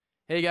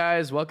Hey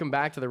guys, welcome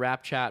back to the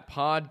Rap Chat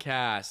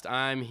podcast.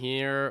 I'm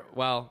here.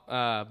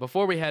 Well,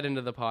 before we head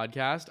into the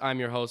podcast, I'm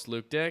your host,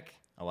 Luke Dick.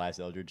 Elias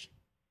Eldridge.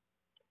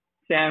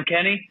 Sam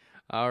Kenny.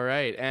 All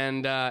right,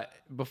 and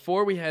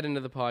before we head into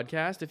the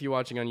podcast, if you're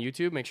watching on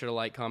YouTube, make sure to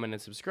like, comment,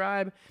 and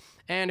subscribe.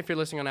 And if you're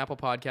listening on Apple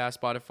Podcasts,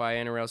 Spotify,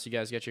 anywhere else you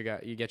guys get your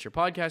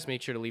podcast,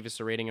 make sure to leave us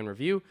a rating and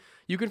review.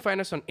 You can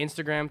find us on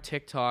Instagram,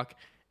 TikTok,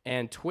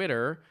 and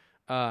Twitter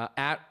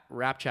at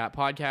Rap Chat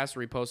Podcast.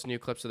 We post new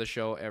clips of the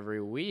show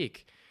every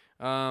week.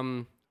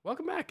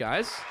 Welcome back,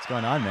 guys. What's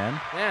going on, man?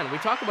 Man, we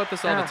talk about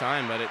this all the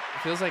time, but it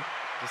feels like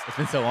It's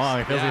been so long.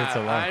 It feels like it's so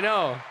long. I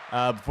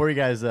know. Before you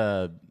guys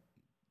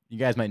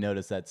might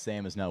notice that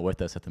Sam is not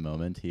with us at the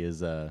moment. He is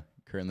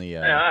currently.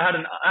 I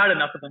had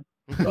enough of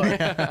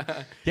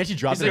him. He actually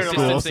dropped He's out of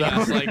like school. distancing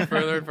us like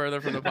further and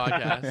further from the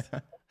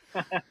podcast.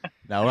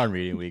 Now we're on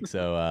reading week,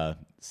 so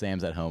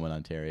Sam's at home in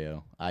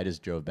Ontario. I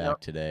just drove back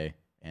today,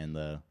 and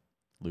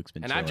Luke's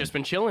been. And chilling. I've just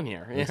been chilling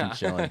here. Luke's been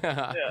chilling.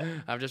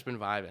 I've just been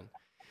vibing.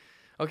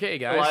 Okay,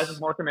 guys. Elias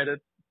is more committed.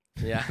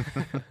 Yeah.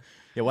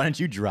 Yeah, why don't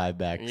you drive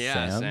back,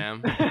 Yeah,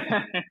 Sam?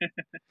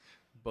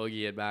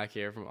 Boogie it back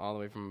here from all the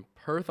way from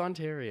Perth,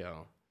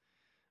 Ontario.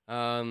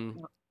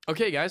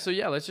 Okay, guys. So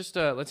yeah, let's just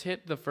let's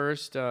hit the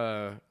first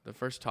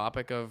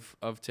topic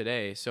of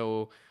today.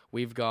 So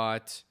we've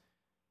got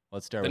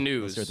Let's start the with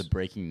news. Let's start with the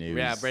breaking news.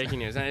 Yeah, breaking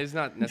news. And it's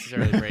not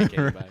necessarily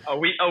breaking, but a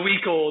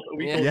week old.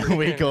 Yeah,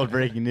 week old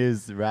breaking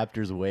news. The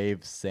Raptors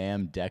waive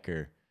Sam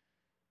Dekker.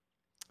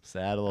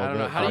 Sad a little I don't bit.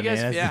 know. How do you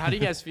guys? man. Yeah, how do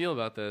you guys feel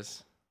about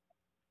this?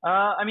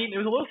 I mean, it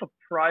was a little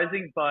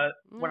surprising, but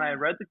when I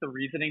read the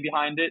reasoning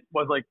behind it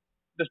was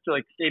just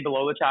to stay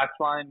below the tax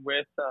line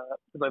with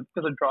because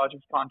of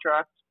Dragic's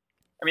contract.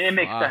 I mean, it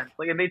makes sense.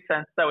 It made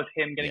sense that was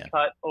him getting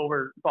cut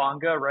over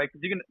Bonga, right?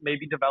 Because you can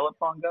maybe develop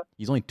Bonga.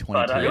 He's only 22.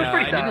 But, it was Yeah,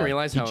 pretty I didn't sad.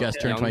 realize He how just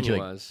turned young 22. he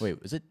Like, was.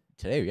 wait, was it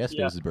today or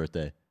yesterday? Yeah. Was his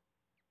birthday?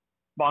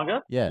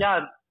 Bonga? Yeah. Yeah.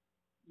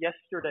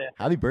 Yesterday.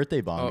 Happy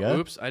birthday, Bonga. Oh,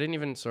 oops! I didn't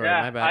even. Sorry,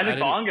 Yeah, my bad. I did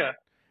didn't- Bonga.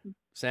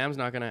 Sam's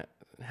not gonna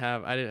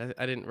have. I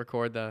didn't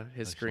record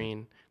his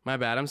screen. My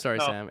bad. I'm sorry,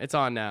 No. Sam. It's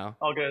on now.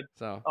 All good.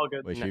 So All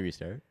good. Wait, should we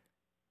restart?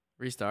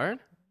 restart.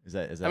 Is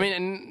that? I mean,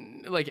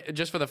 and, like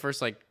just for the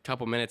first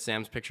couple minutes,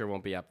 Sam's picture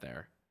won't be up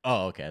there,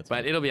 Oh, okay. That's but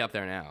fine. it'll be up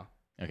there now.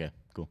 Okay,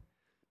 cool.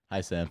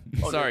 Hi, Sam.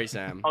 Sorry,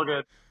 Sam. All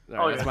good.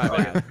 Sorry, that's my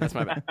bad. That's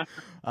my bad.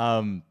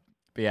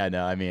 But yeah,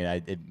 no, I mean,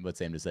 what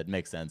Sam just said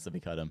makes sense that we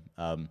cut him.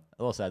 A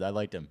little sad. I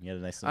liked him. He had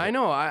a nice. I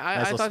know. I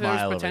little thought there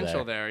smile over was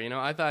potential there. there. You know,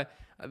 I thought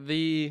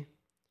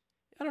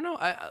I don't know.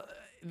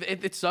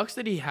 It sucks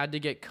that he had to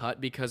get cut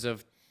because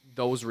of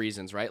those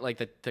reasons, right? Like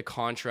the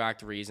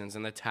contract reasons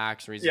and the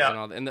tax reasons and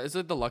all that. And is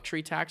it the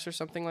luxury tax or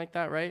something like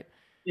that, right?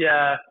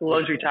 Yeah, the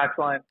luxury tax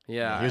line.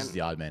 Yeah. He was and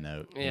the odd man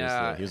out.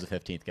 Yeah. He was the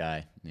 15th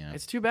guy. Yeah.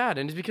 it's too bad.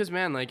 And it's because,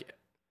 man,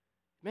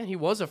 he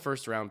was a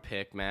first round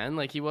pick, man.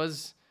 Like he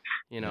was,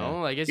 you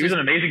know, like it's He was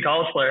just, an amazing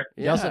college player.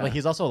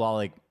 He's also a lot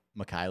like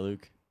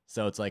Mikhailuk.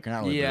 So it's like you're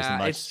not really losing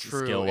much it's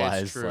true. skill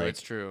wise. It's true. Like,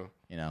 It's true.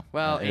 you know.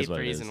 Well, it is 8 what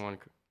it threes is. and one.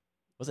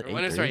 Was it 8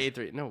 When threes?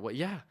 sorry, 8-3. No, what?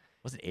 Yeah.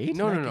 Was it 8?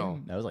 No, in that no, no.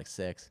 game? No, it was like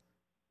 6.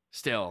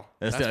 Still,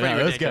 That's that's still- pretty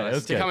no, it was good. ridiculous It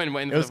was to good. come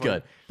in. It was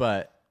good.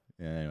 But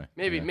yeah,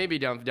 anyway. Maybe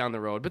down the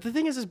road. But the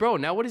thing is, bro,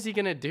 now what is he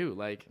gonna do?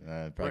 Like,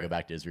 Probably go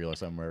back to Israel or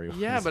somewhere.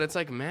 yeah, but it's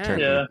like, man,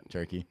 Turkey. Yeah.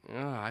 Turkey.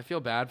 I feel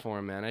bad for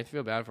him, man. I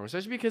feel bad for him,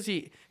 especially because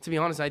to be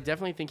honest, I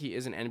definitely think he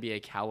is an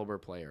NBA caliber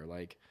player.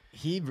 Like,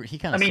 He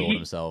kind of sold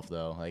himself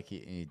though. Like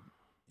he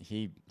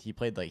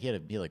played he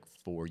had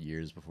 4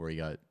 years before he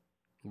got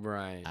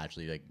right.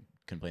 actually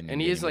couldn't play in the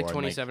And he NBA is like anymore,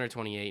 and, 27 or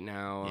 28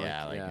 now.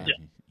 yeah,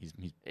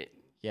 yeah.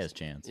 he has a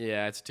chance.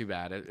 Yeah, it's too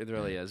bad. It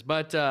really is.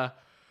 But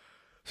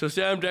so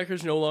Sam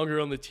Decker's no longer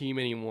on the team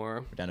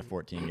anymore. We're down to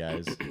 14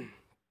 guys.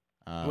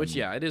 Which,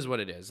 yeah, it is what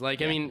it is.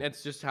 Like, I mean,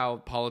 it's just how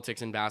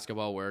politics and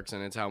basketball works,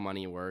 and it's how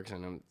money works.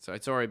 And so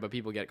it's sorry, but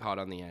people get caught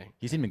on the A.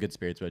 He seemed in good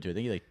spirits about it too. I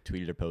think he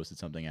tweeted or posted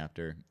something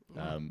after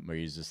where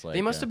he's just like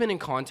They must have been in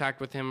contact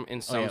with him in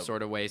some yeah.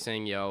 sort of way,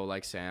 saying, "Yo,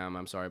 like Sam,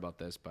 I'm sorry about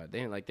this," but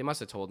they must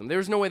have told him.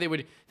 There's no way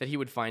that he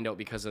would find out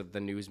because of the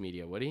news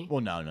media, would he?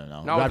 Well, no.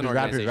 Not with an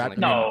organization like that.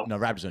 No. No,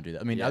 Raptors don't do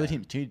that. I mean, other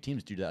teams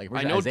do that. Like,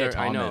 I know Isaiah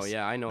I know, Thomas.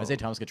 yeah, I know. Isaiah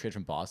Thomas got traded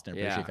from Boston. I'm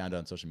pretty sure he found it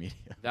on social media.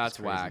 That's It's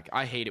crazy. whack.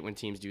 I hate it when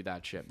teams do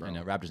that shit, bro. I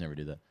know Raptors never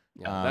do that.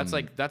 Yeah,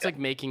 that's like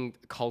making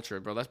culture,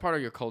 bro. That's part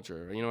of your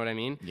culture. You know what I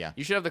mean? Yeah.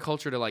 You should have the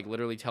culture to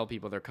literally tell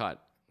people they're cut.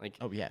 Like,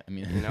 Oh yeah, I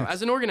mean, you know,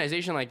 as an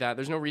organization like that,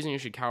 there's no reason you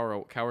should cower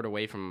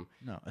away from.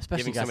 no, especially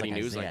giving guys somebody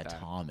like news like Isaiah that.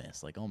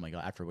 Thomas. Like, oh my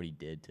god, after what he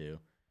did too.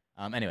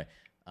 Anyway,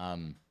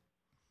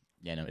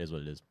 yeah, no, it is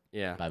what it is.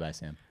 Yeah. Bye bye,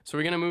 Sam. So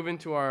we're gonna move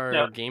into our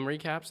Yeah. game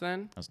recaps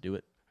then. Let's do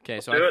it. Okay,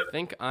 so do I it.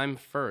 think I'm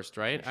first,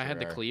 right? I had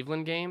the sure are.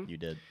 Cleveland game. You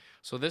did.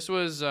 So this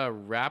was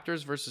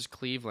Raptors versus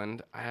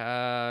Cleveland.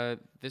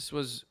 This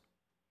was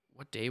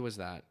what day was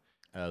that?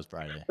 That was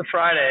Friday. The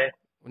Friday.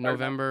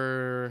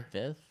 November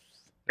 5th.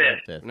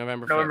 Fifth.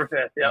 November 5th. November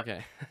 5th, yeah.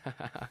 Okay.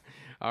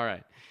 All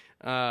right.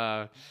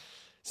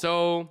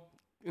 So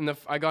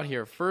I got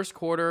here first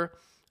quarter.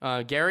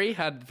 Gary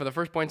had for the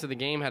first points of the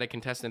game had a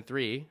contestant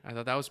 3. I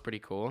thought that was pretty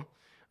cool.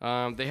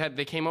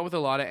 They came up with a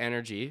lot of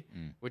energy,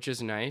 which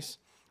is nice.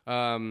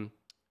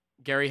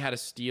 Gary had a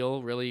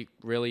steal really,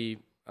 really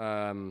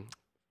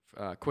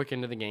quick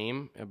into the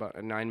game,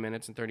 about 9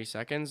 minutes and 30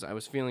 seconds. I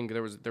was feeling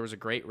there was a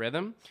great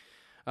rhythm.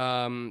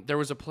 There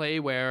was a play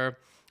where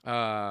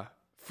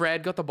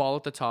Fred got the ball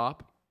at the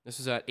top. This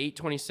is at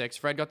 8:26.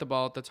 Fred got the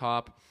ball at the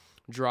top,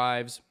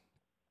 drives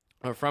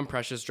from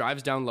Precious,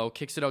 drives down low,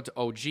 kicks it out to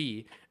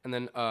OG, and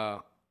then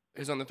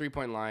is on the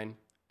 3-point line,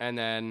 and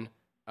then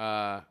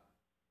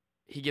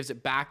he gives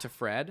it back to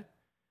Fred,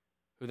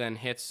 who then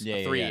hits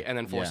a three and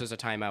then forces a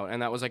timeout.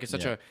 And that was like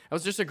that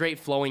was just a great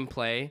flowing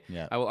play.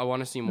 Yeah. I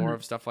want to see more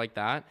of stuff like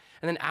that.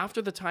 And then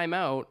after the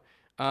timeout,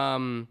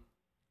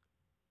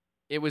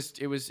 it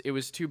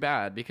was too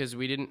bad because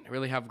we didn't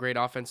really have great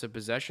offensive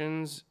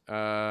possessions.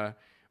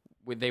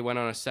 They went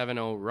on a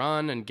 7-0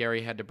 run, and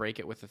Gary had to break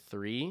it with a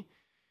 3.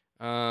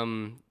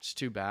 It's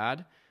too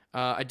bad.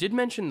 I did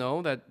mention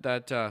though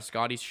that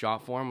Scotty's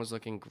shot form was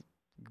looking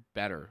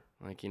better.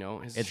 Like, you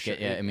know,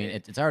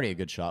 it's already a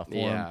good shot form.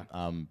 Yeah.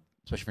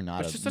 Especially for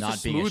not it's just not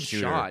such a being smooth a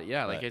shooter. shot.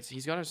 Yeah, like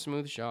he's got a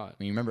smooth shot. I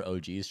mean, you remember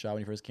OG's shot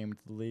when he first came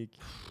into the league?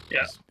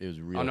 Yeah. It was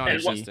really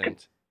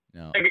non-existent.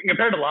 No.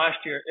 Compared to last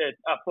year at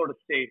Florida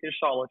State, his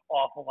shot looked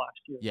awful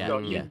last year. Yeah, So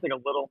yeah. just like a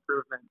little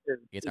improvement.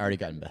 It's already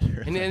gotten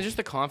better. And just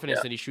the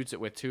confidence that he shoots it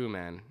with too,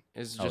 man,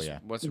 is just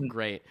what's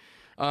great.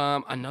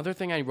 Another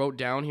thing I wrote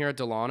down here at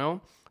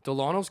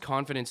Delano's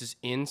confidence is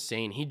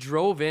insane. He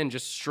drove in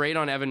just straight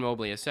on Evan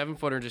Mobley. A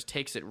 7-footer just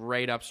takes it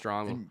right up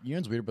strong. And you know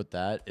what's weird about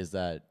that is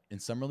that in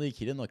summer league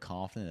he didn't look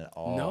confident at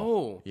all.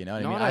 No, you know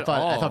what I not mean. at I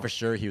all. thought for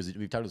sure he was.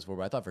 We've talked about this before,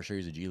 but I thought for sure he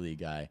was a G League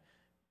guy,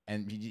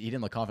 and he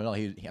didn't look confident at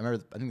all. I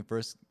remember I think the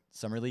first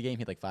summer league game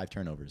he had like 5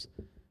 turnovers,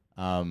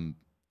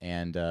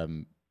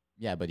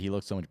 yeah, but he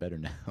looks so much better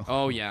now.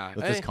 Oh yeah,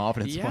 with his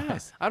confidence. Yeah,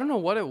 I don't know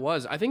what it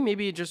was. I think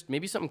maybe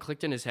something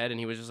clicked in his head,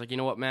 and he was just like, you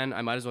know what, man,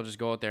 I might as well just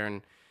go out there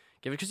and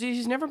give it, because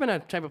he's never been a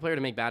type of player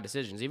to make bad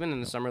decisions, even in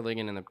the summer league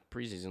and in the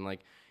preseason. Like,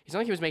 it's not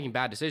like he was making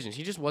bad decisions.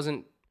 He just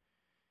wasn't.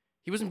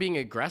 He wasn't being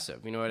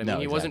aggressive. You know what I mean?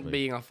 He wasn't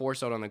being a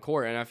force out on the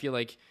court, and I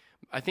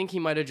think he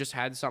might have just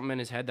had something in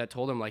his head that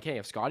told him like, hey,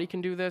 if Scotty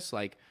can do this,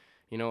 like,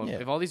 you know,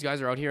 if all these guys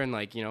are out here and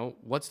like, you know,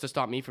 what's to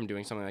stop me from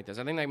doing something like this?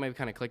 I think that might have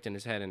kind of clicked in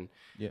his head, and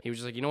he was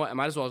just like, you know what, I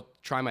might as well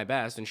try my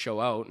best and show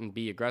out and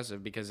be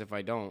aggressive, because if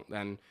I don't,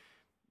 then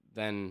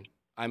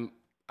I'm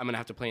gonna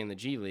have to play in the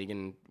G League,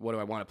 and what do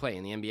I want to play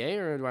in the NBA,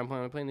 or do I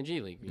want to play in the G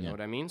League? You know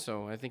what I mean?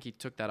 So I think he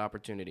took that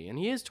opportunity, and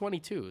he is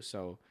 22,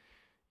 so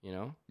you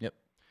know. Yep.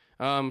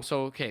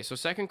 So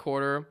second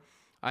quarter,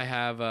 I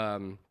have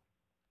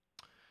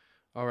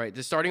all right,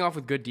 starting off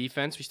with good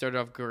defense. We started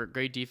off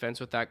great defense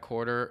with that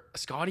quarter.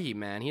 Scotty,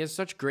 man, he has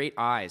such great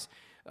eyes.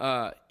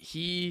 I'm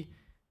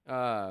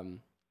trying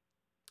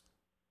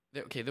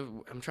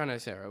to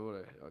say,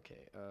 it's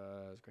great.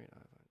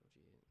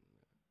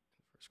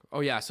 Oh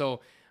yeah,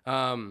 so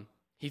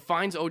he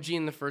finds OG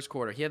in the first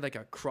quarter. He had like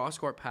a cross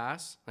court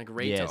pass, like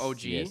to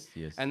OG,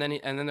 yes. and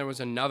then there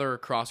was another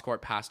cross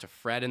court pass to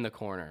Fred in the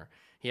corner.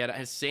 He had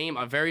a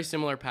very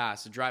similar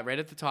pass to drive right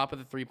at the top of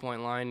the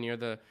 3-point line, near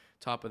the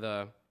top of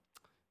the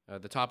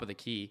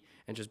key,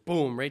 and just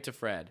boom, right to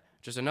Fred.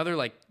 Just another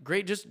like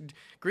great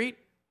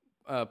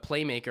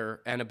playmaker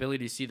and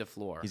ability to see the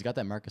floor. He's got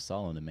that Marcus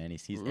Gasol in him, man. He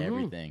sees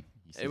everything.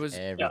 He sees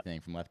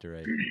everything from left to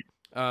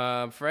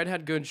right. Fred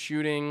had good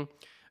shooting,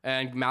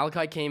 and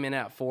Malachi came in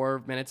at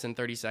 4 minutes and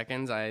 30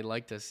 seconds. I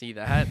like to see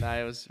that.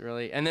 I was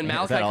really, and then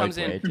Malachi comes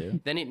in. Too?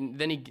 Then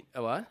he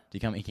what? He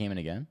came in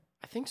again?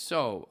 I think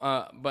so.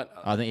 But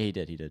I think he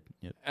did. He did.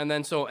 Yep. And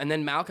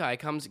then Malachi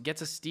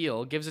gets a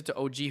steal, gives it to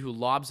OG, who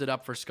lobs it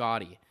up for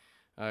Scotty.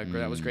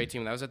 That was great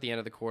team. That was at the end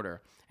of the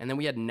quarter, and then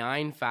we had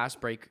 9 fast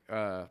break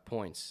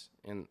points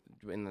in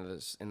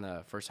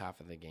the first half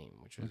of the game,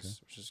 which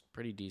is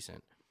pretty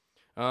decent.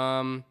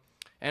 End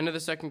of the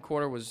second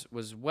quarter went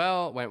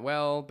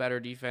well, better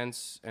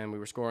defense, and we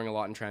were scoring a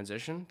lot in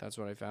transition. That's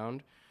what I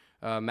found.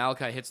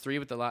 Malachi hits a 3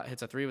 with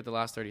the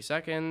last 30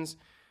 seconds.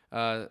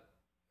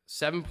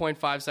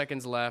 7.5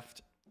 seconds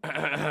left.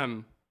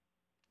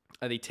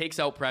 He takes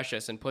out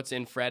Precious and puts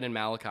in Fred and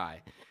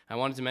Malachi. I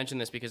wanted to mention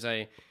this because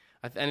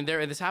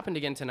this happened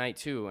again tonight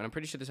too, and I'm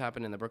pretty sure this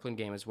happened in the Brooklyn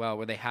game as well,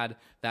 where they had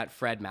that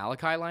Fred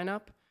Malachi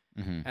lineup,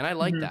 and I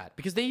like that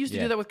because they used to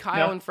do that with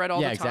Kyle and Fred all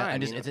the time.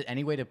 And is it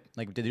any way to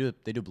like they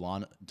do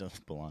Bologna,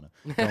 Delano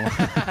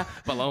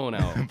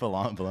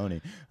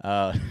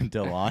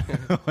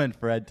and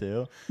Fred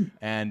too,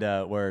 and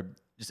where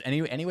just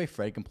any way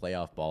Fred can play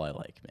off ball, I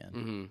like,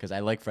 man, because I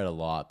like Fred a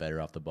lot better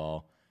off the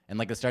ball. And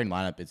like the starting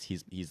lineup,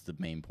 he's the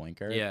main point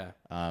guard. Yeah.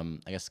 I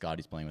guess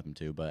Scotty's playing with him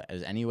too, but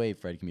as any way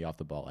Fred can be off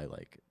the ball, I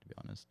like, to be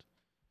honest,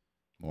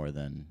 more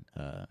than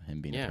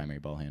him being a primary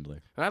ball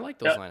handler. And I like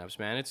those lineups,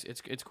 man. It's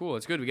cool.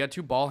 It's good. We got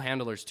 2 ball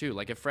handlers too.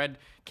 Like if Fred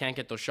can't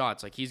get those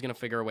shots, like he's gonna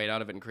figure a way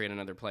out of it and create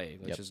another play,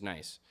 which is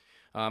nice.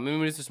 I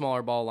mean, it's a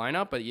smaller ball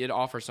lineup, but it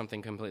offers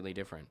something completely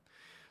different.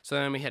 So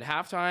then we hit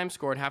halftime.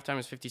 Scored halftime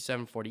was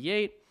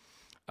 57-48.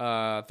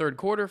 Third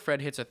quarter, Fred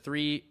hits a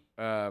 3.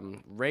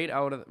 Right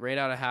out of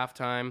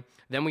halftime.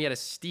 Then we had a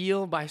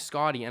steal by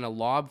Scotty and a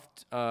lob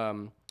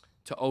to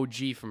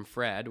OG from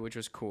Fred, which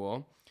was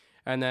cool.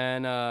 And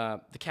then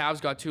the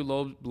Cavs got 2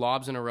 low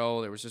lobs in a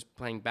row. They were just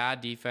playing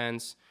bad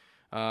defense.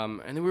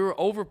 And then we were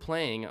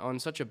overplaying on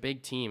such a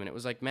big team. And it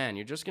was like, man,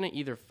 you're just going to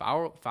either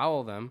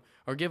foul them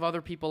or give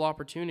other people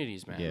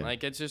opportunities, man. Yeah.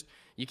 Like, it's just,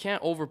 you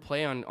can't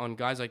overplay on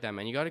guys like that,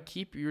 man. You got to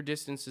keep your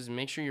distances and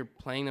make sure you're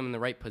playing them in the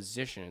right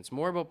position. It's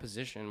more about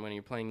position when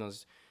you're playing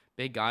those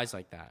big guys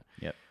like that.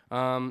 Yep.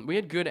 We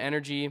had good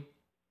energy.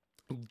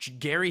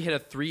 Gary hit a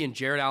 3 in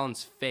Jared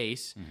Allen's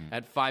face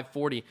at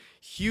 540.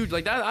 Huge.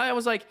 Like that, I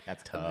was like,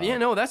 That's tough. Yeah,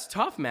 no, that's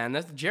tough,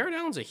 man. Jared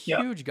Allen's a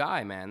huge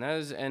guy, man. That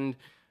is, and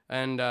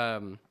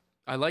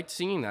I liked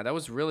seeing that. That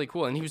was really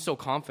cool. And he was so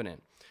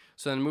confident.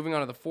 So then moving on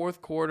to the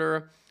fourth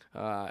quarter,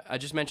 I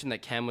just mentioned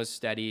that Kem was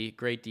steady,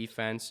 great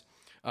defense.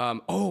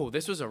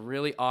 This was a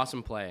really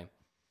awesome play.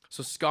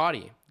 So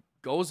Scotty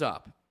goes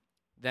up.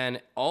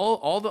 Then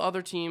all the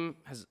other team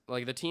has,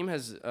 like, the team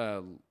has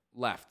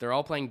left. They're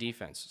all playing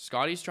defense.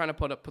 Scotty's trying to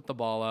put the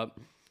ball up.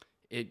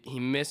 He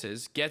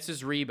misses, gets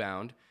his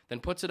rebound, then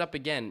puts it up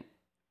again,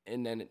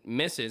 and then it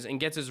misses and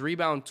gets his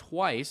rebound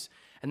twice.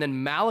 And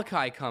then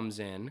Malachi comes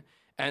in,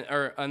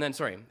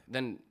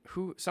 then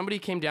somebody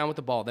came down with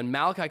the ball. Then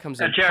Malachi comes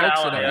in, Jared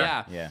pokes Allen, it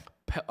out. yeah.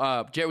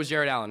 It was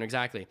Jared Allen,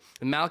 exactly.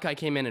 And Malachi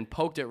came in and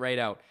poked it right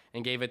out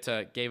and gave it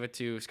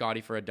to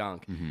Scotty for a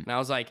dunk. And I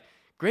was like,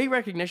 great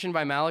recognition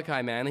by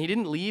Malachi, man. He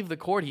didn't leave the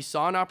court. He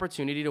saw an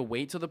opportunity to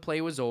wait till the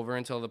play was over,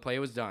 until the play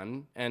was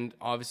done. And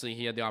obviously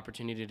he had the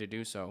opportunity to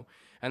do so.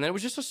 And then it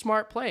was just a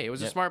smart play. It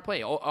was a smart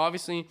play.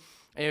 Obviously,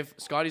 if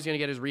Scotty's going to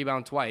get his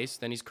rebound twice,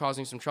 then he's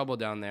causing some trouble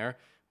down there.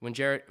 When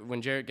Jared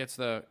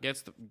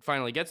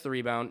finally gets the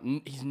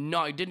rebound,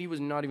 he was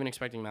not even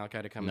expecting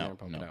Malachi to come in there and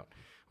poke it out,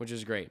 which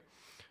is great.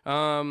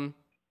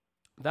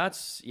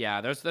 That's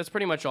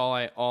pretty much all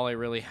I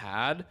really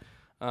had.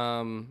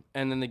 And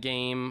then the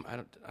game, I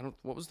don't.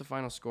 What was the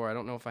final score? I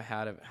don't know if I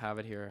have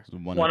it here.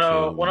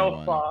 102,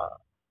 101.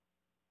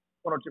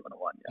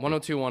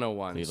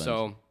 102-101. Cleveland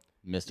So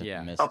missed at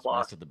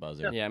the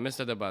buzzer. Yeah, missed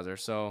at the buzzer.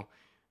 So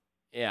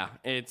yeah,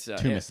 it's 2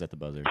 misses at the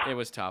buzzer. It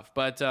was tough,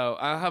 but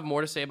I'll have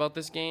more to say about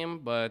this game.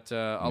 But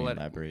I'll let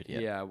elaborate.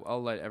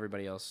 I'll let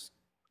everybody else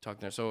talk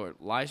there. So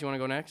Elias, you want to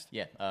go next?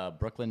 Yeah.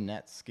 Brooklyn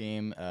Nets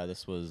game.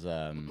 This was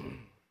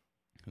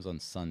it was on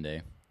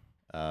Sunday,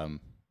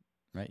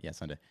 right? Yeah,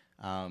 Sunday.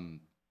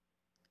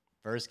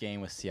 First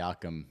game with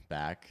Siakam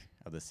back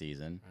of the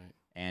season, right.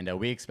 And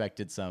we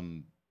expected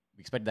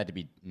that to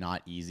be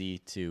not easy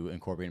to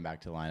incorporate him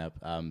back to the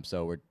lineup.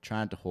 So we're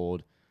trying to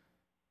hold.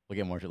 We'll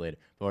get more to it later,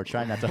 but we're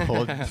trying not to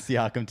hold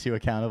Siakam too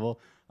accountable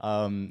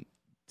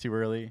too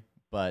early.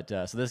 But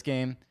so this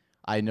game,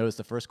 I noticed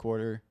the first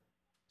quarter.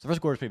 So the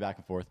first quarter was pretty back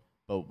and forth,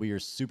 but we were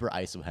super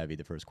ISO heavy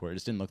the first quarter. It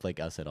just didn't look like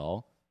us at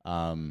all.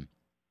 And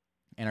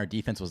our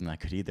defense wasn't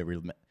that good either. We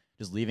were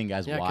just leaving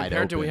guys wide open.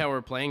 Compared to how we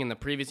were playing in the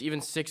previous, even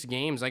 6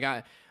 games.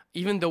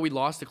 Even though we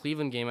lost the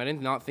Cleveland game, I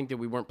did not think that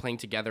we weren't playing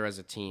together as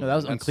a team.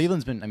 No,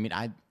 Cleveland's been. I mean,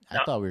 I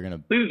thought we were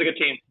gonna. Cleveland's a good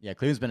team. Yeah,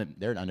 Cleveland's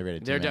they're an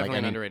underrated team. They're definitely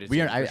an underrated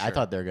team. I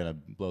thought they were gonna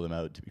blow them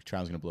out.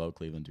 Toronto's gonna blow out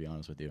Cleveland. To be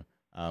honest with you,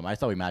 I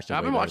thought we matched up.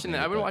 I've been watching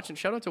that. I've been watching.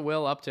 Shout out to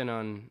Will Upton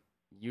on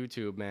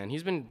YouTube, man.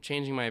 He's been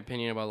changing my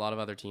opinion about a lot of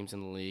other teams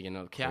in the league, and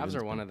the Cavs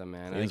are one of them,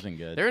 man. Cleveland's been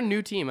good. They're a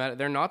new team.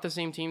 They're not the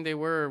same team they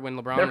were when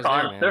LeBron They're was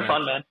fun. there, man. They're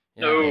fun, man.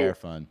 Yeah. No. They are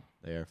fun.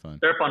 They're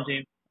a fun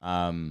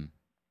team.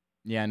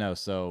 Yeah, no.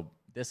 So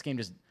this game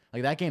just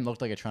like that game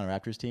looked like a Toronto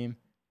Raptors team.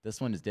 This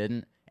one just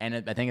didn't,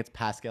 and I think it's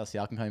Pascal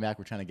Siakam coming back.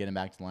 We're trying to get him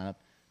back to the lineup,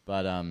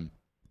 but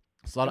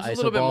it's a lot of ISO ball. A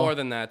little bit more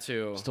than that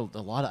too. Still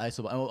a lot of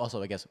ISO ball.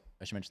 Also, I guess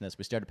I should mention this.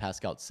 We started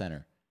Pascal at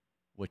center,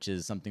 which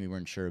is something we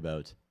weren't sure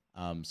about.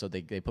 So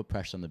they put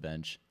pressure on the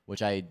bench,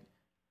 which I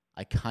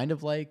kind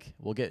of like.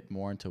 We'll get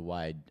more into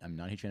why I'm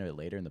not a huge fan of it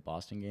later in the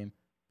Boston game,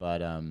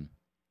 but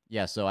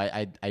yeah. So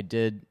I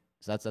did.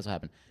 So that's what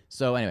happened.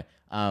 So anyway,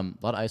 a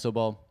lot of ISO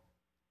ball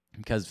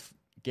because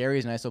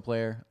Gary's an ISO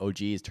player.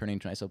 OG is turning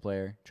into an ISO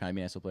player, trying to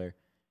be an ISO player,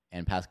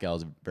 and Pascal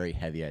is a very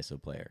heavy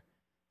ISO player.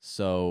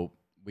 So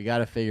we got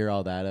to figure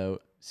all that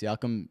out.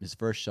 Siakam, his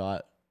first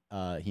shot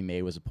he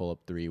made was a pull-up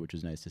 3, which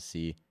was nice to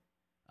see.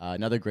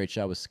 Another great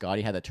shot was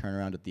Scotty had that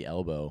turnaround at the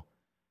elbow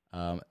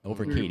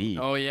over KD.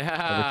 Oh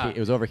yeah, it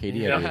was over KD.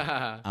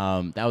 Yeah.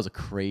 That was a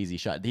crazy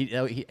shot.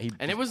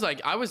 And it was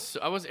like I was.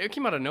 It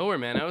came out of nowhere,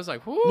 man. I was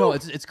like, whoo. No,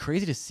 it's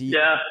crazy to see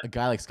a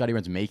guy like Scotty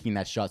Barnes making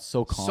that shot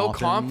so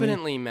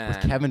confidently, man.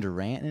 With Kevin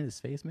Durant in his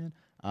face, man.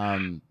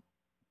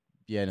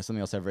 Yeah, and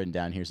something else I've written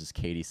down here is just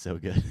KD's so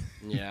good.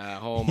 Yeah,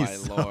 oh my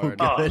lord.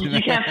 Good,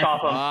 you can't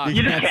stop him.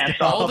 You just can't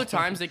stop him. All the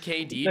times that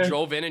KD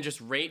drove in and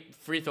just right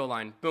free throw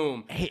line,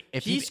 boom. Hey,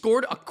 if he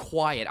scored a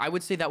quiet, I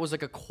would say that was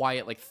like a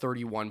quiet like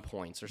 31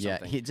 points or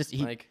something.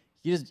 Yeah,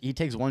 he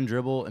takes one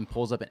dribble and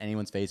pulls up at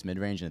anyone's face mid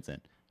range and it's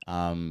in.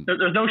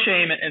 There's no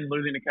shame in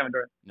losing to Kevin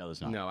Durant. No, there's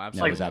not. No,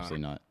 absolutely there's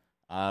absolutely not.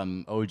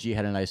 OG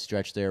had a nice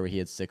stretch there where he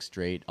had 6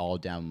 straight, all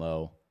down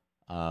low.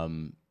 So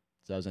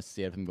I was nice to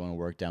see him going to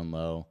work down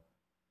low.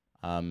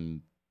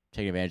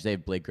 Taking advantage. They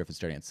have Blake Griffin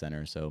starting at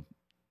center, so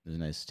was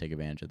nice to take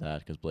advantage of that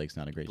because Blake's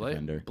not a great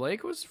defender.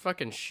 Blake was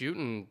fucking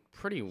shooting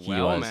pretty well, He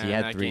was. man. He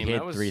had that three. game. He That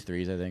had was, 3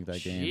 threes, I think,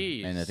 that game,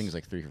 Jeez. and I think it was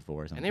like 3 for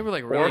 4 or something. and they were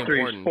like really 4 threes,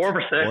 important. 4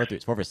 for 6. 4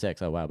 threes, 4 for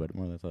 6. Oh wow, but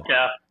more than I thought.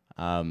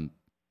 Yeah.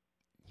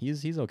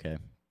 He's okay,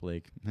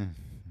 Blake.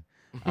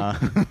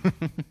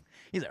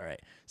 He's all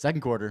right.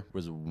 Second quarter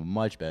was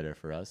much better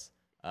for us.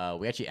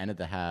 We actually ended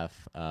the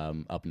half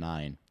up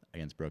 9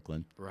 against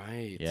Brooklyn.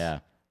 Right. Yeah.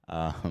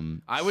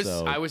 I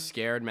was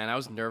scared, man. I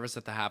was nervous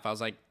at the half. I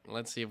was like,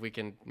 let's see if we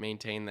can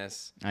maintain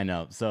this. I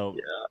know. So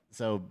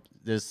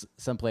there's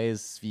some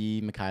plays,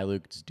 Svi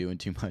Mikhailuk just doing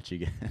too much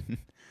again.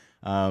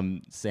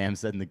 Sam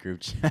said in the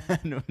group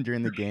chat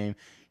during the game,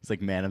 he's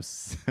like, "Man, I'm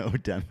so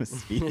done with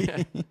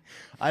Svi."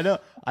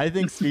 I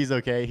think Svi's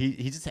okay.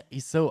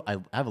 He's so I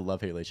have a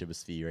love-hate relationship with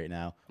Svi right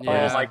now.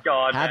 Yeah. Oh my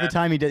God, Half man. the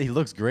time he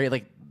looks great.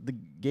 Like the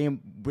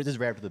game, this is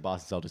right after the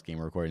Boston Celtics game.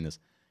 We're recording this.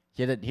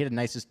 He had a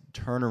nice just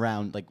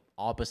turnaround, like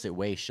opposite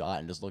way shot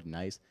and just looked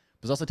nice.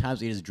 But there's also times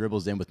he just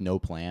dribbles in with no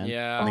plan.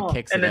 Yeah. And then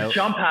kicks and it the out.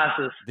 jump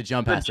passes. The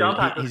jump The pass. jump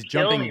passes He's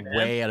kill jumping me, man.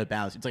 way out of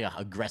bounds. It's like an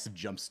aggressive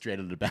jump straight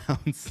out of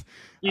bounds.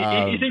 You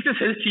think it's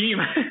his team?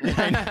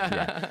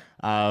 Yeah.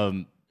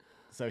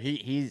 So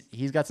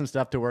he's got some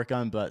stuff to work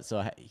on, but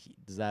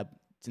does that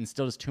and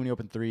still just too many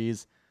open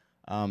threes.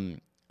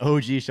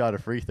 OG shot a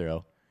free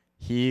throw.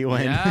 He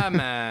went. Yeah,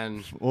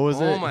 man. What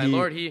was it? Oh my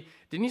lord!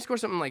 Didn't he score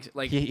something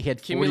like he had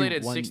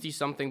accumulated 41 60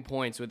 something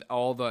points with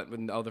all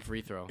the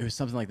free throw. It was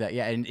something like that.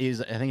 Yeah, and I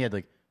think he had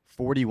like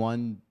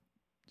 41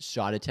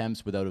 shot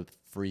attempts without a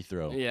free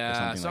throw.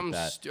 Yeah, or something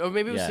like that. or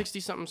maybe it was Yeah. 60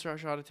 something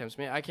shot attempts.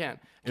 I can't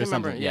It was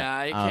remember. something, Yeah,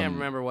 I can't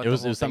remember what it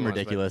was. the whole It was something thing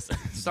ridiculous. but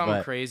something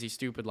but, crazy,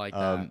 stupid like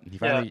that. He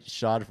finally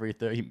shot a free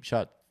throw. He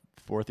shot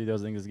 4 free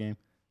throws, I think, this game.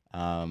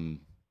 I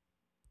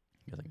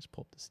guess I can just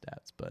pull up the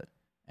stats, but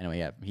anyway,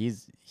 yeah,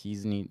 he's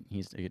to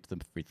get to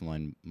the free throw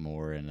line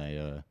more, and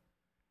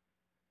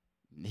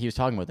he was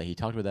talking about that. He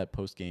talked about that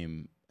post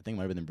game. I think it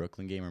might have been the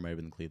Brooklyn game or it might have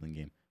been the Cleveland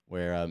game,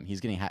 where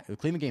he's getting hacked. The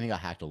Cleveland game, he got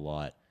hacked a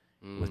lot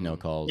with no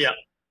calls. Yeah.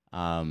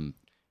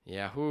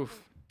 Yeah,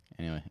 oof.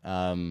 Anyway,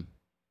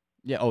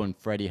 yeah. Oh, and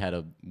Freddie had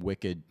a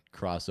wicked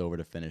crossover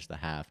to finish the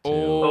half too.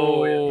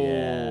 Oh,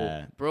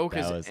 yeah. Broke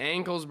That his was-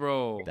 ankles,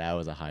 bro. That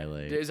was a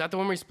highlight. Is that the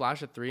one where he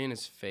splashed a 3 in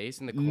his face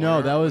in the corner?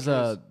 No, that was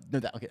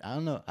Which okay. I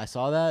don't know. I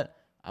saw that.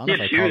 I don't Yeah,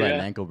 know if I sure, call that yeah.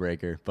 an ankle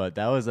breaker, but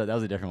that was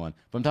a different one.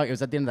 But I'm talking. It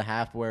was at the end of the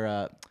half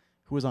where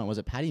who was on? Was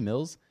it Patty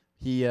Mills?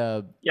 He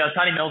Yeah,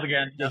 Tiny Mills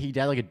again. yeah, he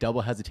had like a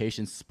double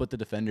hesitation, split the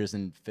defenders,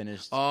 and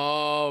finished.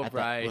 Oh, at the-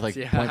 right. with like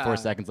yeah. 0.4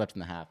 seconds left in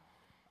the half.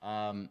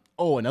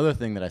 Another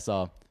thing that I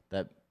saw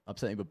that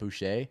upset me about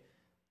Boucher.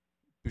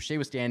 Boucher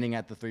was standing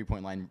at the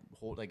 3-point line,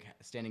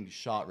 standing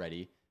shot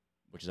ready,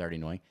 which is already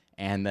annoying.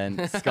 And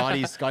then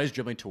Scotty's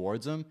dribbling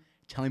towards him,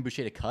 telling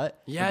Boucher to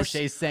cut. And Yes,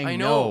 Boucher's saying I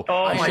no. know.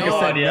 Oh And my Boucher God,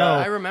 said yeah. no,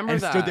 I remember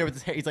and that. stood there with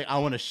his hair. He's like, I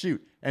want to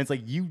shoot. And it's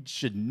like, you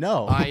should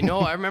know. I know.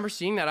 I remember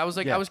seeing that. I was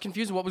like, Yeah. I was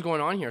confused with what was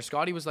going on here.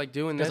 Scotty was like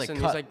doing He's this, like, and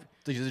cut. he's like,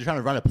 So he's trying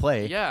to run a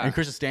play. Yeah. And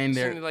Chris is standing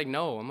there. like,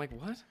 no. I'm like,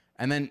 what?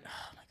 And then,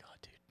 oh my God,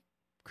 dude.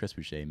 Chris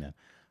Boucher, man.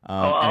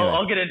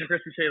 I'll get into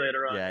Chris Boucher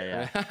later on.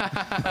 Yeah.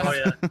 Oh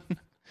yeah.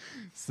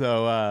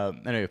 So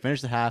anyway,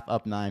 finished the half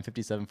up 9,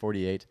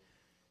 57-48.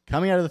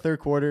 Coming out of the third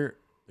quarter,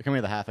 coming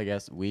out of the half, I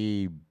guess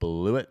we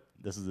blew it.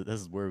 This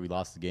is where we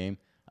lost the game.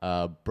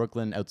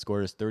 Brooklyn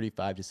outscored us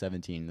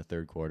 35-17 in the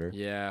third quarter.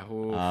 Yeah.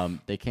 Oof.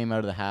 They came out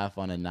of the half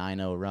on a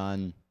 9-0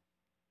 run.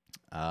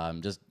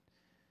 Just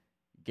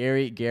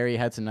Gary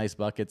had some nice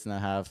buckets in the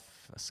half.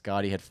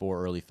 Scotty had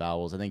 4 early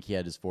fouls. I think he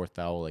had his 4th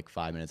foul like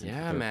 5 minutes into the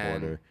Yeah, third man.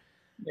 quarter.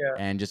 Yeah.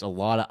 And just a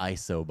lot of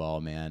ISO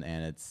ball, man.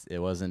 And it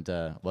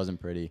wasn't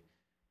pretty.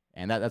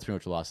 And that's pretty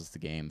much what lost us the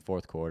game.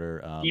 Fourth quarter.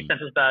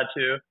 Defense was bad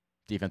too.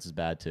 Defense was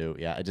bad too.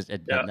 Yeah,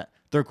 Yeah.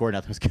 third quarter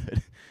nothing was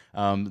good.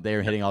 They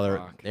were hitting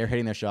Fuck. they were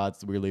hitting their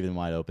shots. We were leaving them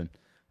wide open.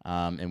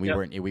 And we Yeah.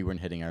 weren't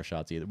hitting our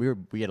shots either.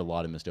 We had a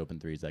lot of missed open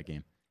threes that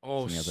game.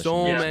 Oh, something else I so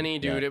should mention. many,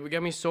 dude. Yeah. It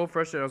got me so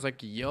frustrated. I was like,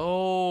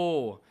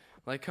 yo,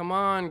 like, come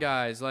on,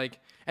 guys. Like,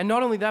 and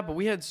not only that, but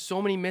we had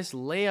so many missed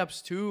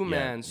layups too,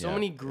 man. So yeah.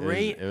 many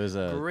It was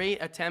a- great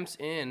attempts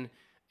in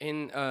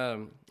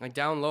like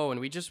down low, and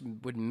we just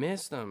would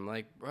miss them.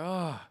 Like,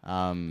 bro,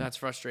 that's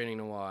frustrating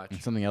to watch.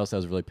 And something else that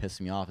was really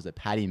pissing me off is that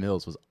Patty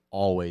Mills was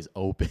always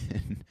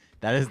open.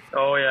 that is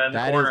Oh yeah, in the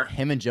that corner. is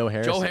him and Joe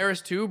Harris. Joe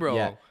Harris too, bro.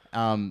 Yeah.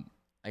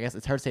 I guess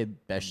it's hard to say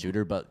best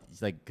shooter, but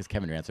he's like because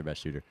Kevin Durant's our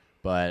best shooter.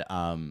 But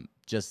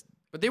just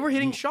But they were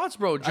hitting shots,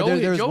 bro. Joe,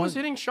 there was Joe one- was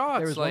hitting shots.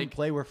 there was one like,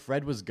 play where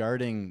Fred was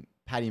guarding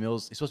Patty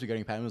Mills. He's supposed to be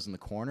guarding Patty Mills in the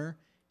corner.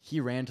 He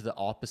ran to the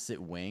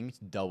opposite wing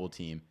to double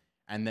team.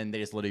 And then they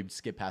just literally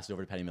skip past it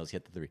over to Patty Mills. He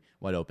hit the 3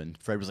 wide open.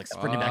 Fred was like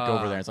sprinting back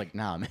over there. It's like,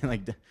 nah, man.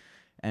 Like,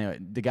 anyway,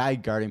 the guy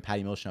guarding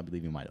Patty Mills should not be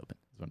leaving him wide open.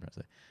 That's what I'm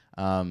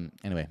trying to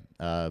say. Anyway,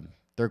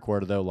 third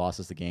quarter though lost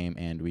us the game,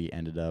 and we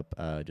ended up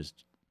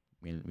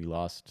we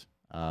lost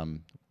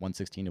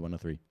 116 to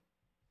 103.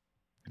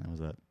 And that was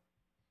that.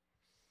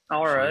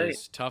 All right.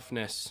 jeez,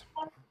 toughness.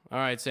 All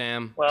right,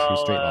 Sam. Well,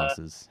 2 straight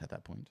losses at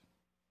that point.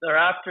 the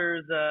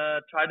Raptors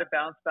tried to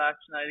bounce back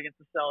tonight against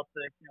the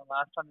Celtics.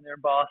 Last time they were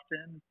in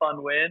Boston,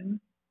 fun win.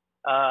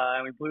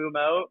 and we blew them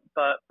out.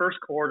 But first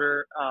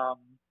quarter,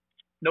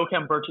 no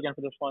Khem Birch again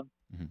for this one.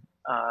 Mhm.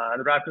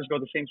 The Raptors go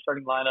the same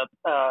starting lineup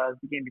as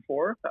the game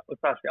before, with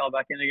Pascal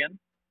back in again.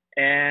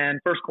 And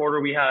first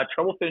quarter, we had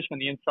trouble finishing on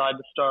the inside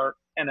to start.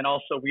 And then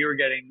also we were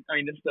getting, I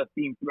mean, this is a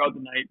theme throughout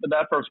the night, but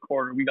that first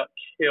quarter, we got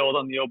killed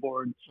on the O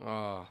boards.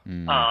 Oh,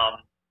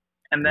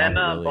 And then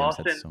Robert Williams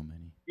Boston, had so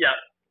many. yeah,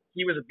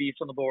 he was a beast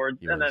on the boards.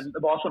 He And was. then the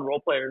Boston role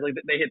players, like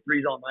they hit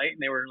threes all night, and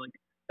they were like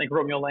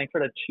Romeo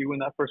Langford had 2 in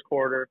that first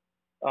quarter.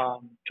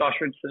 Josh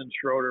Richardson and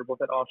Schroeder both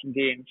had awesome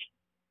games.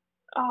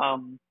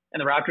 And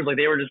the Raptors, like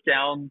they were just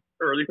down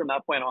early from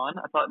that point on.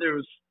 I thought there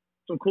was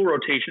some cool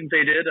rotations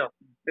they did.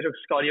 They took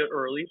Scotty out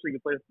early so he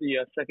could play with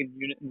the second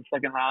unit in the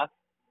second half.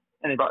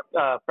 And they brought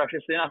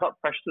Precious in. I thought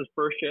Precious's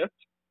first shift,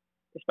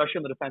 especially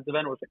on the defensive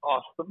end, was like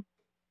awesome.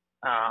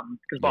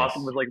 Because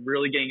Boston was like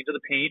really getting into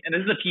the paint. And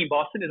this is a team,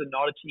 Boston is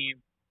not a team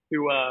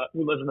who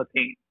lives in the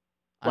paint.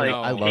 Like,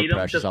 I love Tatum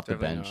Precious just- off the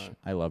Definitely bench. not.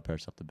 I love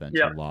Precious off the bench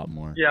Yeah. a lot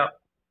more. Yeah.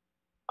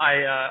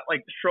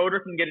 Like Schroeder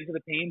can get into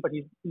the paint, but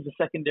he's a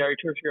secondary,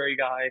 tertiary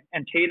guy.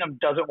 And Tatum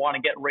doesn't want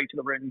to get right to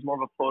the rim. He's more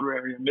of a floater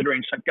area,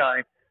 mid-range type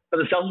guy. But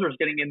the Celtics were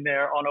getting in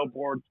there on O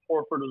boards.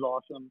 Horford was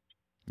awesome.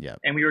 Yeah.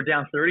 And we were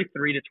down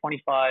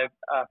 33-25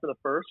 for the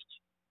first.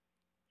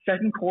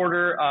 Second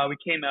quarter, we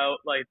came out,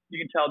 like, you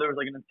can tell there was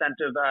like an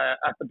incentive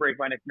at the break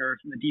by Nick Nurse,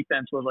 and the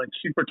defense was like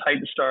super tight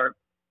to start.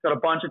 Got a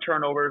bunch of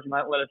turnovers, and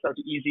that led us out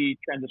to easy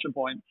transition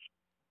points.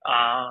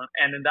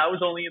 And then that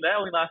only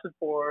lasted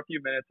for a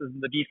few minutes, as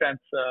the defense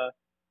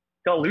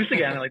got loose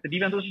again. Like the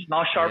defense was just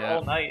not sharp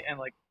all night, and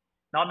like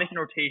not making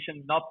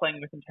rotations, not playing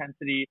with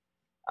intensity.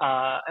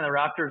 And the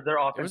Raptors, their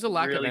offense it was a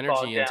lack really of bogged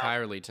energy down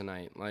entirely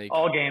tonight. Like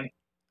all game.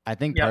 I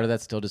think Yeah. part of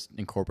that's still just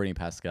incorporating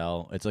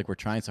Pascal. It's like we're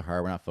trying so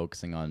hard, we're not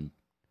focusing on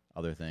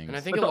other things. and I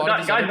think But a lot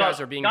of these other guys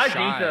are being guys shy.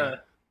 need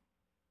to.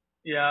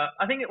 Yeah,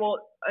 I think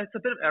it's a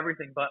bit of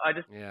everything, but I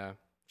Yeah.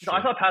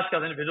 I thought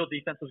Pascal's individual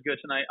defense was good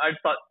tonight. I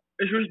just thought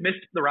it was missed.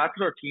 The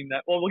Raptors are a team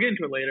that, well, we'll get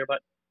into it later,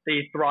 but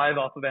they thrive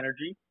off of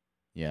energy.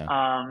 Yeah.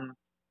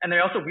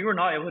 And we were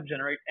not able to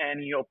generate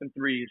any open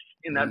threes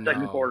in that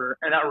second No. quarter,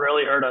 and that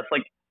really hurt us.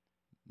 Like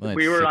Well,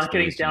 we it's were 6 not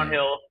getting days tonight.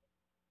 downhill.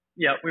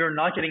 Yeah, we were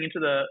not getting into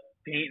the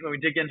paint. When we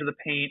did get into the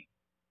paint,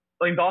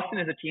 I mean, Boston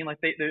is a team like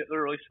they're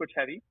really switch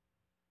heavy,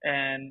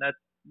 and that's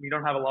we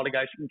don't have a lot of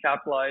guys who can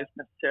capitalize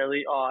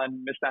necessarily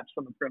on mismatches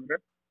on the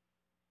perimeter.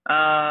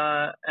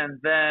 And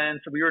then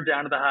so we were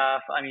down to the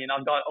half. I mean,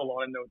 I've got a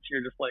lot of notes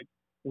here, just like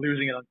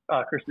losing it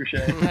on Chris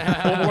Boucher.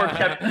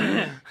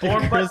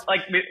 But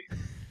like,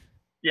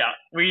 yeah,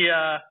 we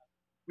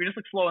just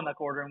looked slow in that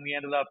quarter, and we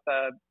ended up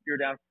we were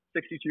down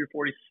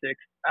 62-46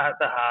 at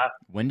the half.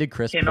 When did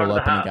Chris Came out pull of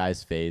up the in a half.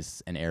 guy's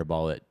face and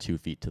airball it 2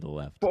 feet to the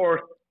left?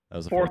 Fourth. That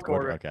was the fourth fourth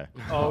quarter. quarter.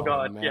 Okay. Oh,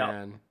 God, yeah.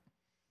 man.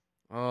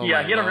 Oh,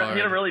 Yeah, my he had a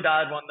Lord. really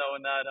bad one though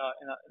in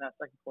that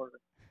second quarter.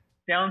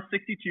 Down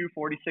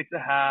 62-46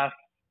 at half.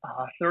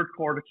 Third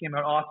quarter came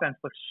out. Offense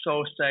looked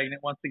so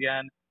stagnant once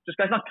again. Just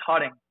guys not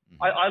cutting. Mhm.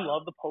 I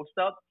love the post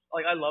up.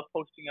 Like I love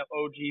posting up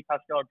OG,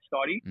 Pascal, and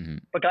Scotty. Mhm.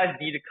 But guys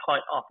need to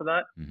cut off of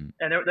that. Mhm.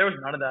 And there was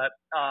none of that.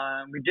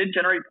 We did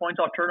generate points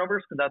off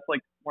turnovers because that's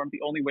like one of the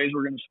only ways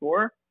we're going to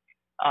score.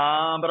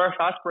 But our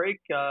fast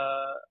break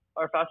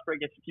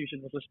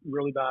execution was just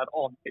really bad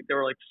all night. There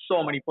were like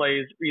so many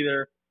plays.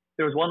 Either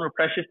there was one where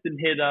Precious didn't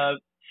hit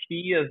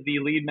Ski as the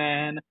lead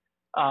man,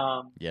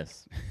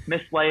 Yes.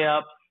 missed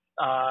layups,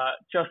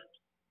 just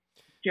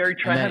Gary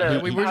Trent then had a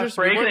he- we were fast just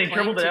we break and weren't then he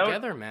playing dribbled it out.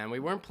 together, man. We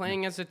weren't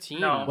playing as a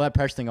team. No. Well, that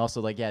pressure thing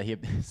also, like, yeah,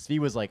 Svi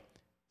was like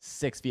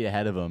 6 feet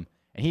ahead of him,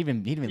 and he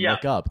didn't even Yeah.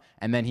 look up,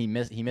 and then he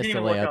missed the didn't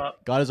even look layup,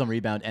 up. got his own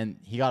rebound, and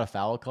he got a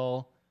foul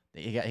call.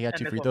 He got And 2 missed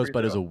free one throws, free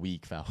but it was a throw.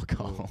 weak foul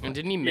call. And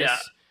didn't he miss? Yeah.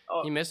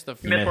 Oh, He missed the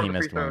he missed one he of the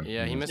missed free one. throws.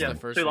 Yeah, he missed Yeah. the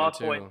first So he one lost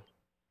too. points.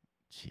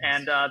 Jeez.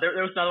 And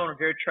there was another one where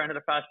Gary Trent had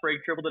a fast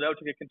break, dribbled it out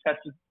to get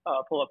contested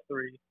pull-up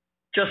three.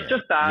 Just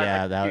bad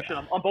Yeah, that-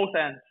 execution on both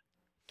ends.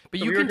 But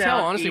So you we were can tell,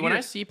 down honestly, when 80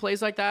 I see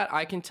plays like that,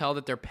 I can tell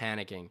that they're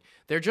panicking.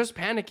 They're just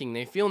panicking.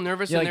 They feel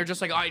nervous, Yeah, and like- they're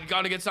just like, I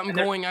got to get something And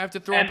they're- going. I have to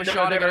throw up a And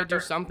shot. I got to do they're-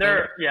 something.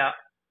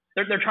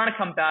 They're trying to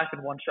come back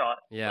in one shot.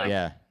 Yeah.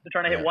 Yeah. They're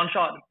trying to hit Yeah. one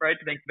shot, right,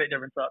 to make the big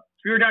difference up.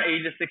 So we were down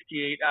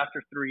 80-68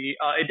 after three.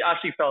 It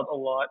actually felt a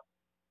lot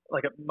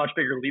like a much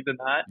bigger lead than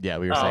that. Yeah,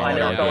 we were saying I that.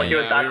 never yeah, felt like it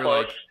was yeah, that we were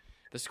close. like-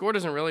 The score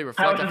doesn't really How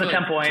reflect. I was feel the like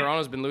 10 point?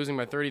 Toronto's been losing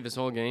by 30 this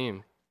whole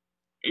game.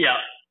 Yeah.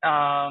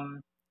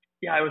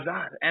 It was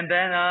bad. And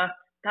then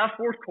that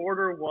fourth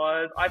quarter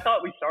was, I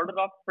thought we started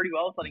off pretty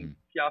well, letting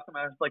Siakam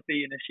as like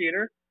the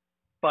initiator,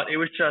 but it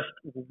was just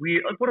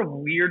weird. Like, what a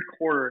weird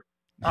quarter.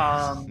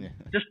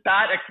 Just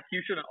bad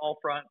execution on all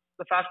fronts.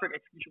 The fast break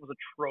execution was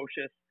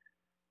atrocious.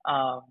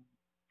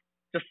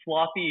 Just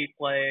sloppy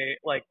play.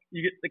 Like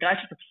the guys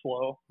just look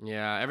slow.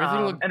 Yeah,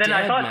 everything looked and then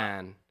dead, I thought-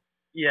 man.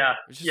 Yeah. It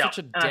was just yeah. such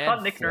a and I thought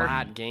dead, Nick Nurse.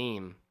 flat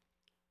game.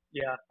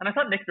 Yeah, and I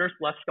thought Nick Nurse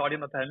left Scotty on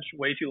the bench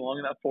way too long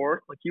in that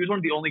fourth. Like he was one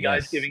of the only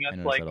guys Yes, giving I us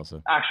noticed like that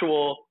also.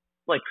 actual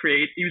like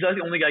create. He was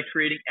the only guy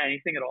creating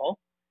anything at all.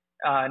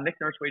 Nick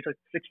Nurse waited like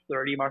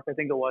 6:30 mark, I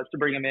think it was, to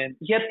bring him in.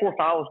 He had 4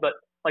 fouls, but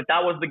like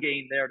that was the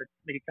game there to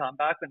make a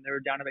comeback when they were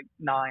down to like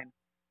 9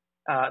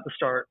 at the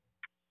start.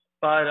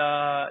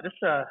 But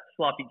just a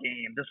sloppy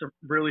game. Just a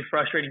really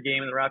frustrating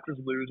game, and the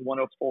Raptors lose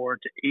 104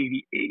 to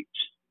 88.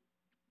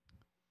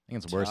 I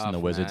think it's worse than the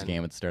Tough, Wizards man.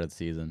 game at the start of the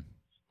season.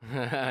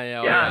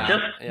 Yeah,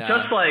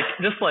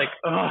 just like,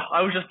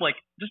 I was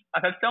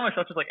I found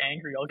myself just like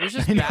angry. It was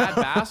just bad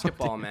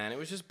basketball, man. It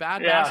was just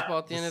bad Yeah. basketball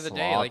at the end of the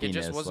day. Like, it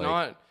just was Sloppiness,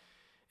 like- not.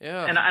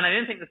 Yeah. And I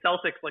didn't think the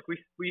Celtics, like,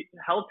 we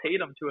held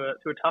Tatum to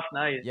a tough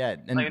night. Yeah,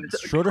 and Like,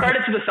 Schroeder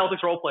credit had, to the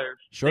Celtics role players.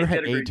 Schroeder They had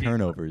did a great 8 game.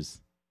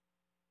 turnovers.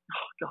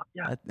 Oh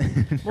God,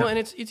 yeah. Well, and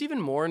it's even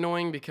more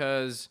annoying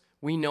because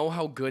we know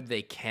how good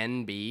they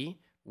can be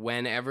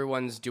when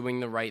everyone's doing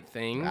the right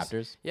things.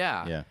 Raptors?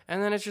 Yeah. Yeah.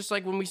 And then it's just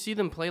like when we see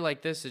them play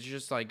like this, it's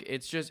just like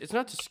it's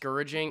not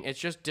discouraging, it's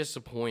just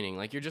disappointing.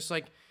 Like you're just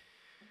like,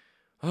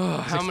 oh,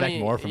 how expect many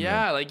more from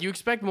yeah, like you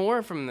expect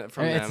more from And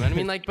them. it's- I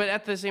mean, like, but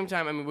at the same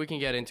time, I mean, we can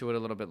get into it a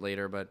little bit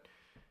later, but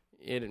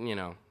it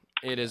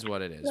it is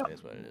what it is. It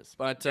is what it is.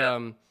 But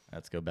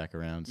Let's go back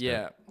around.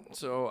 yeah.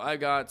 So I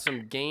got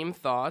some game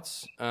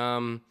thoughts.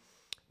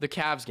 The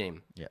Cavs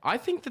game. Yeah. I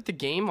think that the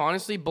game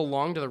honestly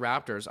belonged to the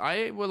Raptors.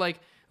 I would like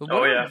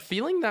yeah.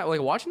 feeling that, like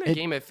watching that It-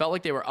 game, it felt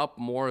like they were up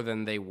more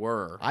than they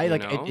were. I you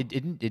like know? it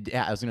didn't.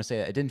 Yeah, I was gonna say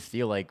that. It didn't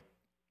feel like.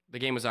 The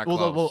game was that Well,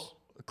 close.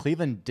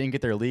 Cleveland didn't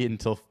get their lead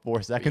until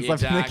 4 seconds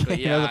left in the Exactly.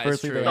 game. Yeah, That was the first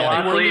it's lead true. they The Yeah,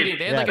 had. they were lead. leading.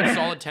 They had like Yeah. a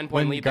solid 10-point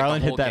When lead. Garland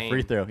like the hit whole that game.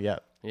 free throw, yeah.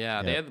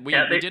 Yeah, Yeah. we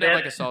Yeah, did they have had-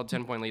 like a solid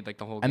 10-point lead like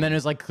the whole game. And then it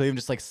was like Cleveland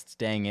just like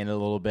staying in a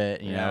little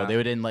bit. You know, Yeah. they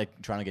didn't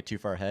like trying to get too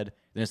far ahead.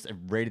 Then just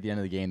right at the end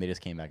of the game, they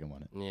just came back and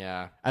won it.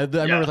 yeah. I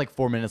remember with like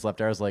 4 minutes left.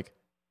 I was like,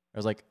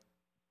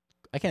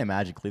 I can't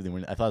imagine Cleveland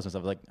winning. I thought to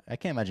myself, like, I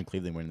can't imagine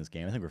Cleveland winning this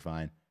game. I think we're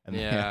fine. And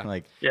then, Yeah.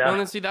 like, Yeah. Well, and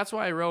then see, that's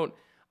why I wrote,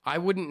 I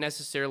wouldn't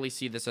necessarily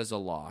see this as a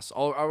loss.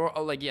 Or,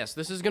 like, yes,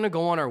 this is going to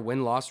go on our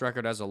win-loss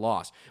record as a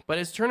loss. But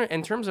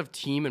in terms of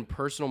team and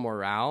personal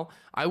morale,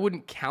 I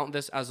wouldn't count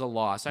this as a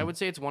loss. I would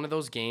say it's one of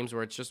those games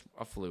where it's just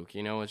a fluke.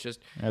 You know, it's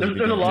just that was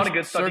There's a lot game. of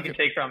good stuff you can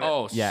take from it.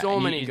 oh, Yeah, so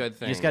and many you good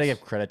things. You just got to give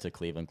credit to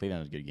Cleveland.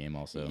 Cleveland had a good game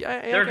also.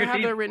 Yeah, They're a I good have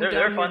team. that written They're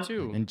down here fun.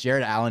 too. And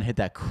Jared Allen hit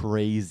that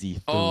crazy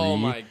 3. Oh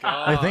my Like,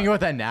 god! think about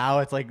that now.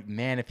 It's like,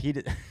 man, if he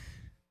did.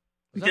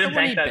 Was that Didn't the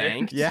one he bank that in.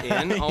 banked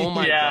Yeah. in? Oh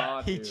my Yeah.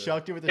 god! He dude.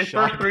 chucked it with a His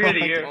shot. first 3 of the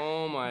clock. year.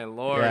 Oh my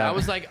lord! Yeah. I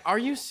was like, "Are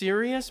you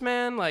serious,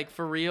 man? Like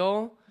for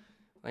real?"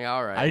 Like,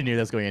 all right. I knew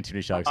that was going in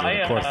 2 shots. So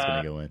of course it's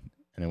going to go in.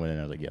 And then went in.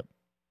 I was like, yep.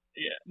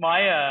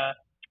 Yeah,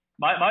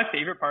 my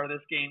favorite part of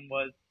this game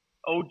was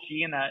OG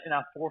in that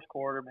fourth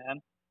quarter,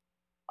 man.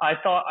 I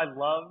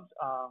loved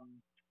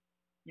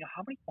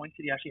how many points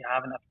did he actually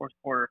have in that fourth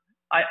quarter?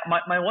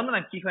 My one that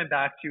I keep coming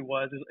back to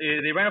was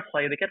they ran a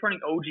play. They kept running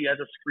OG as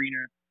a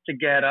screener to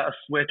get a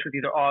switch with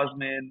either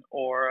Osman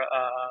or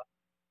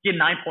he had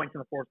 9 points in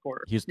the fourth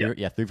quarter. He was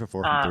 3 for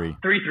 4 from 3.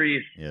 3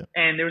 threes. Yeah.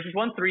 And there was this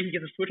one three. He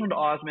gets a switch on to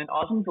Osman.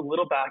 Osman's a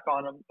little back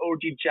on him.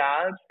 OG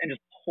jabs and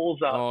just pulls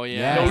up. Oh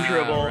yeah. No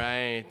dribble.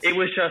 Right. It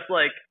was just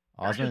like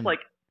Osman,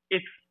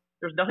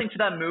 there's nothing to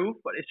that move,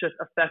 but it's just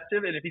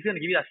effective. And if he's gonna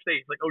give you that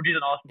space, like OG's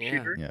an awesome Yeah.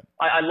 shooter. Yeah.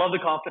 I love the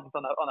confidence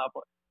on that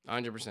play.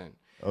 100%.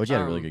 OG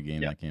had a really Um, good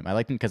game yeah. that game. I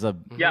liked him because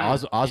Yeah,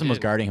 Osman was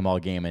did. guarding him all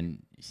game,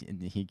 and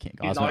he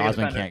can't. He's not a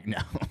Osman defender.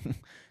 can't.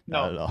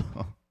 No, No. not at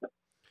all.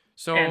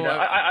 So And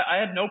I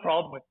had no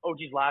problem with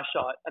OG's last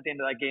shot at the end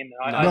of that game.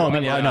 no, I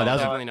mean, yeah, no, that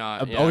was- definitely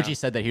not. Yeah. OG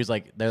said that he was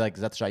like, they're like, is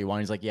that the shot you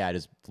want? He's like, yeah, I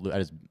just missed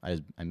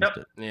Yep.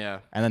 it. Yeah.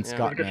 And then Yeah.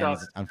 Scott, Good man, shot.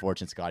 it's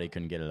unfortunate Scotty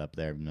couldn't get it up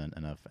there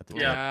enough at the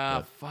Yeah.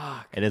 top.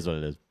 Fuck. But it is what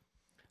it is.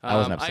 I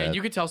wasn't upset.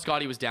 You could tell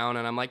Scotty was down,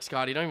 and I'm like,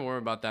 Scotty, don't even worry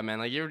about that, man.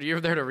 Like you're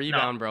there to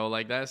rebound, bro.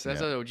 Like that's Yeah.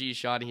 an OG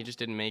shot, and he just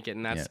didn't make it,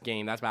 and that's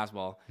game. That's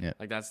basketball. Yeah.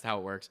 Like that's how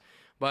it works.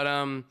 But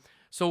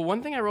so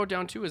one thing I wrote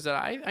down too is that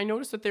I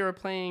noticed that they were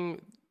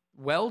playing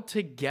well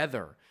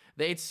together.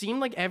 It seemed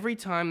like every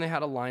time they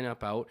had a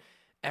lineup out,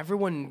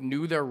 everyone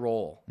knew their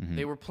role. Mm-hmm.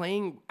 They were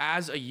playing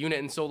as a unit,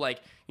 and so like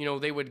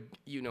they would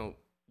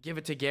give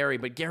it to Gary,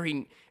 but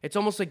Gary, it's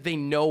almost like they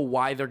know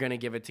why they're gonna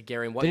give it to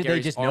Gary and what They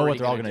Gary's just know already what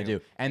they're all gonna going to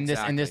do. And this,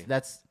 Exactly.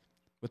 that's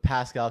with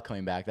Pascal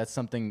coming back. That's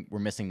something we're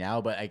missing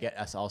now. But I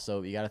guess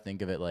also you got to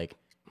think of it like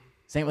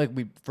same like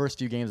first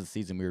few games of the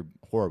season we were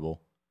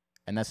horrible,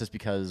 and that's just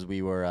because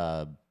we were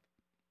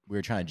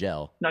trying to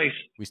gel. Nice.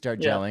 We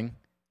start Yeah. gelling,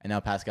 and now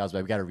Pascal's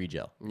back. We got to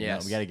regel. You know,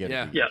 Yes. we got to give.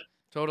 Yeah. it. Yeah.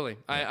 Totally.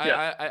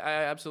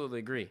 I absolutely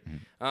agree.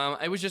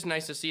 It was just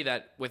nice to see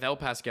that without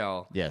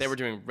Pascal, Yes. they were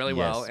doing really Yes,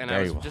 well, and I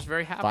very was well. just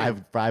very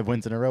happy. Five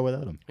wins in a row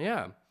without him.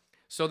 Yeah.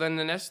 So then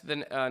the next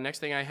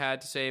thing I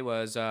had to say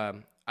was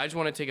I just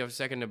want to take a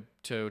second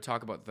to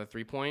talk about the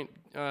 3-point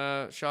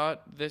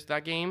shot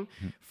that game.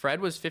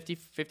 Fred was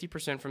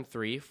 50% from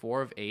 3,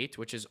 4 of 8,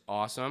 which is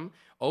awesome.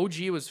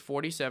 OG was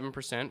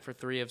 47% for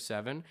 3 of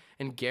 7,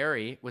 and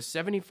Gary was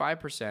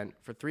 75%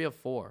 for 3 of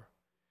 4.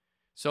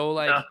 So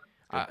like. Yeah.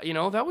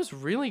 That was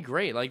really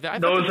great. Like I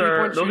thought Those the are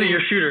 3-point those are shooting- your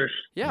shooters.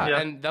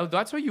 yeah, and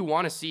that's what you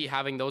want to see,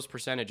 having those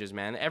percentages,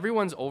 man.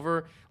 Everyone's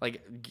over,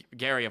 like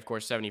Gary, of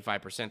course,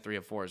 75%, 3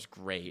 of 4 is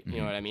great. You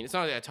know what I mean? It's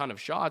not a ton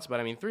of shots, but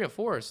I mean, 3 of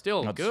 4 is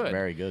still That's good.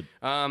 very good.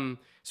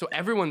 So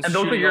everyone's And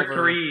those are shooting your over-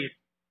 three.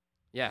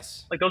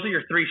 Yes. Like those are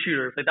your 3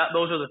 shooters. Like that.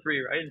 Those are the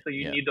 3, right? And so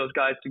you Yeah. need those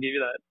guys to give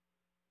you that.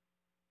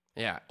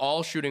 Yeah,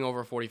 all shooting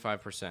over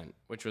 45%,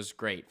 which was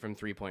great from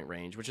 3-point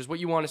range, which is what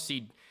you want to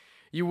see.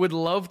 You would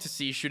love to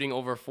see shooting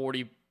over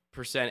 40%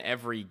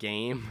 every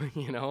game,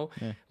 you know?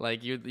 Yeah.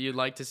 Like you'd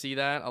like to see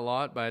that a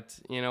lot, but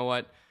you know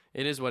what?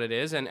 It is what it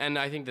is. And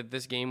I think that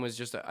this game was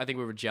just, I think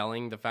we were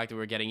gelling, the fact that we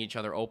were getting each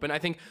other open. I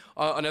think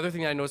another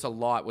thing that I noticed a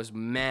lot was,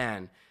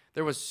 man,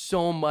 there was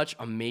so much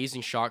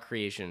amazing shot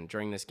creation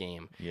during this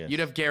game. Yes. You'd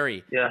have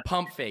Gary, Yeah.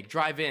 pump fake,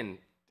 drive in,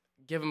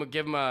 give him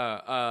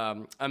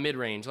a mid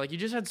range. Like you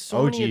just had so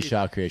OG many of these-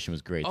 shot creation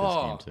was great this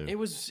game too. it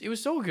was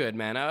so good,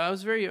 man. I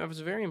was very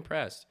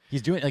impressed.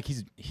 He's doing like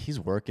he's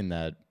working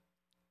that.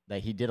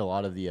 Like he did a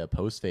lot of the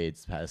post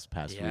fades past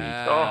week,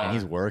 Yeah. and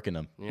he's working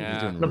them. Yeah.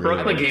 He's doing The really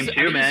Brooklyn well. game I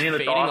too, think man. He He's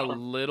looked fading awesome. a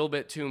little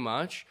bit too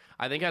much.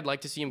 I think I'd like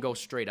to see him go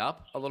straight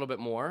up a little bit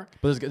more.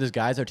 But there's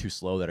guys that are too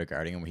slow that are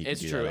guarding him. Where he It's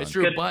can do true. that It's on.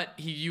 true. Good. But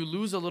you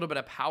lose a little bit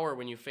of power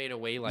when you fade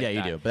away like that.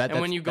 Yeah, you do. But and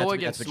when you go that's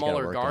against what you gotta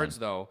smaller work guards,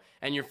 on. though,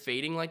 and you're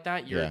fading like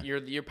that, Yeah.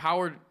 your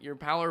power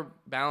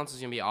balance is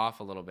gonna be off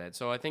a little bit.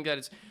 So I think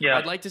that Yeah.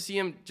 I'd like to see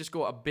him just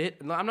go a bit.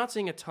 I'm not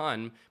saying a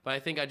ton, but I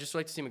think I'd just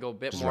like to see him go a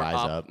bit Just more rise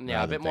up. up Yeah, a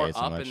rather bit than more fade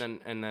so up, much.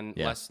 and then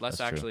Yeah, less that's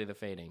true. actually the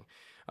fading.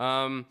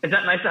 Is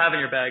that nice to have in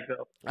your bag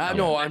though?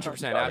 No, Yeah.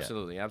 100%, Yeah.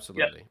 absolutely.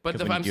 But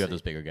Because the when you do have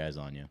those bigger guys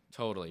on you.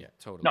 totally.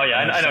 No, yeah,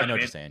 I know I what know you what mean.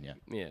 you're saying.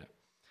 Yeah.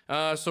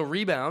 Yeah. So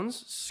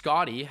rebounds,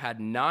 Scotty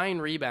had 9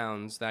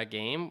 rebounds that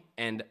game,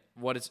 and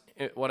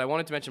what I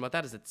wanted to mention about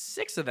that is that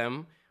 6 of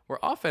them were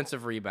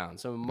offensive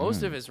rebounds. So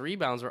most of his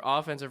rebounds were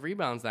offensive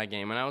rebounds that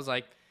game, and I was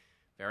like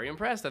very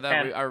impressed. I thought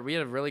And- we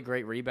had a really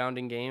great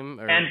rebounding game.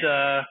 And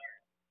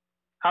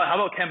how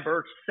about Kem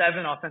Birch?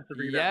 7 offensive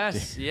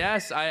rebounds.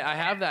 Yes, I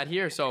have that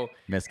here. So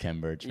Miss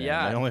Kem Birch, man.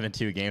 Yeah. I've only been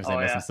 2 games. Oh,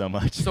 I miss yeah. him so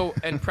much.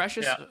 and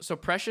Precious, Yeah. so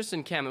Precious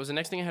and Kem, it was the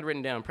next thing I had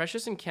written down.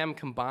 Precious and Kem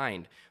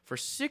combined for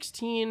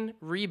 16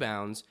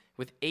 rebounds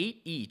with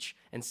 8 each,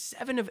 and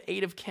 7 of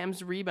 8 of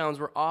Kem's rebounds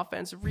were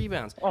offensive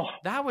rebounds. Oh.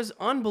 That was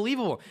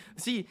unbelievable.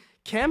 See,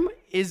 Kem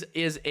is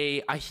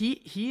a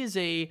he is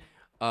a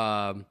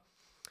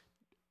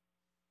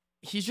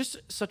he's just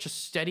such a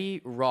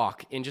steady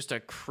rock in just a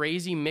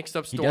crazy mixed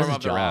up storm does his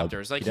of the job.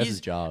 Raptors. Like He does he's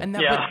his job. and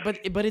that, Yeah.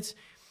 but it's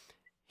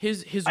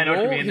his I know what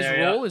you role mean his there,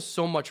 yeah. role is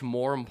so much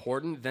more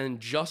important than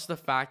just the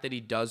fact that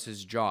he does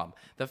his job.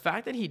 The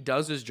fact that he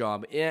does his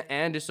job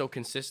and is so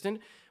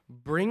consistent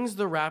brings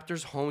the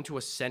Raptors home to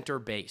a center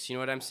base. You know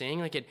what I'm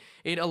saying? Like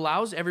it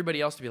allows everybody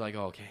else to be like,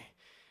 oh, okay,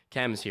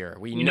 Kem's here.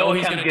 We You know know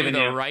he's Kem's going to do giving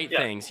the you- right yeah.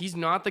 things. He's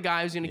not the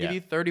guy who's going to give Yeah.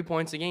 you 30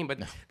 points a game, but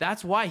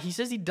that's why he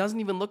says he doesn't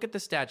even look at the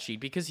stat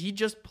sheet because he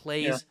just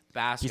plays Yeah.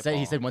 basketball.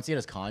 He said once he had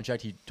his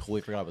contract, he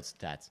totally forgot about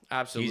stats.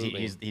 Absolutely.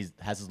 He's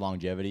has his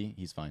longevity.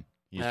 He's fine.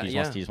 He just,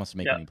 Yeah. he just wants to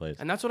make Yeah. winning plays.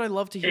 And that's what I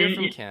love to hear And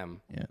from he-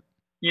 Kem. Yeah.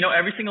 You know,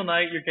 every single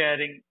night you're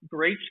getting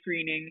great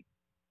screening,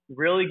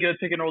 really good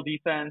pick and roll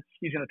defense.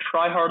 He's going to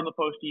try hard on the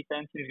post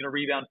defense, and he's going to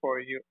rebound for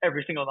you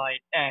every single night,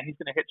 and he's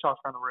going to hit shots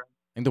around the rim.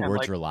 I think the And, word's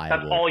like, reliable.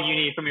 That's all you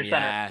need from your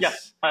center. Yes.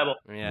 Yes, reliable.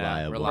 Yeah,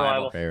 Reliable.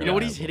 reliable. Very You know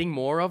what he's reliable. hitting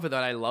more of that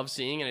I love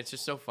seeing, and it's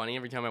just so funny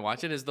every time I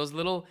watch it, is those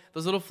little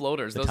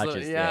floaters. The Those touches,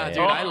 little, yeah, dude,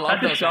 yeah. I Oh, love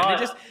that's a those. shot. Man.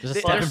 Just a they're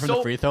stepping from the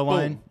so- free throw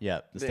line. boom. Yeah.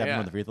 The stepping Yeah.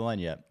 from the free throw line.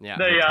 Yeah. Yeah.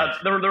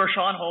 The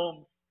Rashawn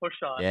Holmes push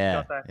shot. Yeah,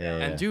 Got that. yeah,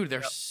 And dude,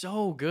 they're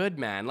so good,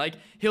 man. Like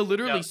he'll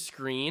literally Yeah.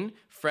 screen.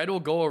 Fred will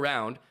go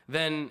around.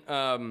 Then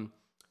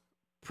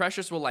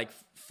Precious will like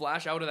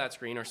flash out of that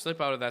screen or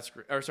slip out of that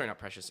screen. Or sorry, not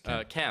Precious.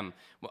 Kem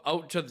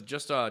out to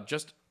just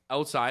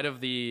outside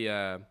of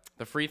the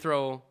free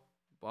throw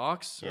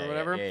box or Yeah, yeah,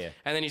 whatever. yeah.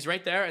 And then he's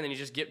right there, and then you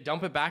just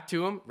dump it back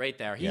to him right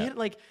there. He Yeah. hit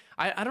like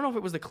I don't know if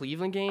it was the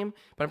Cleveland game,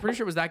 but I'm pretty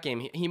sure it was that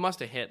game. He must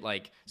have hit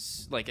like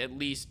at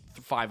least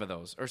 5 of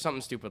those or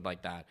something stupid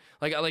like that.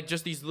 Like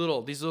just these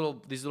little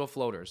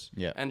floaters.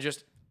 Yeah. And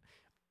just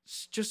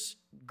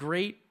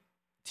great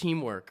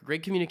teamwork,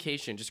 great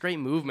communication, just great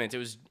movement.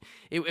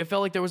 It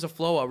felt like there was a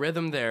flow, a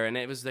rhythm there, and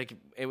it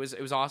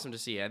was awesome to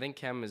see. I think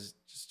Kem is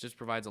just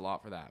provides a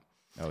lot for that.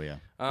 Oh yeah.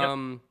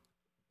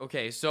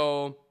 Okay,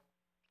 so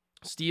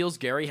steals.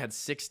 Gary had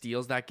 6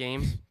 steals that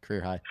game.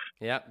 Career high.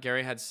 Yeah,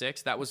 Gary had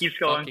 6. That was Keeps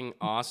going. fucking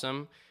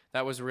awesome.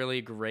 That was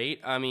really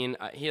great. I mean,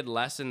 he had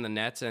less in the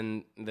nets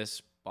in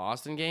this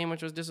Boston game,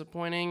 which was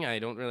disappointing. I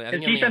don't really. I His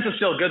think he only defense had- is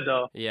still good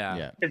though. Yeah.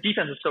 Yeah. His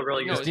defense is still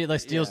really No, good. The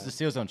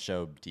Steals don't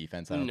show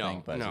defense. I don't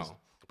think. But it's no. just-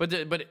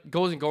 But it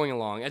goes going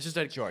along. It's just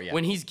like Sure, yeah.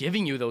 when he's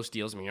giving you those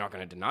steals, I mean, you're not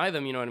going to deny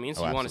them. You know what I mean?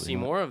 So Oh, you want to see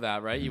absolutely not. more of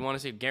that, right? You want to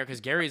see Gary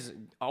because Gary's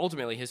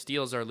ultimately his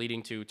steals are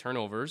leading to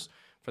turnovers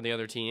for the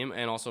other team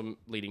and also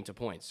leading to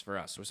points for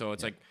us. So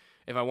it's like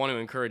if I want to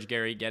encourage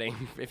Gary getting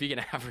if he can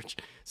average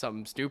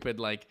something stupid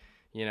like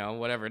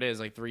whatever it is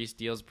like 3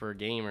 steals per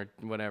game or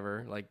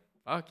whatever, like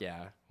fuck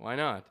yeah, why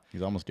not?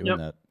 He's almost doing Yep.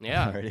 that.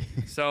 Yeah. Already.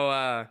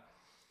 So,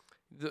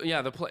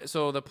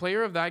 the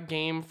player of that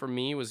game for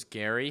me was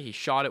Gary. He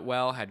shot it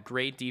well, had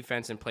great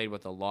defense, and played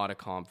with a lot of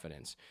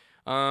confidence.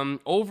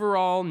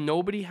 Overall,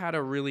 nobody had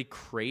a really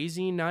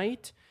crazy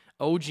night.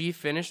 OG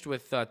finished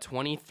with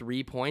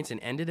 23 points and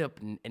ended up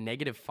a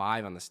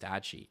 -5 on the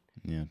stat sheet.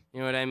 Yeah. You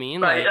know what I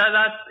mean? Right.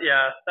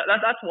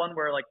 Like, That's one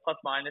where like plus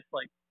minus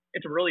like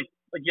it's really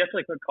like you have to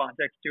like put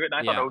context to it. And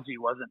I Yeah. thought OG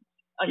wasn't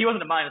he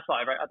wasn't a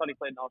 -5, right? I thought he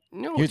played an awesome.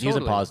 No, He was a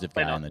totally. positive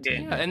guy Played on the awesome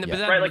team. game. Yeah, and yeah. but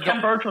that, Right, like that-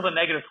 Ken Burch was a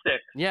 -6.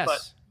 Yes,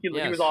 But he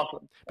yes. was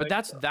awesome. But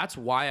Like, that's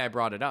why I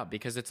brought it up,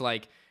 because it's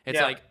like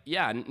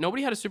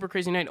nobody had a super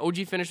crazy night.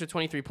 OG finished with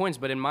 23 points,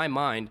 but in my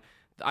mind,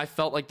 I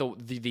felt like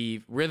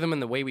the rhythm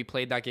and the way we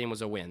played that game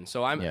was a win.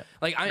 So I'm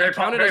like I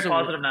counted very as a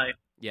positive night.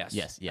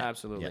 Yes, Yeah.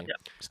 absolutely. Yeah.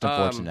 Just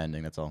unfortunate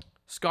ending. That's all.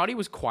 Scotty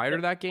was quieter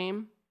that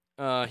game.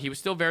 He was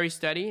still very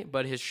steady,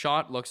 but his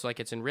shot looks like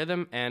it's in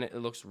rhythm and it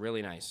looks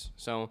really nice.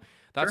 So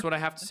that's what I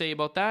have to say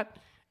about that.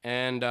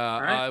 And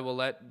right. I will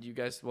let you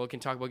guys. We can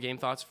talk about game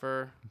thoughts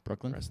for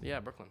Brooklyn.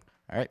 Brooklyn.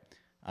 All right.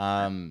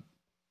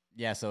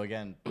 Yeah. So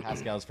again,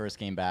 Pascal's first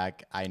game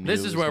back. I knew This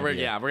it is was where gonna we're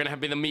be we're gonna have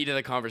be the meat of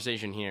the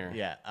conversation here.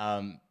 Yeah.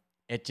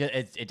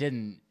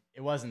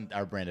 It wasn't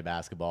our brand of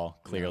basketball.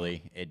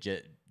 Clearly,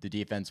 the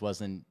defense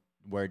wasn't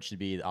where it should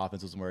be. The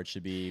offense wasn't where it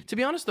should be. To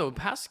be honest, though,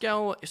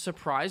 Pascal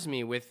surprised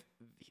me with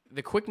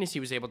the quickness he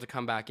was able to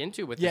come back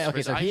into with. Yeah, this okay,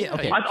 first- so he-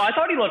 I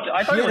thought he looked.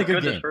 I thought he had a looked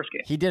good game. this first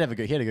game. He did have a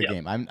good. He had a good Yeah.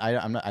 game.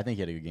 I think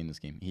he had a good game this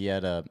game. He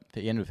ended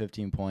with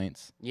 15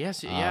 points.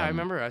 Yes, yeah, I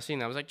remember. I seen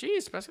that. I was like,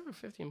 geez, Pascal with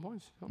 15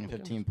 points. Oh my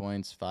 15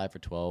 points, 5 for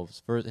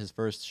 12. His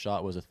first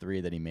shot was a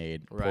 3 that he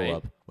made pull Right,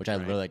 up, which I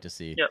really like to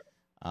see. Yep.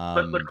 But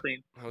Um, looked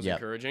clean. That was Yeah.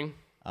 encouraging.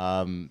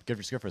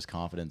 good for his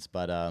confidence,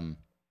 but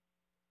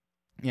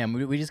yeah,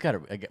 we just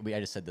gotta. I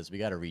just said this. We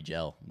gotta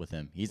re-gel with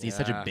him. He's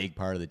such a Yeah. big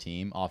part of the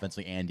team,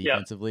 offensively and Yeah.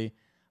 defensively.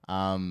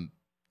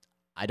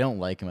 I don't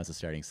like him as a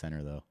starting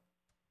center though.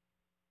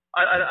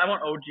 I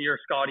want OG or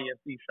Scotty as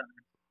the center.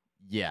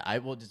 Yeah, I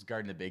will just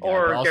guard the big guy.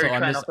 Or But also, Gary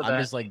Trent I'm off the just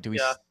bench. like, do we?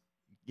 Yeah.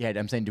 Yeah,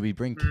 I'm saying, do we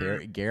bring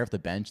Mm. Gare off the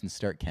bench and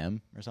start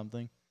Kem or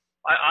something?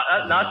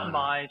 That's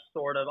my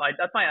sort of.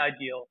 That's my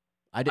ideal.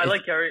 I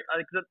like Gary.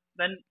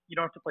 Then you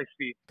don't have to play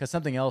speed. because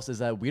something else is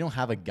that we don't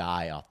have a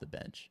guy off the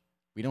bench.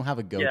 We don't have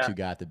a go-to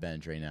guy off the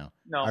bench right now.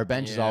 No. Our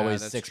bench is Yeah, always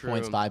that's 6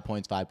 points, true. 5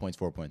 points, 5 points,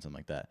 4 points, something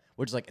like that.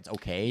 Which is like it's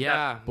okay.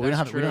 Yeah, but we don't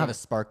that's have true. a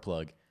spark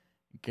plug.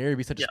 Gary would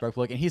be such a Yeah. spark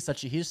plug, and he's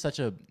such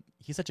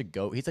a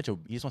goat. He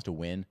just wants to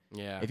win.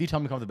 Yeah. If you tell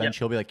him to come off the bench,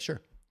 he'll be like,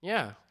 sure.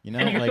 Yeah. You know,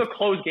 And he can like still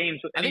close games.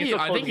 I think he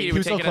would He take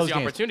would still it as close the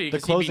games. opportunity The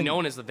because he'd be closing-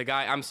 known as the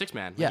guy. I'm 6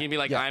 man. Yeah, He'd be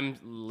like, yeah. I'm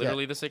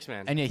literally the 6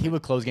 man. and yeah, he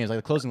would close games. Like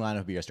the closing lineup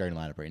would be our starting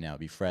lineup right now. It'd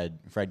be Fred,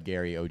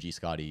 Gary, OG,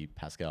 Scotty,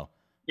 Pascal.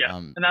 Yeah,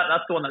 and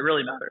that's the one that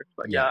really matters.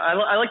 But Yeah.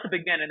 I like the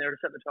big man in there to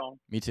set the tone.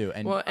 Me too.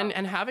 And Well,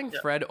 and having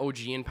Fred,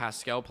 OG, and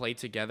Pascal play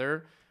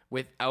together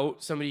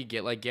without somebody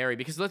get like Gary,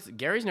 because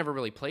Gary's never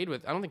really played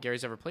with. I don't think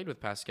Gary's ever played with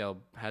Pascal,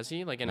 has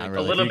he? Like in Not a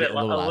really. A little He bit, did a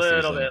a little little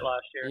last season. bit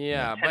last year.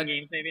 Yeah, 10 but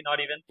games maybe, not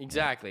even.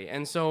 exactly.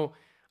 And so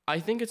I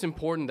think it's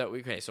important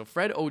that so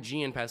Fred,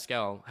 OG, and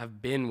Pascal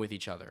have been with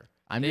each other.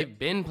 They've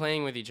been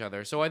playing with each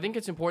other. So I think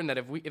it's important that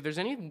if there's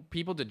any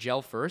people to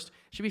gel first,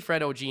 it should be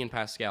Fred, OG, and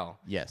Pascal.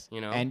 yes,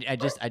 You know? and I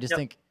just Yep.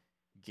 think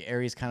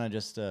Gary's kind of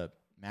just man,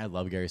 I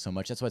love Gary so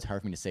much. That's why it's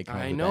hard for me to say come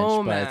off I the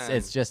know, bench. But man.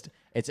 it's just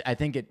I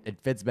think it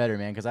fits better,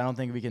 man, because I don't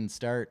think we can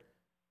start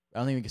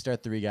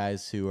 3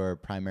 guys who are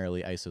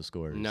primarily ISO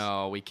scorers.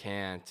 No, we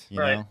can't. You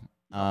Right.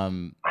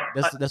 know?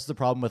 That's the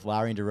problem with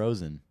Lowry and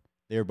DeRozan.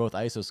 They were both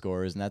ISO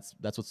scorers, and that's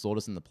what sold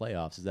us in the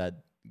playoffs, is that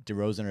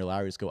DeRozan or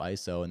Lowry just go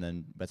ISO, and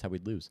then that's how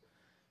we'd lose.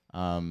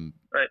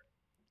 Right.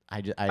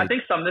 I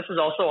think some of this is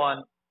also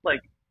on like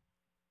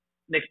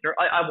Nick Nurse.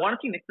 I want to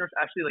see Nick Nurse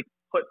actually like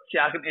put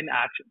Siakam in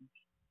action,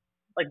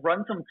 like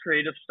run some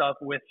creative stuff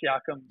with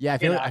Siakam. yeah, in I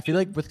feel action.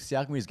 like with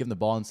Siakam, we just give him the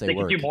ball and say they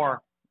work. can do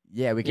more.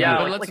 Yeah, we can. Yeah,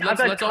 But like,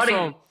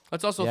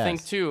 let's also Yes.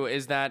 think too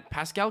is that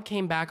Pascal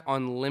came back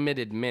on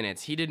limited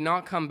minutes. He did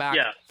not come back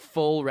Yeah.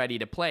 full ready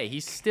to play.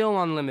 He's still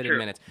on limited True.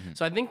 minutes.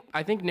 So I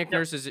think Nick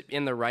Nurse is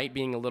in the right,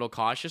 being a little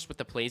cautious with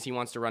the plays he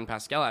wants to run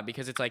Pascal at,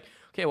 because it's like,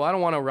 okay, well, I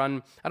don't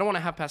want to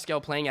have Pascal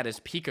playing at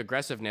his peak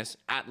aggressiveness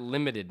at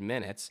limited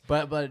minutes.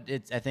 But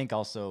it's I think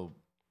also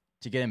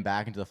to get him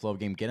back into the flow of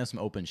game, get him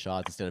some open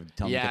shots instead of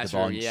telling him to get the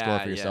ball and score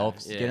for yourself.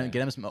 yeah.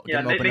 Get him some. Yeah, get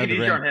him make open it under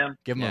the easier rim. on him.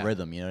 Give him Yeah. a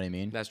rhythm. You know what I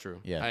mean? That's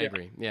true. Yeah. I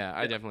agree. Yeah,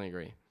 I definitely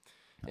agree.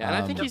 Yeah, and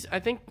I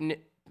think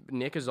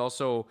Nick is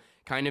also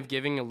kind of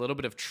giving a little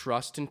bit of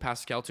trust in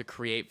Pascal to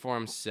create for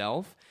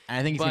himself. And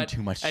I think he's But getting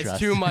too much trust. it's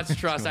too much trust.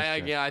 Too much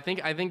trust. Yeah, I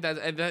think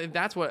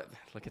that's what.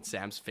 Look at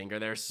Sam's finger.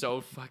 They're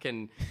so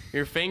fucking.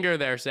 Your finger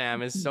there,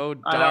 Sam, is so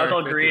dark. I know, it's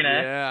all with green, the-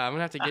 eh? Yeah, I'm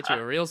gonna have to get you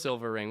a real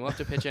silver ring. We'll have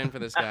to pitch in for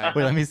this guy.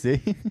 Wait, let me see.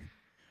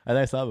 I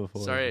think I saw it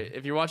before. Sorry,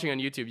 if you're watching on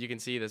YouTube, you can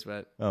see this,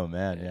 but Oh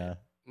man, yeah.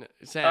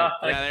 Sam,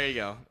 yeah, there you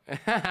go.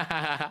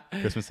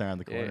 Christmas around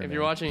the corner. If man.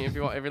 you're watching, if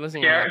you're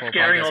listening Scare- on Apple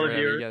scaring Podcasts, all or the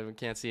whatever, viewers. you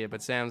can't see it,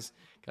 but Sam's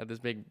got this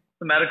big.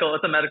 It's a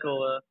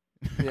medical.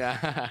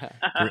 Yeah.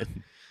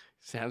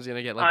 Sam's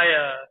gonna get like.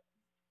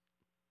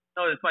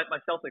 No, it's my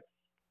Celtics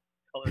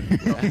color.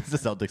 It's the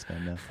Celtics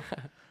fan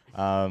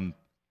now.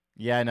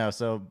 Yeah, I know.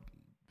 So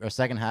our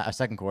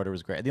second quarter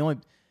was great.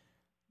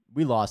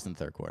 We lost in the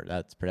third quarter.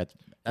 That's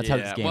how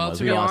this game well, was.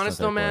 to We be lost in the honest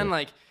third though, man, quarter.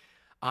 like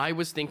I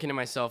was thinking to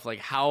myself, like,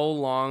 how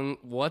long?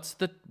 What's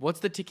the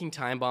ticking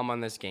time bomb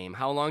on this game?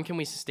 How long can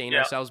we sustain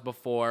ourselves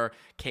before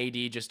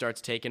KD just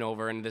starts taking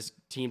over and this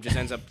team just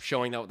ends up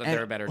showing that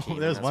they're a better team?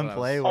 There's one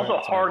play where Also,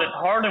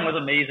 Harden was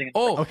amazing.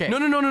 Oh, okay. No.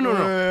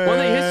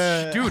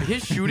 Well,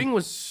 his shooting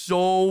was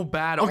so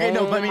bad. Okay, oh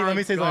no, let me say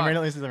my something God. right now.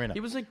 Let me say something right now. He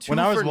was like 2 when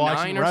I was for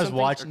watching, 9 or something,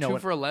 or 2 no,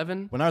 for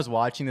 11. when I was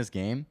watching this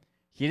game,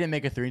 he didn't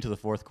make a 3 until the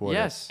fourth quarter.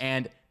 Yes.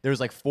 And there was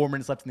like 4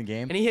 minutes left in the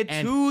game. And he hit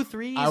 2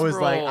 threes, I was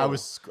bro.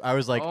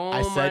 like,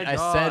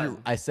 Oh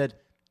I said,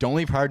 don't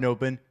leave Harden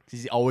open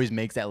because he always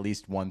makes at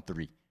least 1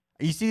 3.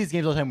 You see these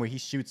games all the time where he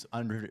shoots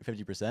under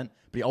 50%, but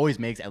he always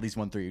makes at least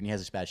 1 3 when he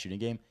has a bad shooting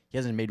game. He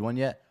hasn't made one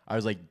yet. I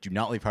was like, do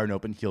not leave Harden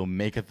open. He'll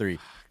make a 3.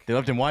 They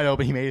left him wide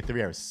open. He made a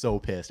 3. I was so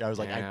pissed. I was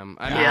like, Damn.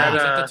 I mean, Yeah, it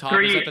was at the the top. It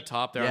was three- at the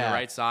top there on Yeah. the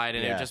right side,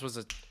 and Yeah. it just was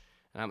it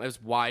was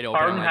wide open.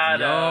 Harden I'm like, had,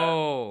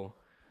 yo.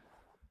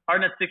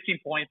 Harden had 16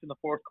 points in the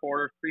fourth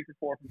quarter, 3 for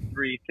 4 from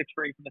 3, 6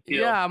 for 8 from the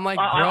field. Yeah, I'm like,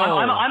 bro.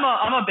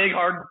 I'm a big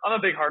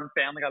Harden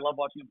fan. Like I love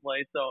watching him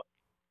play. So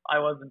I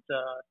wasn't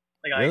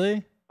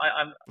really?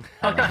 I was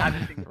kind of happy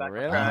to see him back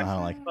Really? on track. I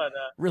don't like- But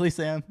Really,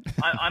 Sam?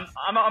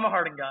 I'm a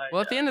Harden guy.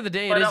 Well, at the end of the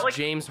day, it But, is like,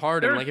 James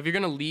Harden. there's- Like, if you're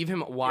gonna leave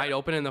him wide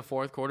open in the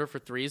fourth quarter for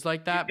threes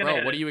like that, gonna bro,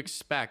 hit what it. do you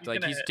expect? He's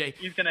Like, gonna hit.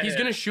 He's gonna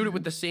hit. shoot it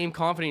with the same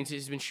confidence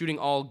he's been shooting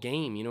all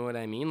game. You know what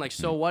I mean? Like,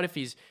 so what if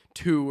he's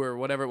 2 or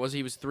whatever it was?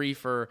 He was 3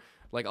 for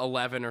like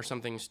 11 or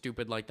something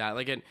stupid like that.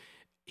 Like,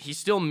 he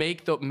still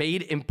made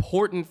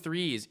important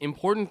threes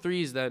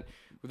that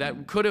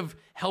could have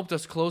helped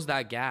us close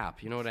that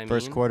gap. You know what I mean?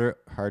 First quarter,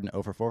 Harden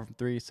 0 for 4 from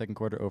 3. Second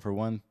quarter, 0 for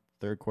 1.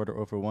 Third quarter,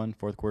 0 for 1.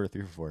 Fourth quarter,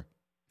 3 for 4.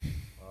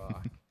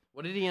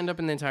 What did he end up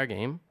in the entire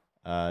game?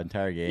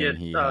 Entire game,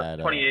 he had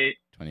 28.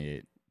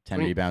 28. 10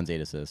 20 rebounds,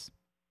 8 assists.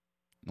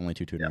 Only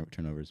 2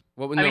 turnovers.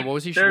 What mean,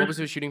 was he? What was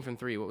he shooting from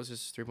 3? What was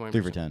his 3-point?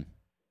 3 for 10.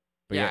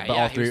 But Yeah, but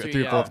yeah, all he was 3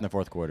 three- or 4 yeah. from the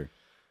fourth quarter.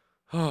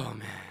 Oh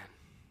man.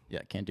 Yeah,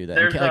 can't do that.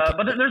 There's And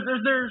but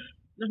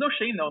there's no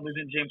shame though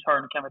losing James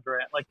Harden and Kevin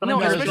Durant. Like No,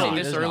 there's especially not,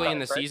 this there's early not, in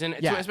the right? season.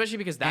 Yeah. Especially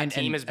because that And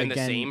team has been the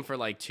again- same for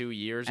like 2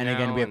 years and now.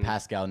 again, we have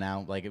Pascal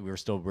now. Like we're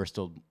still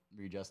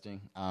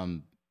readjusting.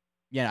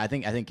 Yeah, I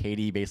think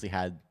KD basically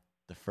had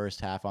the first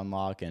half on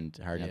lock and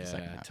Harden had the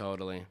second Yeah, half.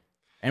 totally.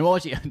 And well,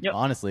 actually, Yep.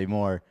 honestly,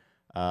 more.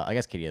 I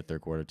guess KD had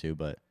third quarter too,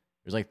 but it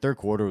was like third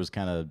quarter was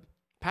kind of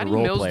Patty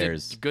role Mills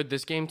players. did good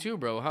this game too,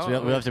 bro. How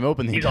So we left him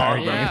open the He's entire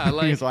awesome. game. Yeah, he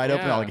like, was wide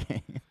open all yeah.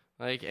 game.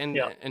 like and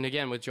Yeah. and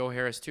again with Joe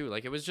Harris too.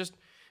 Like it was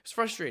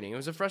frustrating. It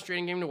was a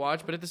frustrating game to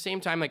watch, but at the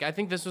same time, like I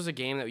think this was a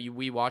game that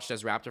we watched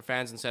as Raptor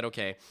fans and said,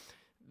 okay,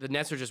 the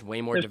Nets are just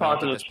way more There's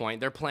developed at positives. this point.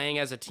 They're playing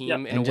as a team Yeah.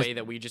 in a And just- way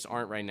that we just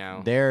aren't right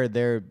now.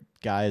 Their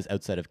guys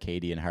outside of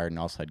KD and Harden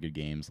also had good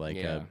games. Like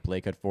Yeah.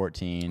 Blake had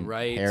 14.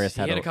 Right. Harris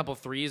he had had a couple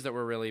threes that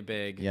were really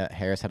big. Yeah,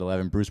 Harris had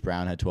 11. Bruce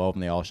Brown had 12,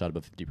 and they all shot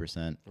above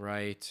 50%.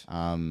 Right.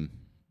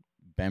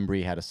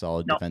 Bembry had a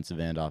solid No. defensive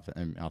end,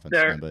 offensive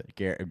There- end, but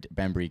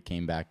Bembry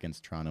came back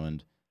against Toronto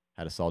and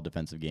had a solid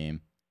defensive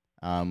game.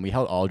 We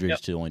held Aldridge Yep.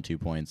 to only 2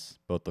 points,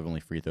 both of only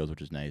free throws,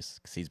 which is nice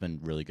because he's been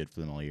really good for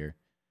them all year.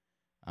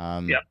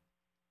 Yep.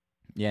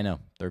 Yeah, no,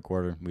 third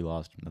quarter we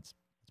lost. That's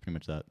pretty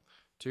much that.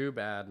 Too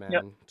bad, man.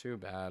 Yep. Too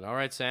bad. All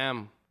right,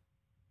 Sam.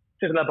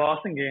 to that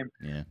Boston game.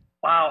 Yeah.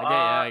 Wow. Okay,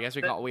 yeah, I guess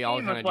we the all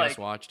team kind was, of just like,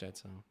 watched it.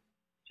 So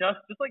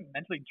just like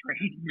mentally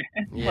draining,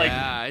 man.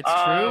 yeah, it's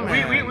Like, true,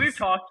 man. we've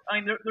talked. I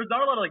mean, there's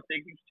not a lot of like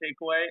big things to take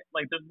away.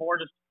 Like there's more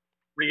just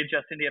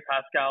readjusting to get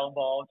Pascal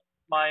involved.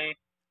 My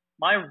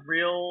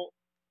real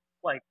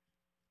like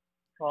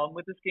problem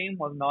with this game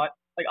was not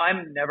like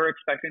I'm never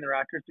expecting the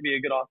Raptors to be a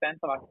good offense.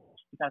 I'm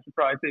actually kind of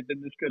surprised they've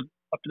been this good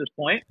up to this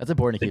point. That's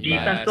important to The keep in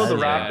mind. defense, though,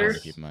 the That is important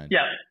Raptors- to keep in mind.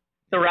 Yeah,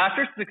 the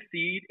Raptors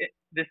succeed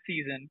this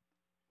season,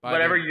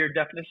 whatever your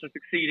definition of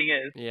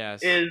succeeding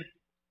Yes. is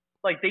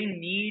like they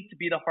need to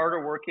be the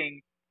harder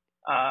working,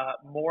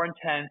 more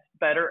intense,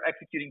 better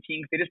executing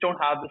team. They just don't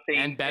have the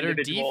same and better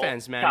individual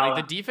defense, man. talent.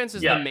 Like the defense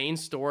is Yeah. the main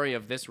story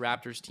of this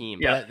Raptors team.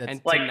 Yeah. That's-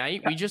 And Like,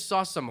 tonight we just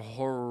saw some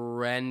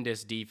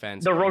horrendous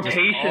defense. The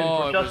rotations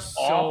were it just was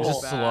so awful. It's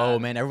just bad. slow,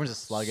 man. Everyone's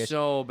just sluggish.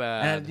 So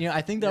bad. And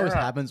I think that always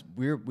Yeah. happens.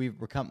 We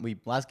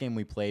last game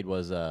we played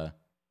was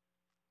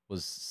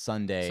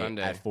Sunday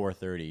Sunday. at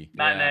 4:30.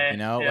 Matinee, You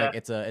know, yeah. like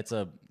that's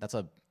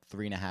a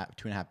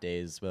 2.5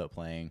 days without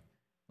playing.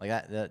 Like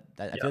that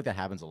I Yeah. feel like that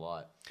happens a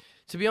lot.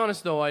 To be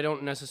honest, though, I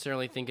don't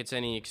necessarily think it's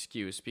any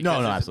excuse. Because No,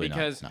 it's- absolutely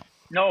because not.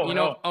 No, you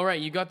know, no. all right,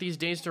 you got these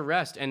days to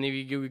rest, and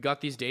you got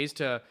these days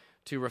to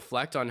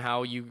reflect on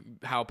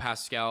how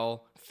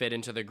Pascal fit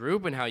into the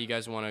group and how you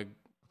guys want to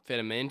fit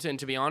him into. And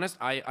to be honest,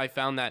 I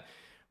found that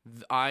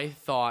I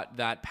thought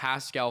that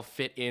Pascal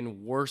fit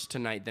in worse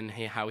tonight than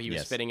how he was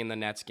Yes. fitting in the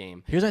Nets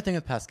game. Here's my thing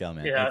with Pascal,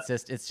 man. Yeah.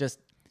 It's just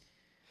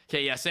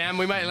Okay, yeah, Sam,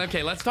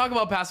 let's talk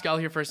about Pascal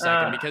here for a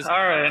second because all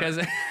right. because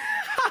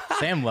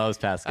Sam loves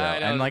Pascal, I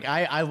know. and like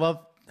I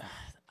love.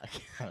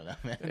 I don't know,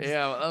 man.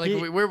 yeah, like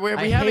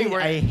He-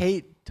 I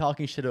hate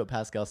talking shit about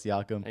Pascal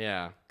Siakam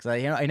yeah. because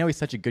I know he's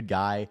such a good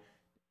guy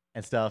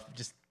and stuff.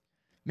 Just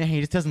man, he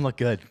just doesn't look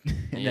good.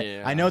 And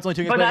Yeah. I know it's only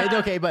 2 games, But but that- it's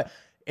okay. But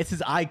it's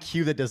his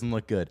IQ that doesn't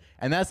look good,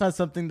 and that's not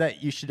something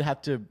that you should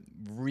have to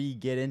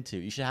get into.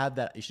 You should have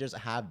that. You should just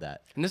have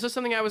that. And this is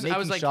something I was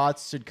like,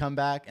 shots should come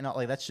back, and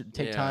like that should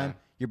take time.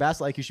 Your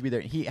basketball IQ should be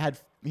there. He had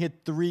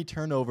 3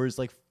 turnovers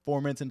like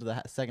 4 minutes into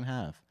the second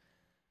half.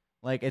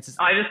 Like it's.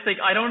 I just think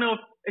I don't know.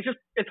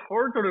 It's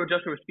hard to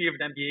adjust to a speed of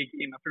an NBA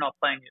game after not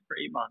playing it for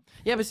 8 months.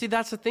 Yeah, but see,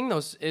 that's the thing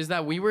though, is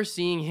that we were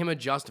seeing him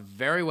adjust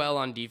very well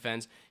on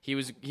defense. He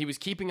was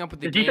keeping up with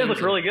the defense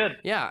looked really good.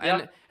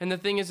 Yeah, and the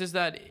thing is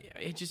that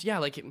it just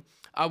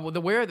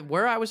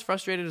where I was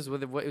frustrated is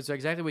with it was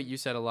exactly what you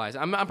said, Elias.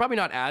 I'm probably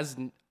not as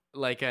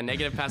like a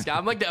negative Pascal.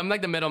 I'm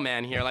like the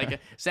middleman here. Like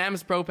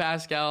Sam's pro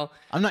Pascal.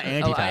 I'm not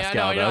anti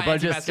Pascal though, but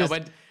just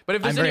but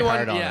if there's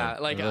anyone, yeah,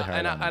 like really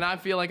and I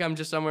feel like I'm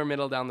just somewhere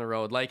middle down the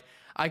road. Like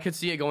I could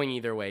see it going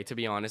either way, to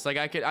be honest. Like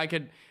I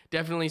could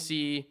definitely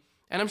see,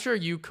 and I'm sure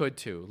you could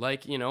too.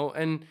 Like, you know,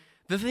 and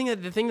the thing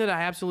that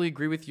I absolutely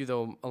agree with you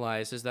though,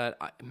 Elias, is that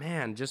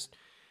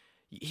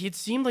it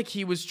seemed like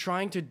he was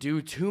trying to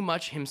do too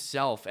much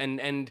himself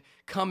and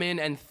come in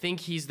and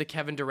think he's the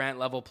Kevin Durant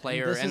level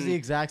player. This is the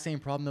exact same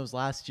problem that was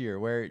last year,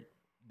 where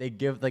they'd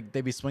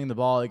be swinging the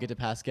ball, they get to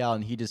Pascal,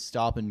 and he just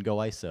stop and go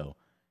ISO.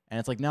 And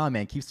it's like, nah,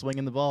 man, keep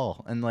swinging the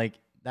ball. And like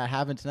that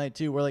happened tonight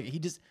too, where like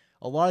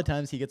a lot of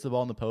times he gets the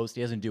ball in the post,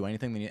 he doesn't do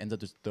anything, then he ends up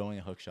just throwing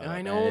a hook shot.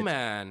 I know,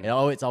 man.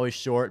 It's always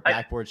short,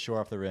 backboard short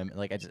off the rim.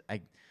 Like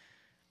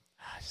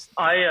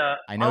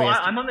I'm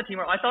on the team.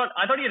 I thought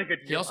he had a good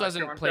game. He also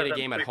hasn't played a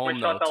game at home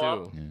though,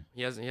 too.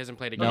 Yeah. He hasn't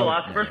played a game.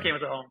 The first game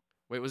was at home.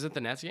 Wait, was it the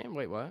Nets game?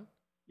 Wait, what?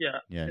 Yeah.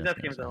 The Nets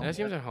game's at home. Nets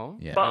game's at home?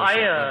 Yeah. But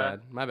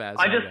my bad.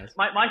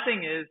 My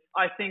thing is,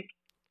 I think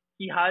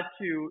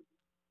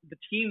the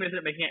team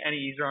isn't making it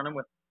any easier on him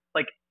with,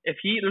 like,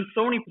 there's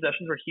so many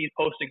possessions where he's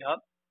posting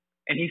up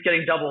and he's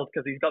getting doubled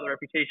because he's got the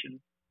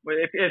reputation.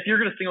 If you're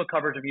going to single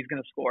coverage him, he's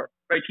going to score,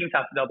 right? Teams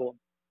have to double him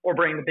or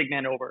bring the big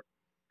man over.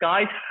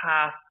 Guys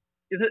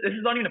this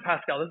is not even a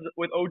Pascal. This is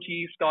with OG,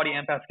 Scotty,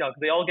 and Pascal,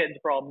 because they all get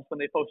into problems when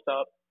they post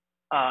up.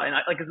 And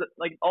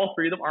all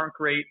three of them aren't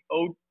great.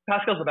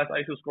 Pascal's the best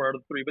ISO scorer out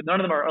of the three, but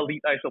none of them are elite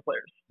ISO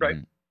players, right?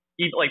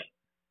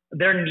 Mm-hmm.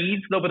 Their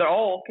needs though, but they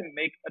all can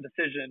make a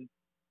decision.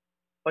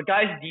 But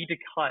guys need to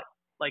cut.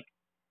 Like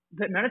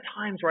the amount of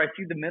times where I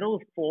see the middle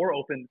of floor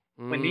open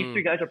when these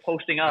three guys are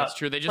posting up. That's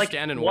true. They just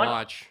stand and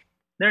watch.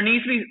 There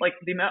needs to be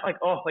the amount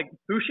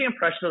Boucher and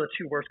Precious are the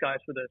two worst guys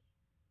for this.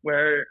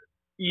 Where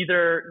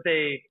either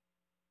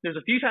there's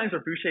a few times where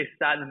Boucher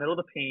sat in the middle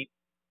of the paint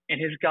and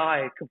his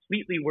guy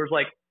completely was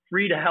like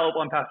free to help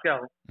on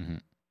Pascal.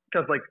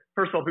 Because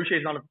first of all, Boucher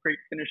is not a great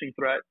finishing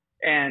threat,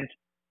 and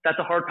that's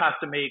a hard pass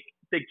to make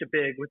big to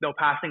big with no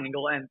passing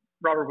angle and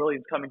Robert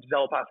Williams coming to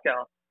Zell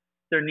Pascal.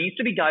 There needs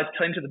to be guys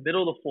cutting to the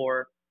middle of the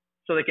floor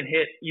so they can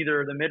hit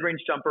either the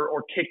mid-range jumper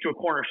or kick to a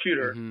corner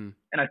shooter. And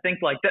I think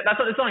that's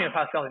not, it's not even a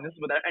Pascal thing. This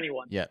is with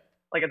anyone. Yeah.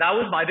 Like that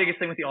was my biggest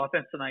thing with the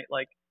offense tonight.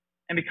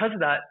 And because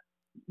of that,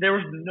 there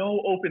was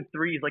no open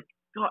threes.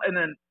 And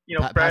then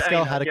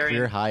Pascal had a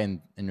career high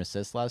in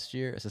assists per game last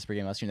year.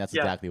 And that's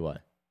exactly what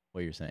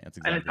you're saying. That's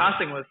exactly. And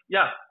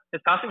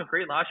his passing was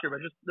great last year,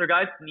 but just their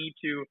guys need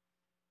to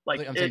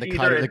I'm saying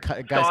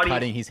the guy's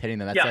cutting, he's hitting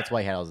them. That's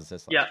why he had all his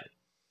assists last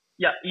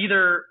year. Yeah,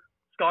 either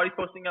Scotty's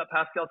posting up,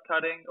 Pascal's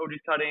cutting,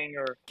 OG's cutting,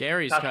 or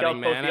Gary's Pascal's cutting,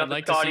 man. I'd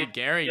like to see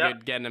Gary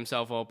getting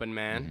himself open,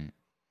 man.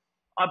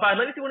 But I'd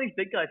like to see one of these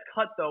big guys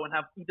cut though, and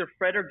have either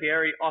Fred or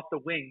Gary off the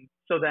wing.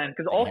 So then,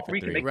 because all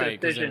three can make the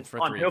decision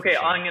on,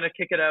 I'm gonna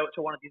kick it out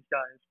to one of these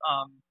guys.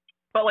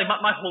 But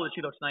my whole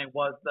issue though tonight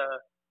was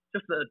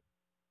just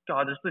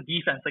the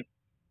defense.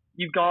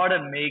 You've got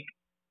to make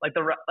that's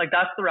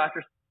the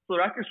Raptors. So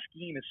the Raptors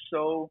scheme is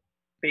so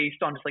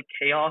based on just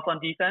chaos on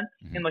defense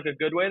in a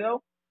good way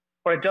though.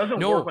 But it doesn't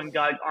work when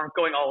guys aren't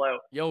going all out.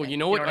 Yo, you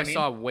know what I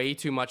saw way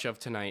too much of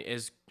tonight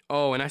is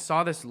and I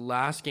saw this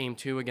last game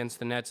too against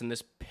the Nets, and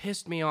this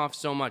pissed me off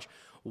so much.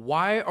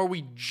 Why are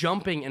we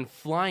jumping and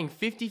flying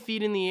 50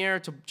 feet in the air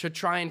to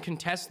try and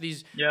contest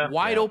these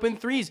wide open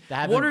threes?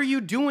 What are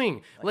you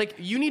doing?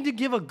 You need to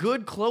give a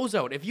good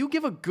closeout. If you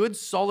give a good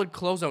solid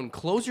closeout and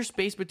close your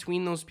space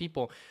between those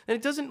people, then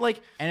it doesn't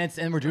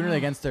And we're doing it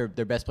against their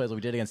best players.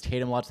 We did against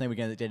Tatum last night. We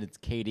did it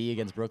KD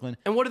against Brooklyn.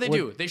 And what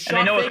do? They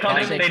shot fake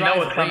and they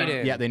know it's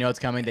coming. Yeah, they know it's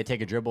coming. They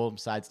take a dribble,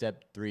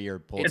 sidestep, three, or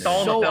pull. It's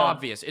so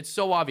obvious. It's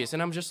so obvious.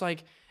 And I'm just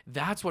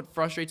that's what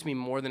frustrates me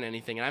more than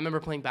anything. And I remember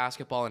playing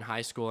basketball in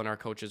high school, and our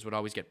coaches would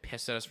always get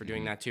pissed at us for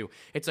doing that too.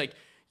 It's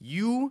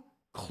you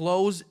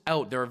close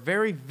out. There are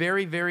very,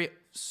 very, very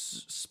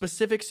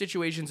specific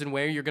situations in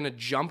where you're going to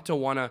jump to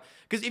want to...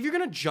 Because if you're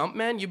going to jump,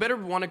 man, you better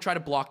want to try to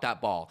block that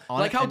ball.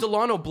 How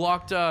Delano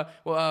blocked...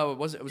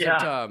 was it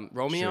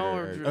Romeo?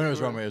 Or, no, it was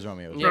Romeo.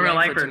 Romeo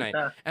Langford tonight.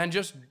 And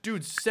just,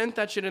 dude, sent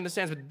that shit in the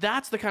stands. But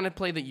that's the kind of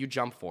play that you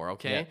jump for,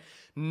 okay? Yeah.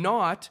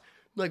 Not...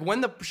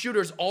 when the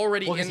shooter's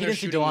already in there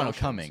shooting Delano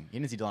coming. You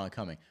didn't see Delano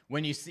coming.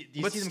 When you see,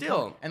 but see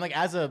still, them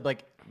come,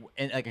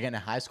 and again in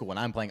high school when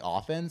I'm playing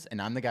offense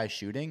and I'm the guy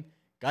shooting,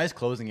 guys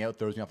closing out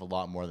throws me off a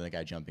lot more than a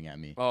guy jumping at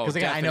me. Oh, because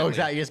I know definitely.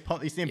 exactly. You just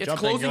pump, you see him It's jumping.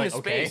 closing you're the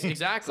like, space, okay.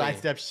 exactly.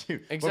 Sidestep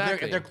shoot. But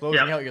Exactly. if they're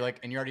closing out, you're like,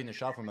 and you're already in the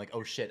shot. I'm like,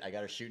 oh shit, I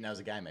gotta shoot. And that was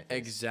a guy in my face.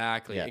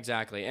 Exactly. Yeah.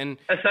 Exactly. And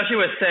Especially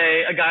with,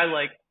 say, a guy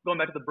like, going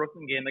back to the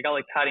Brooklyn game, a guy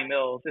like Patty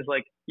Mills is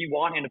like, you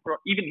want him to put,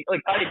 even like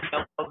Patty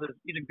Mills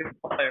he's a good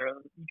player.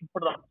 You can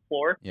put it on the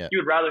floor. Yeah. You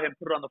would rather him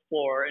put it on the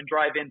floor and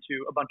drive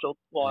into a bunch of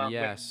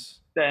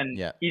yes. than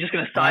Yeah. he's just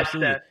going to Oh,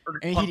 absolutely. sidestep or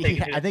And pump he, fake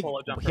he, and I think pull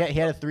a jumper. he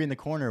had a 3 in the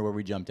corner where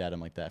we jumped at him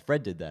like that.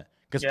 Fred did that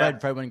because Yeah.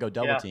 Fred wouldn't go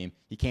double Yeah. team.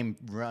 He came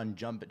run,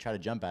 jump, try to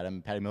jump at him.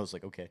 And Patty Mills was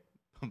like, okay.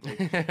 One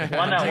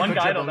One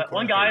guy dribble in though, the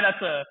one corner guy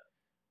for you.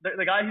 that's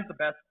the guy who's the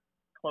best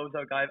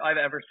closeout guy I've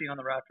ever seen on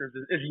the Raptors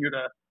is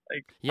Yuta.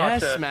 Like,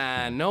 Yes,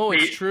 man. No,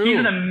 it's true. He's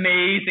an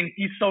amazing.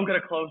 He's so good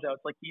at closeouts.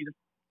 Like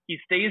he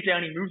stays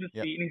down, he moves his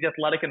Yep. feet, and he's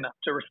athletic enough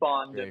to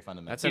respond. Very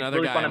fundamental. That's He's another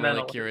really guy I'm really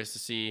fundamental. curious to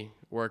see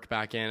work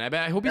back in.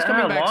 I hope he's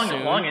coming back long,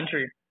 soon. long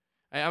entry.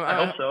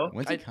 I hope so.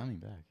 When's he coming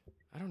back?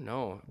 I don't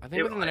know. I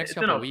think within the next it's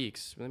couple in of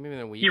weeks. Maybe in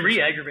a week. He or something.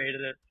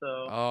 re-aggravated it, so.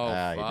 Oh,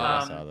 He did. fuck.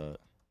 I saw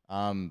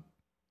that.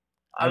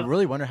 I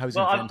really wonder how he's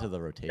well, gonna fit I'm- into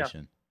the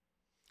rotation.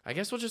 I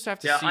guess we'll just have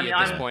to Yeah, see I mean, at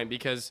this I'm- point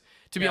because,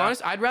 to be Yeah.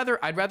 honest, I'd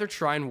rather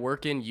try and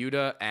work in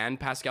Yuta and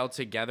Pascal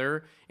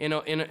together in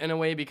a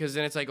way because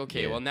then it's like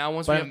okay, Yeah. well now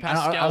once But we have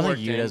Pascal I don't worked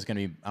think in, Yuta's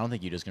gonna be. I don't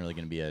think Yuta's really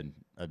gonna be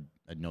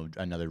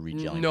another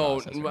regelling no,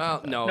 process or well,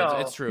 anything no,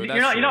 like it's true. You're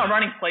That's not true. you're not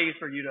running plays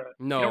for Yuta.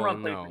 No, you don't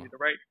run plays no. for Yuta,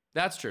 right?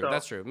 That's true. So-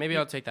 That's true. Maybe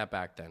I'll take that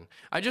back then.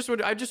 I just hope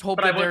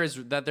But I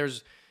that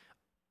there's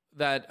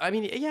that. I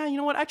mean, yeah, you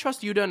know what? I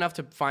trust Yuta enough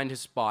to find his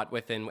spot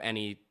within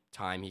any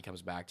time he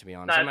comes back. To be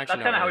honest, I'm That's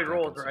actually kinda not how really he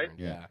that rolls, right? concerned.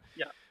 Yeah.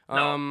 Yeah.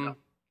 No, no.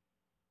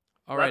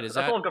 All right. That's Is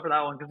that all good for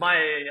that one because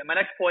my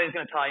next point is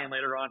going to tie in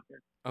later on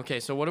here. okay?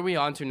 So what are we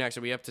on to next?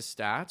 Are we up to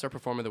stats or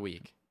perform of the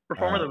week?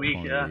 Performer of the week,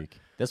 Performer of yeah. the week.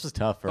 This was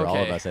tough for all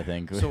of Okay. us, I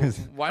think. So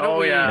why don't Oh,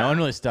 we? yeah. No one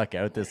really stuck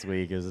out this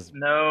week. It was just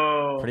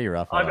No. pretty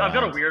rough. all I've got a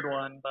around. weird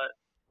one, but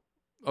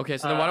Okay,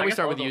 so then why I don't we guess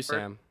start I'll with go you, first.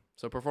 Sam?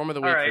 So perform of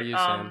the all week right. for you,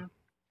 Sam.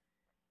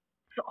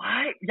 So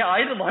I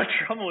had a lot of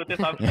trouble with this,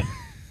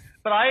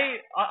 but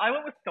I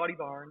went with Scotty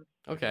Barnes.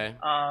 Okay.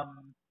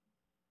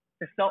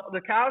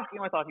 The Cavs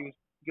game, I thought he was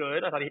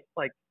good. I thought he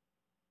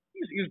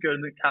was good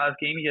in the Cavs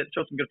game. He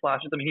showed some good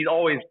flashes. I mean, he's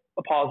always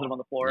a positive on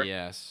the floor.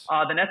 Yes.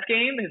 The Nets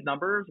game, his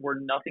numbers were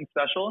nothing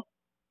special,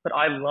 but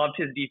I loved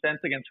his defense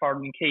against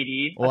Harden and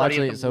KD. Well, I thought he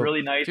actually, had some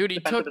really nice Dude, he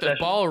defensive took the possessions.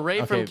 ball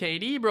right from Okay.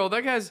 KD, bro.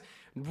 That guy's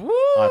woo.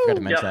 Oh, I forgot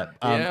to mention Yeah.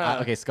 that. Yeah.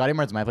 Okay, Scotty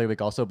Barnes my play of the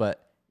week also,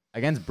 but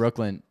against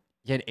Brooklyn,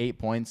 he had 8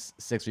 points,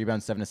 6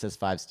 rebounds, 7 assists,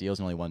 5 steals,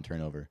 and only 1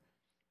 turnover.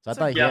 So That's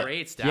I thought a he had, great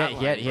he stat had,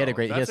 he had, he had a line,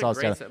 great, bro. he had a That's a solid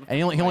great stat. stat. And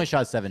he only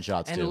shot 7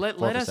 shots And too. let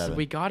 4 for us. 7.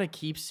 We gotta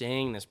keep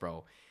saying this,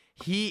 bro.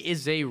 He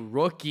is a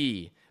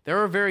rookie. There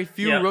are very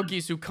few Yeah.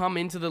 rookies who come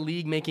into the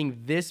league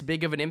making this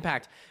big of an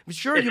impact.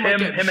 Sure, It's you might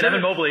get him and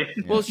Evan Mobley.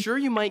 Well, sure,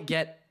 you might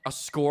get a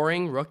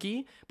scoring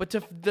rookie, but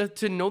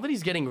to know that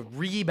he's getting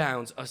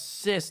rebounds,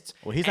 assists,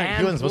 Well, he's not. and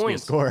He wasn't supposed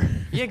points. to be a scorer.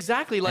 Yeah,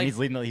 exactly. And Like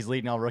he's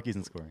leading all rookies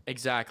in scoring.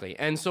 exactly.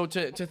 And so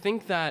to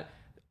think that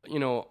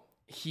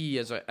he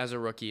as a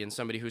rookie and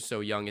somebody who's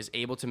so young is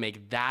able to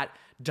make that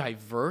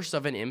diverse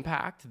of an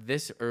impact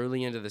this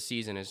early into the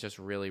season is just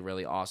really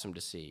really awesome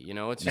to see.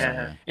 It's just,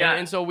 Yeah. yeah.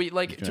 And so we He's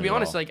to doing be it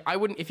honest, all. like I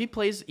wouldn't if he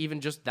plays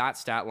even just that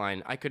stat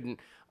line, I couldn't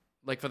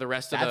like for the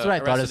rest of That's the what I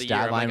rest thought of his the stat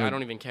year. I'm line like, I would-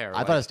 don't even care. I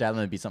Like, thought his stat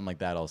line would be something like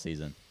that all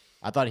season.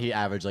 I thought he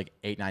averaged like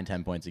 8, 9,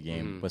 10 points a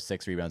game with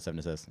 6 rebounds, 7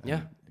 assists.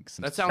 Yeah. And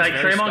some That sounds Like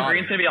very Draymond Scotty.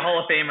 Green's gonna be a Hall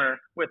of Famer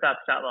with that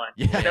stat line.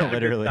 Yeah, That was a good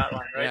literally. Stat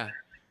line, right? Yeah.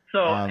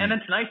 So Um, and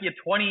then tonight he had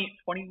 20,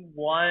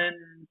 21,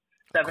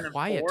 7 and 4.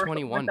 Quiet something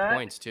 21 like that.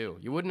 points too.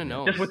 You wouldn't have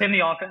known. Just within the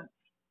offense.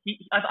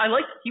 I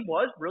like he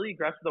was really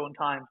aggressive though in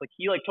times. Like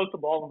he took the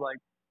ball and was like,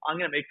 I'm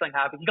gonna make something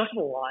happen. He got to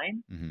the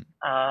line. Mhm.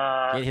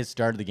 He had his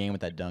start of the game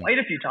with that dunk. Quite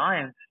a few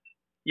times.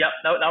 Yep,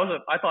 that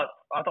was I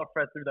thought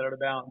Fred threw that out of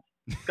bounds.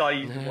 Scotty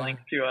used his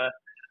length to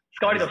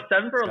Scotty goes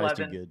 7 for This guy's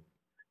too 11. good.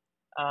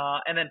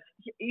 And then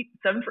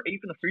 7 for 8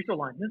 from the free throw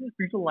line. He was in the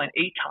free throw line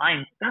 8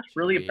 times. That's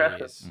really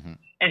impressive. Jeez. Mhm.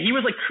 And he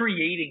was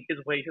creating his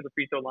way to the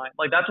free throw line.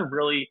 That's a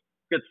really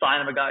good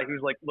sign of a guy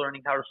who's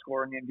learning how to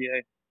score in the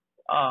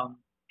NBA.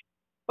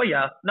 But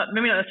yeah,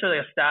 maybe not necessarily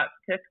a stat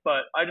pick,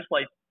 but I just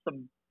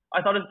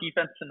I thought his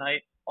defense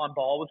tonight on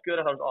ball was good.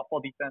 I thought his off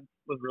ball defense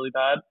was really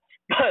bad,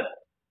 but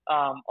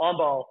on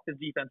ball his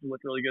defense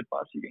looked really good the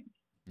last few games.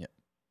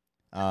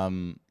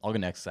 I'll go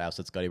next. I also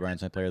said Scotty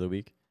Barnes my player of the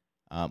week.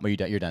 Well,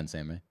 you're done,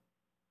 Sam, right?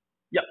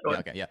 Yeah, go Yeah,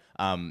 ahead. okay,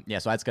 yeah.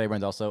 So I had Scotty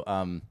Barnes also.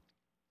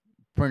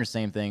 Pretty much the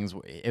same things.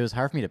 It was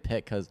hard for me to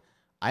pick because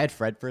I had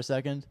Fred for a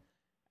second,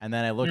 and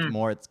then I looked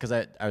more. It's because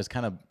I was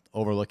kind of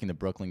overlooking the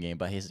Brooklyn game,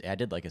 but I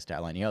did like his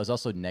stat line. He was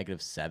also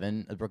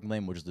 -7 at the Brooklyn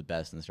game, which is the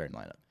best in the starting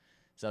lineup.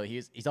 So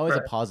he's always a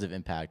Right. positive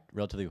impact,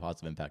 relatively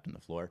positive impact on the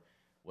floor,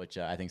 which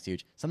I think is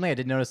huge. Something I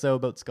did notice though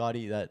about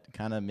Scotty that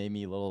kind of made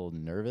me a little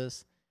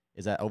nervous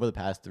is that over the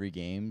past 3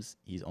 games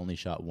he's only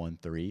shot 1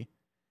 3,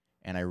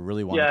 and I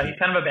really want Yeah, to he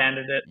kind of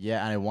abandoned it.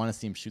 yeah, and I want to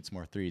see him shoot some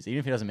more threes. Even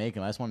if he doesn't make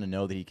them, I just want to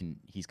know that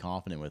he's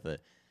confident with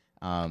it.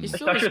 He's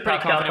Especially pretty with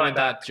Pascal confident coming with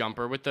that back.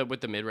 jumper, with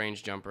the mid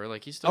range jumper.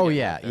 Like he's still. Oh getting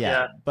yeah, up there. yeah,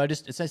 Yeah. But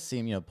it's nice to see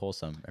him, pull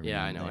some. Every Yeah,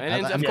 now I know. then.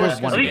 And of of yeah. course,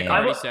 At one least game. I He will-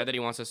 already said that he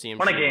wants to see him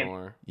Won a shoot game.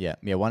 more. Yeah,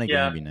 one a game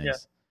Yeah, would be yeah.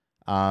 nice.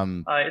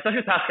 Especially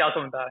with Pascal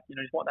coming back, you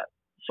just want that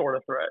sort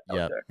of threat out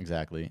Yeah, there.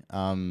 exactly.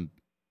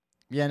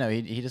 Yeah, no,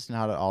 he just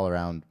had an all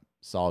around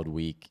solid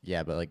week.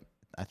 Yeah, but like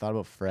I thought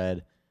about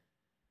Fred.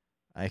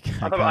 I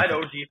thought I'd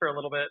OG for a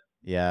little bit.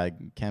 Yeah,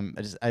 Cam.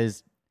 I just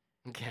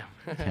Cam.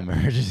 Cam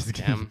Burgess.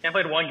 Cam. Cam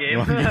played one game.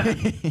 One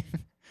game.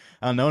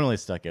 No one really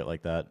stuck out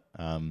like that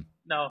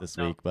No, this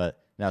no. week, but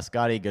now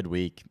Scotty, good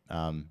week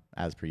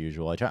as per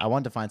usual. I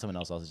wanted to find someone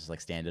else to just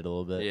like stand it a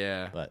little bit.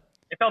 Yeah. But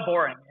It felt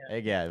boring. Yeah.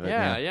 yeah, but,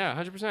 Yeah,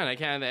 100%. I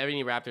can't. Every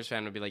Raptors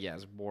fan would be like, "Yeah,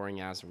 it's a boring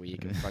ass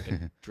week and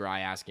fucking dry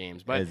ass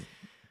games." But It's-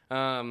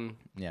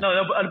 yeah, No,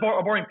 a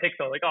boring pick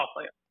though. Like,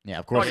 yeah,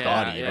 of course Yeah,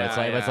 Scotty. yeah,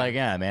 but it's like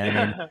yeah, man.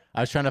 I mean,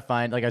 I was trying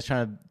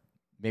to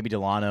maybe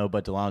Delano,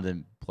 but Delano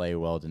didn't play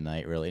well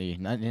tonight. Really, he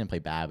didn't play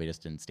bad, but he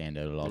just didn't stand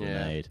out at all Yeah.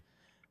 tonight.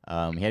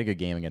 He had a good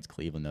game against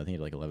Cleveland though. I think he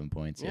had like 11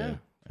 points. yeah,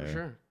 for Or-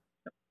 sure.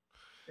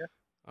 Yeah.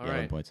 All yeah, 11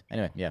 right. points.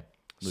 Anyway, yeah.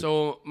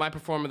 So my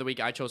performer of the week,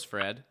 I chose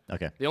Fred.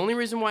 Okay. The only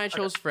reason why I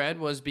chose Fred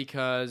was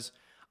because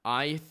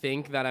I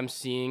think that I'm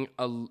seeing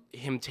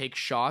him take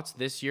shots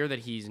this year that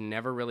he's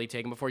never really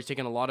taken before. He's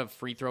taken a lot of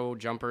free throw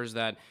jumpers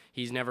that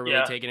he's never really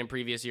Yeah. taken in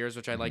previous years,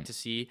 which I'd like to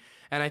see.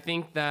 And I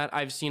think that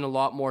I've seen a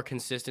lot more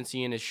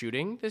consistency in his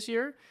shooting this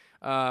year.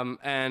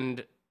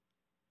 And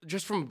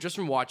just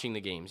from watching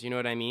the games, you know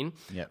what I mean?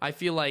 Yeah. I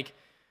feel like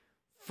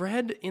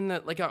Fred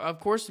of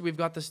course we've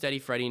got the Steady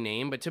Freddy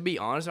name, but to be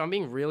honest, I'm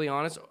being really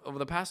honest, over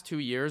the past 2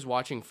 years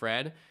watching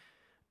Fred,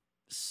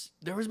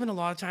 there has been a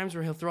lot of times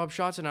where he'll throw up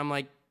shots and I'm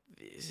like,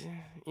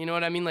 you know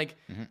what I mean? Like,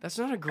 that's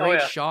not a great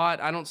yeah. shot.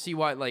 I don't see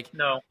why, like,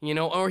 no.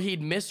 or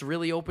he'd miss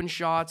really open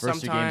shots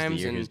First 2 games of the sometimes.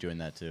 year, And he was doing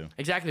that too.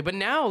 exactly. But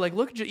now, like,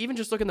 even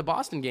just look in the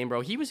Boston game,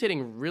 bro. He was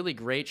hitting really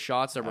great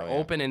shots that were yeah.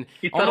 open and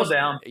He settled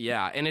down.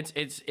 Yeah, and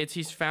it's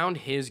he's found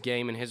his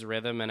game and his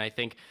rhythm, and I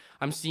think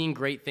I'm seeing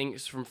great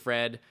things from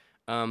Fred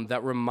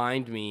that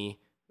remind me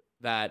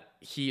that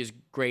he is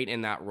great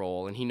in that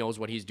role, and he knows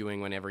what he's doing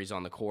whenever he's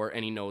on the court,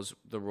 and he knows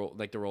the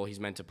role he's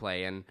meant to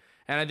play, and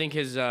I think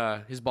his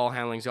ball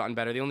handling's gotten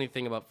better. The only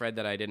thing about Fred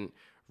that I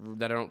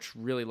don't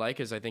really like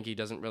is I think he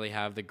doesn't really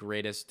have the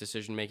greatest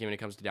decision making when it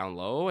comes to down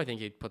low. I think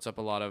he puts up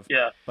a lot of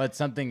Yeah. But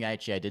something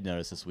actually I did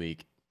notice this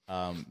week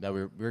that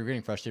we were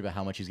getting frustrated about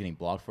how much he's getting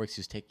blocked for. Because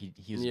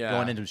he was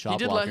going into shot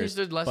blockers. He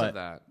did less but of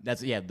that.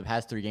 That's the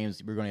past 3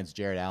 games we were going against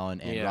Jared Allen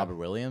and Yeah. Robert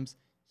Williams.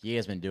 He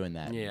has been doing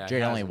that. Yeah, he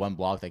Jared Allen has only one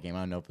block that game. I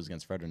don't know if it was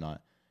against Fred or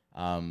not.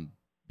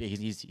 But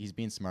he's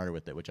being smarter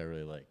with it, which I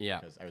really like.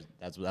 Yeah. Because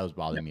that was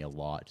bothering me a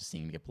lot, just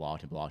seeing him get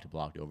blocked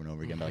over and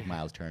over again by like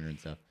Miles Turner and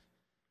stuff.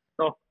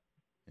 Oh.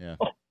 Yeah.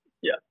 Oh,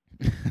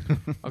 yeah.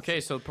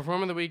 Okay, so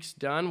performer of the week's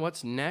done.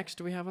 What's next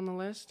do we have on the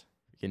list?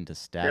 Getting to have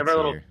stats our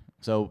little- here.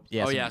 So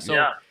yeah. So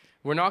Yeah.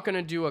 we're not going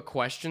to do a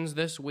questions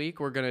this week.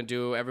 We're going to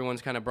do,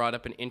 everyone's kind of brought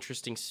up an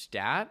interesting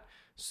stat.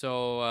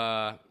 So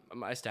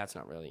my stat's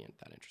not really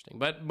that interesting.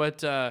 But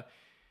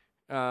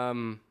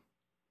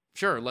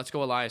sure, let's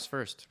go Elias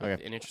first. With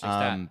Okay. An interesting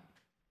stat.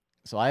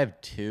 So I have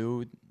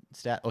 2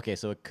 stats. Okay,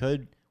 so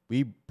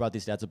we brought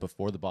these stats up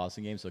before the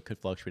Boston game, so it could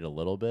fluctuate a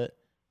little bit.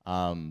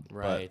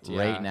 Right, But yeah.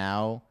 right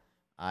now,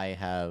 I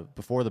have,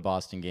 before the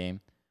Boston game,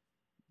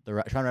 the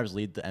Toronto Raptors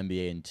lead the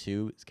NBA in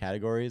 2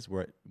 categories,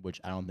 which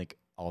I don't think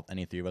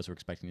any 3 of us were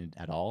expecting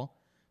at all.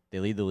 They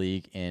lead the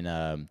league in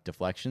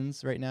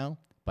deflections right now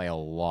by a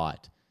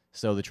lot.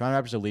 So the Toronto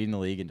Raptors are leading the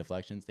league in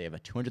deflections. They have a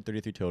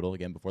 233 total,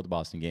 again, before the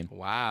Boston game.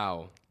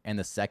 Wow. And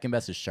the second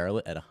best is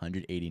Charlotte at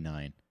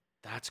 189.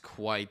 That's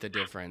quite the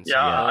difference.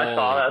 Yeah, I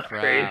saw Holy that's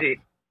crap. crazy.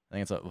 I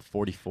think it's a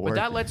 44. But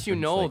that lets you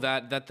It's know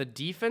like- that the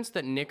defense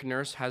that Nick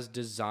Nurse has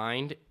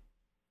designed,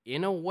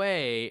 in a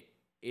way,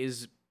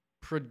 is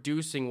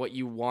producing what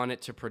you want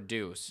it to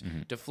produce.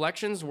 Mm-hmm.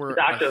 Deflections were It's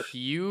a active.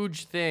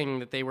 huge thing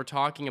that they were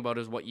talking about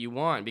is what you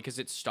want because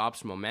it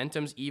stops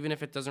momentums, even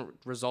if it doesn't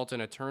result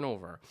in a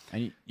turnover.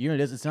 And you know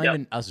what it is? It's not Yep.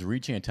 even us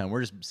reaching a ton. We're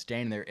just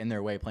standing there in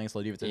their way, playing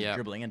slow defense, and Yeah. just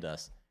dribbling into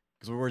us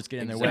because we're just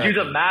getting in their Exactly. way.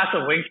 Dude's a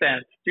massive wingspan.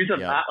 Dude's a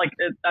Yeah.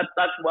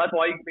 that's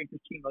why you make this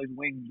team those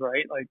wings,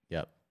 right? Like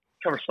Yep.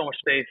 covers so much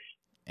space.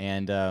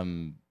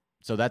 And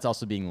so that's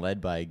also being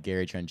led by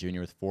Gary Trent Jr.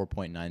 with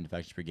 4.9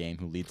 deflections per game,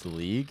 who leads the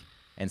league.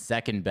 And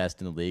second best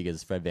in the league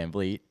is Fred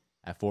VanVleet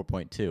at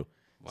 4.2.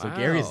 So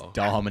Gary's Wow.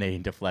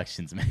 dominating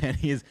deflections, man.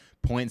 He is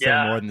 0.7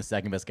 Yeah. more than the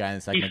second best guy and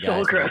the second He's best so guy.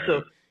 in the league.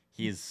 aggressive.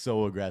 He is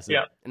so aggressive.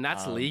 Yeah. And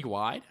that's league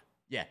wide?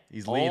 Yeah,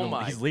 he's Oh leading.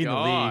 my He's leading the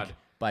God. league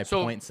by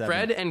So 0.7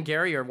 Fred and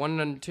Gary are 1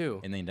 and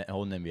 2. in the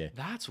whole NBA.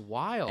 That's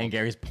wild. And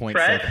Gary's 0.7.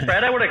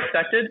 Fred, I would have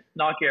expected,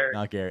 not Gary.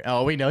 Not Gary.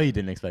 Oh, we know you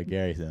didn't expect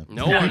Gary, so.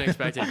 No one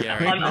expected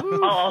Gary.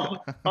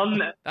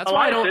 That's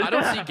why I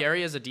don't see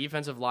Gary as a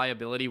defensive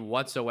liability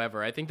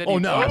whatsoever. I think that. Oh he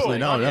no, plays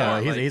absolutely like- no. yeah,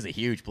 He's, like- he's a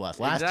huge plus.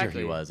 Last year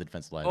Exactly. he was a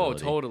defensive Oh,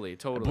 liability.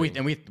 totally.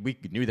 We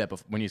knew that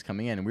when he was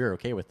coming in, and we were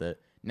okay with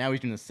it. Now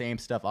he's doing the same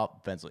stuff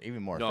offensively,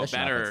 even more No,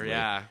 efficient. better, offensively.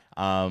 yeah.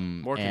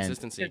 More and-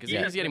 consistency because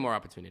Yeah. he's getting more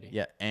opportunity.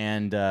 Yeah,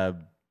 and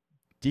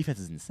defense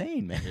is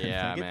insane, man.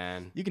 Yeah, Like,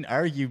 man. You can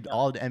argue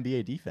all the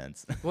NBA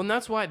defense. Well, and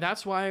that's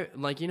why,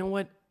 like, you know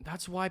what?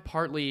 That's why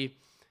partly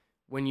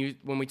when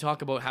we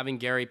talk about having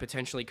Gary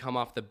potentially come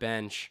off the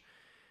bench,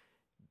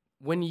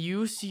 when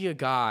you see a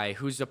guy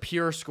who's a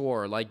pure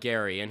scorer like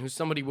Gary and who's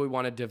somebody we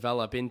want to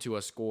develop into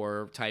a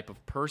scorer type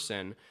of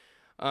person,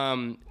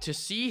 to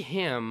see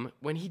him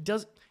when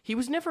he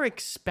was never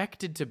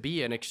expected to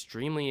be an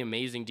extremely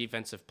amazing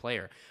defensive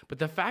player. But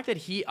the fact that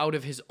he, out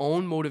of his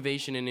own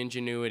motivation and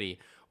ingenuity,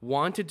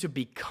 wanted to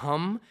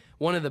become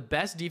one of the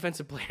best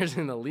defensive players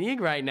in the league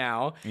right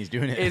now, He's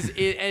doing it.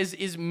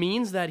 is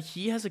means that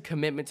he has a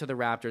commitment to the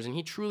Raptors and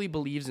he truly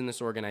believes in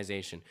this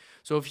organization.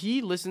 So if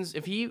he listens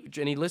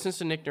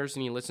to Nick Nurse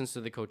and he listens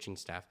to the coaching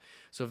staff.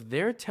 So if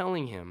they're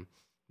telling him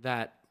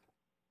that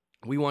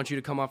we want you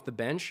to come off the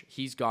bench,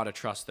 he's got to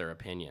trust their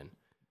opinion.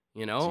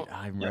 You know,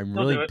 I'm Yeah,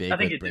 really I big think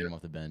with you bringing do. him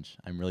off the bench.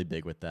 I'm really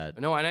big with that.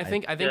 no, and I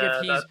think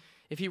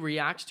if he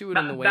reacts to it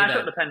in the way matchup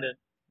that dependent.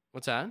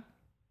 what's that?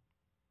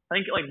 I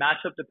think like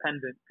matchup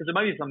dependent because there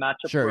might be some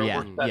matchup. Sure, where it yeah,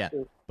 works best yeah.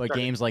 to But start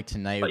it. games like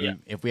tonight, But yeah.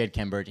 if we had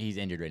Kem Birch, he's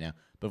injured right now.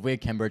 But if we had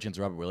Kem Birch against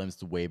Robert Williams,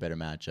 it's a way better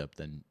matchup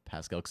than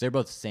Pascal because they're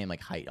both the same like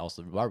height.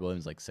 Also, Robert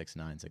Williams is like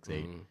 6'9",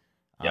 6'8". Mhm.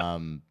 Yeah.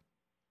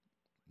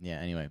 Yeah.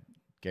 Anyway,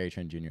 Gary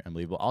Trent Jr.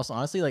 unbelievable. Also,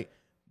 honestly, like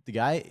the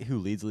guy who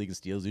leads the league in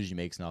steals usually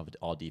makes an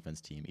all defense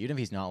team, even if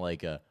he's not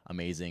like a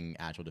amazing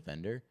actual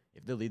defender.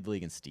 If they lead the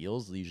league in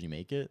steals, they usually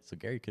make it. So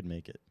Gary could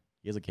make it.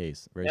 He has a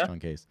case, very Yeah. strong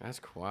case. That's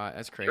quiet.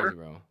 That's crazy, Sure.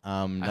 bro.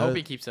 I another- hope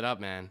he keeps it up,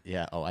 man.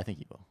 Yeah. Oh, I think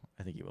he will.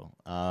 I think he will.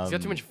 He's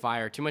got too much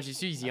fire. Too much.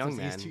 He's young,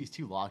 man. He's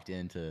too locked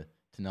in to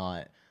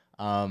not.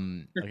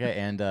 Okay,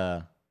 and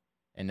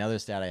another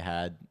stat I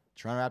had: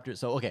 Toronto Raptors.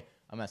 So okay,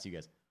 I'm gonna ask you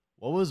guys,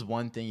 what was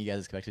one thing you guys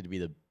expected to be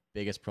the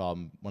biggest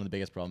problem, one of the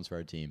biggest problems for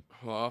our team?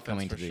 Well, offense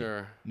coming for to the-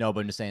 sure. No,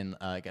 but I'm just saying.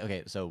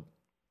 Okay, so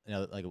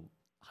like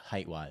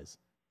height wise,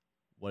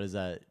 what is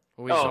that?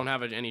 Well, we just Oh. don't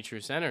have any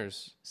true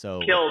centers. So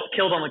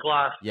Killed on the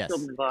glass. yes,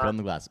 Killed on the glass. kill on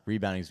the glass.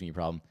 Rebounding is gonna be a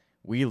problem.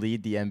 We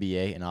lead the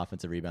NBA in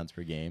offensive rebounds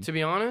per game. To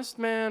be honest,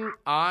 man,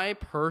 I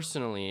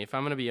personally, if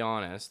I'm going to be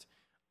honest,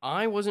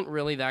 I wasn't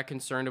really that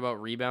concerned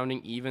about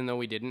rebounding, even though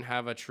we didn't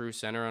have a true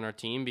center on our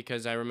team,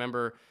 because I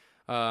remember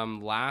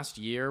last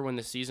year when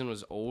the season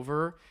was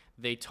over,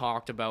 they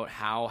talked about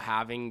how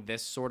having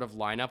this sort of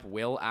lineup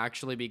will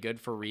actually be good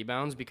for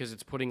rebounds because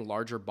it's putting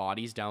larger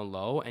bodies down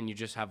low and you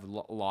just have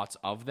lots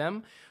of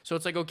them. So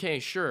it's like, okay,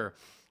 sure.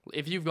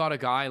 If you've got a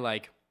guy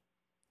like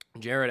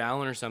Jared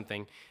Allen or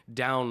something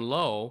down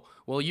low,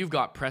 well, you've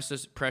got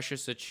Precious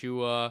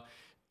Achua,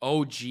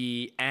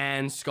 OG,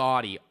 and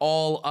Scotty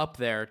all up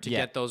there to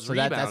get those so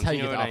rebounds. that's how you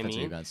know get the what I offensive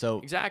mean? rebounds. So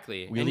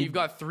Exactly. we And lead- you've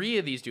got three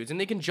of these dudes, and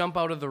they can jump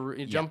out of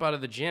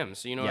the gym.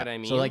 So you know what I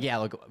mean? So like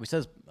we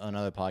says on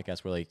another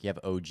podcast where like you have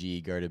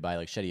OG guarded by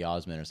like Shetty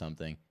Osman or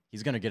something.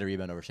 He's gonna get a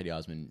rebound over Shetty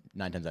Osman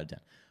 9 times out of 10.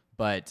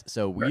 But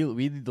so we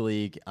lead the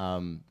league,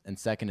 and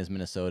second is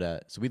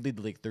Minnesota. So we lead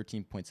the league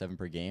 13.7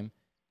 per game.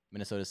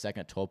 Minnesota's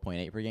second at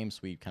 12.8 per game. So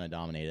we kind of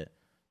dominate it.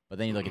 But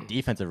then you look at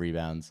defensive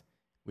rebounds.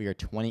 We are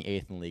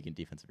 28th in the league in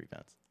defensive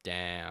rebounds.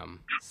 Damn.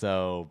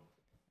 So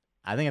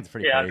I think it's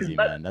pretty Yeah, 'cause crazy,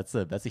 that- man. That's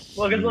a huge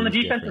Well, because on the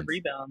defensive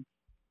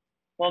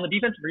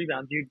difference.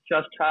 rebounds, you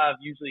just have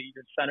usually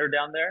your center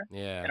down there,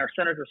 Yeah. and our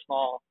centers are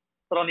small.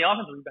 But on the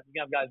offensive rebounds, you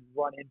can have guys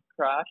run in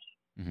crash.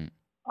 Mhm.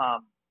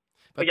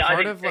 But yeah, I part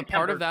think of Kemper's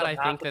part of that, a I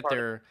think massive that part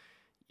of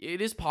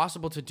it is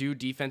possible to do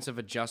defensive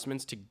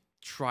adjustments to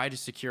try to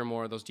secure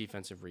more of those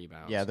defensive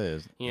rebounds. Yeah, there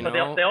is. You But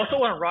know, they also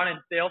want to run in.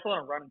 They also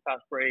want to run in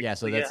fast breaks. Yeah,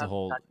 so you that's gotta the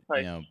whole, have that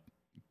type. you know,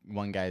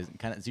 one guy's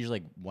kind of, it's usually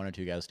like one or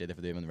two guys stay there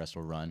for the game and the rest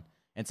will run.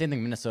 And same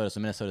thing Minnesota. So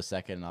Minnesota's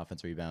second in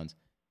offensive rebounds,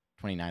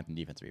 29th in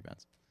defensive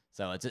rebounds.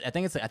 So I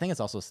think it's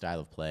also a style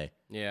of play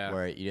yeah.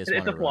 where you just It's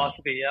want a to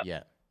philosophy. Yeah.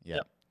 Yeah.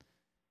 Yep.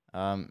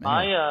 Anyway,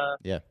 My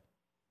yeah.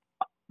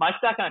 my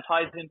stat kind of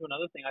ties into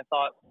another thing I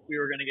thought we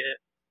were going to get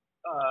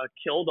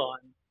killed on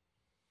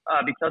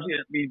because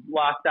we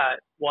lacked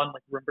that one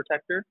like rim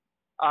protector.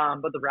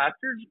 But the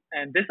Raptors,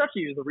 and this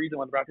actually is the reason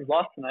why the Raptors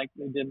lost tonight.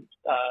 They didn't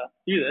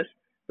do this.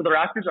 So the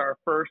Raptors are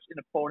first in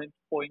opponents'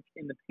 points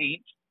in the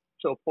paint.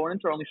 So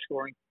opponents are only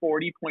scoring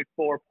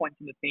 40.4 points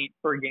in the paint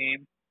per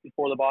game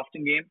before the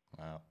Boston game.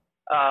 Wow.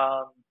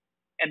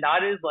 And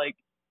that is like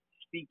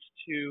speaks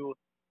to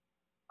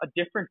a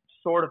different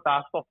sort of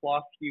basketball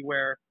philosophy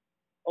where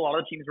a lot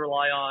of teams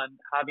rely on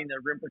having their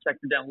rim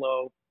protector down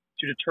low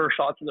to deter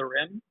shots to the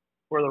rim,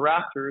 where the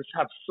Raptors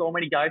have so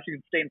many guys who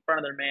can stay in front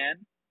of their man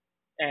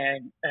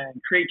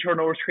and create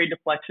turnovers, create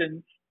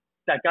deflections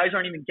that guys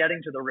aren't even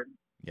getting to the rim.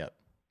 Yep.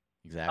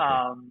 Exactly.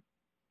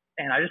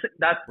 And I just think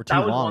that We're that too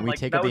was long. one, We like,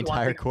 take that up the was one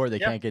entire thing- court. They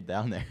yeah. can't get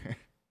down there.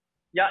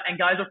 Yeah, and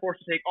guys are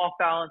forced to take off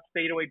balance,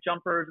 fadeaway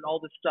jumpers, and all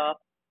this stuff.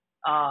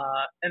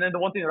 And then the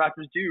one thing the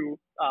Raptors do,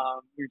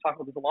 we talked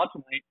about this a lot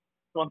tonight.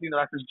 The one thing the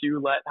Raptors do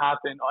let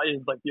happen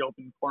is like the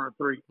open corner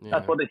three. Yeah.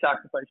 That's what they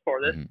sacrifice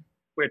for this, Mhm.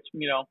 which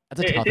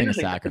That's a it's tough thing to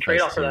interesting. The sacrifice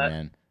trade-off too, for that.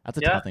 man. That's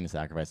a Yeah. tough thing to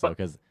sacrifice though,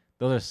 because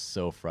those are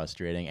so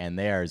frustrating, and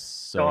they are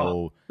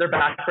so. They're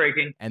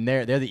backbreaking. And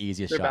they're the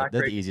easiest They're shot.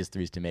 They're the backbreaking. easiest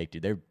threes to make,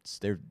 dude. They're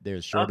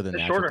shorter than the they're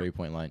actual shorter.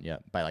 3-point line. Yeah,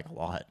 by like a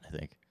lot, I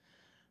think.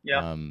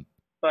 Yeah. Um,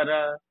 But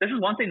this is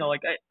one thing though.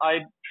 Like I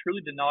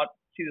truly did not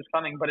see this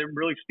coming, but it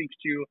really speaks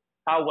to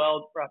how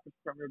well Raptors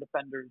perimeter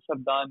defenders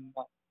have done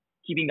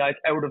keeping guys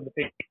out of the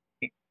paint.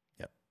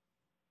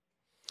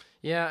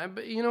 Yeah,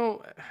 but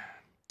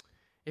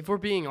if we're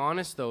being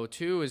honest though,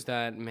 too, is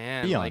that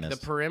man, be like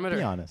honest. the perimeter.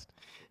 Be honest.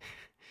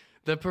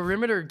 The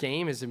perimeter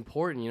game is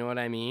important. You know what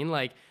I mean?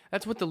 Like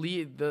that's what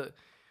the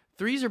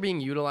threes are being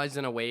utilized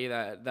in a way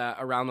that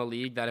around the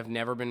league that have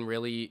never been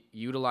really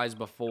utilized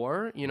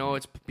before.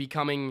 It's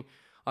becoming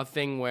a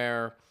thing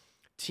where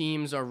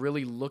teams are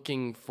really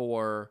looking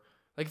for,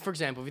 like, for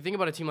example, if you think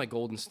about a team like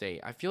Golden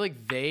State, I feel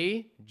like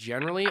they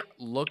generally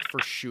looked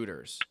for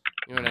shooters.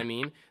 You know what I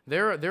mean?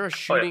 They're a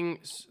shooting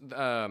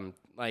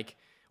like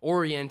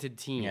oriented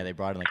team. Yeah, they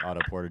brought in like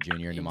Otto Porter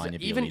Jr. and Nemanja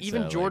Bjelica.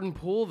 Even Jordan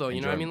Poole though, you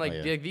know what I mean? Like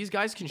yeah. these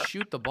guys can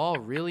shoot the ball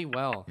really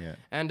well. Yeah.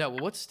 And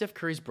what's Steph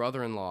Curry's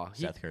brother-in-law?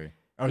 Seth Curry.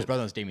 Oh, his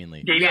brother was Damian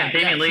Lee.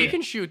 Damian Lee. He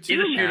can shoot too.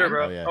 He's a shooter, man.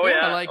 bro. Oh, yeah. Oh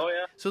yeah. Like,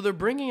 so they're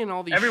bringing in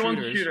all these Everyone's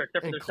a shooters, shooter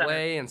except for and their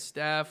Clay and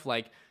Steph.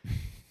 Like,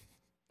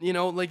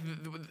 like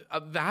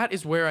that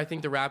is where I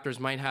think the Raptors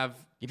might have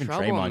Even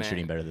trouble, Draymond man.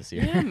 shooting better this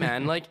year. Yeah,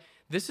 man. Like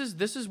this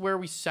is where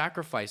we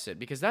sacrifice it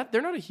because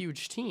they're not a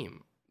huge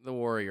team, the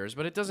Warriors,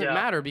 but it doesn't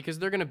matter because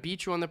they're gonna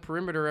beat you on the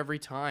perimeter every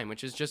time,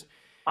 which is just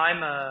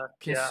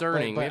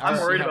concerning. But we have I'm to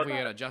see worried how about we that.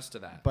 gotta adjust to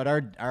that. But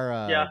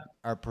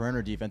our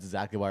perimeter defense is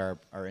exactly why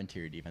our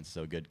interior defense is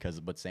so good because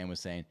what Sam was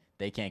saying,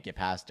 they can't get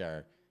past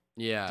our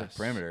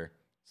perimeter,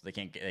 so they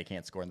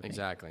can't score in the paint.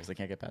 Exactly. Because they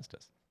can't get past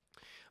us.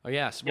 Oh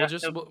yes, we'll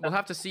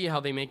have to see how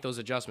they make those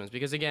adjustments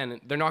because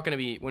again, they're not going to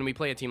be when we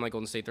play a team like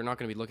Golden State, they're not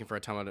going to be looking for a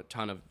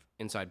ton of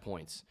inside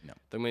points. No,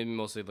 they're maybe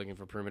mostly looking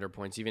for perimeter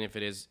points, even if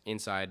it is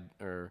inside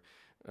or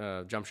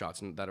jump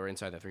shots that are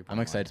inside that 3-point. I'm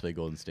excited to play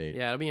Golden State.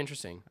 Yeah, it'll be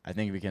interesting. I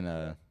think we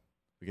can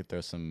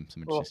throw some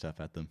interesting stuff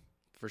at them.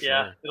 For sure.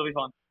 Yeah, it'll be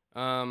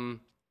fun.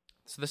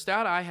 So the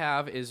stat I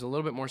have is a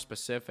little bit more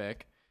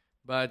specific,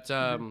 but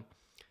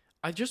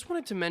I just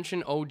wanted to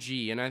mention OG,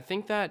 and I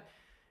think that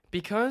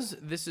because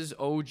this is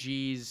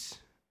OG's,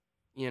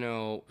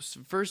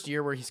 first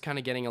year where he's kind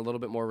of getting a little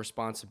bit more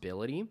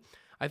responsibility,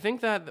 I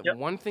think that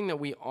one thing that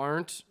we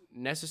aren't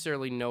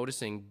necessarily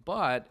noticing,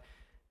 but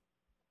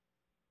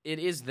it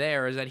is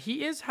there, is that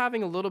he is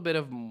having a little bit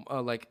of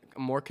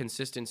more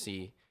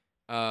consistency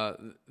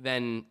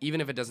than, even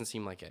if it doesn't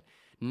seem like it.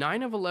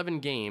 9 of 11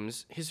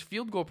 games, his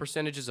field goal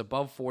percentage is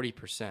above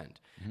 40%.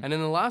 And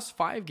in the last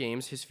 5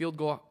 games, his field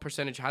goal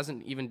percentage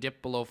hasn't even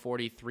dipped below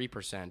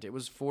 43%. It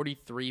was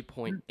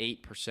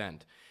 43.8%.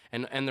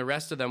 And the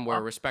rest of them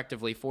were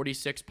respectively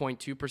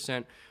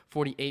 46.2%,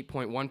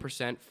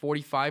 48.1%,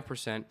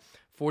 45%,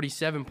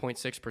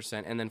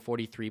 47.6%, and then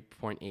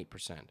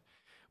 43.8%.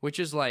 Which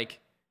is like,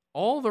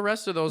 all the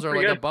rest of those are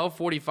like above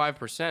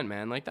 45%,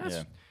 man. Like that's...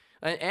 Yeah.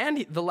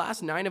 And the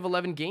last 9 of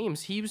 11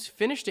 games, he was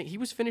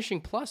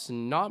finishing plus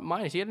and not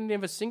minus. He didn't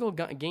have a single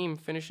game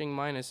finishing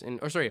minus. Not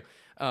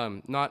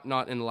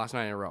in the last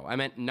 9 in a row. I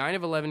meant 9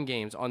 of 11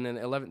 games on the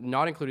 11,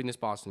 not including this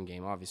Boston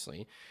game,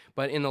 obviously.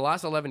 But in the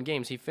last 11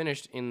 games, he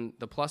finished in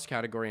the plus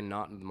category and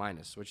not in the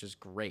minus, which is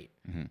great.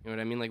 You know what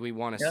I mean? Like we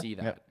want to see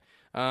that.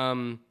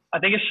 I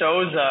think it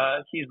shows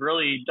he's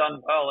really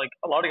done well. Like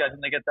a lot of guys,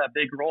 when they get that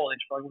big role, they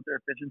struggle with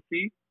their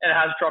efficiency, and it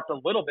has dropped a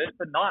little bit,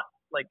 but not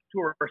like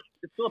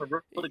it's still at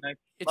a really nice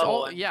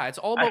level. It's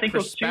all about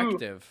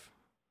perspective.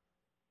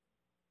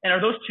 And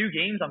are those 2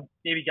 games, I'm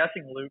maybe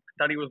guessing, Luke,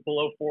 that he was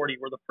below 40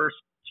 were the first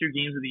 2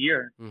 games of the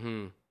year.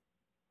 Mm-hmm.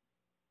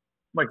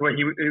 Like where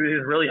he was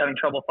really having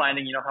trouble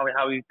finding,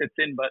 how he fits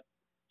in, but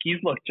he's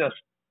looked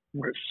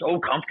we're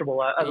so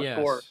comfortable as a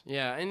scorer.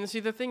 Yeah, and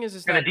see the thing is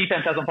and that the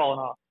defense hasn't fallen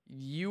off.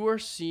 You are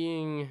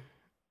seeing,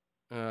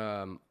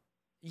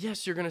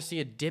 yes, you're going to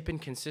see a dip in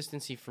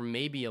consistency for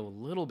maybe a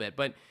little bit,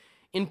 but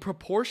in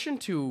proportion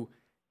to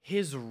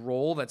his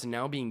role that's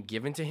now being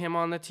given to him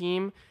on the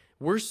team,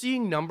 we're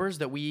seeing numbers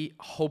that we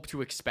hope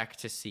to expect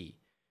to see.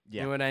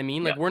 You know what I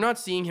mean? Like we're not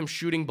seeing him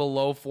shooting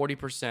below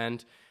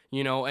 40%,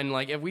 and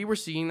like if we were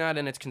seeing that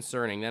and it's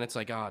concerning, then it's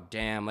like, oh,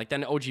 damn, like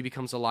then OG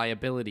becomes a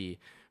liability,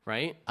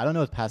 right? I don't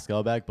know with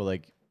Pascal back, but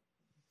like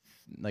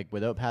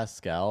without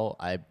Pascal,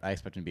 I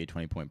expect him to be a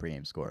 20-point per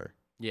game scorer.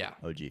 Yeah.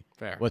 OG.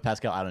 Fair. With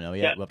Pascal, I don't know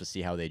yet. Yeah. We'll have to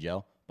see how they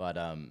gel, but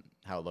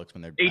how it looks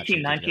when they're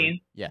 18,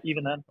 19. Yeah.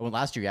 Even then. Well,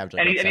 last year he averaged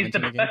and he's the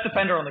best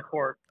defender on the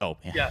court. Oh,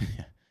 yeah.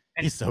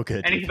 And he's so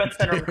good. And he's the best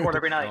defender on the court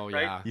every night,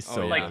 right? Yeah. He's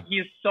so like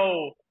he's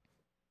so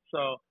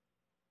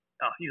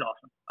he's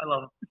awesome. I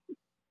love him.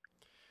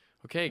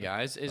 Okay,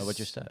 guys. What's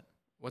your stat?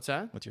 What's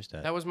that? What's your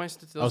stat? That was my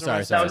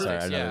sorry.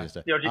 I know your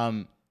stat.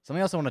 Yeah.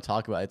 Something else I want to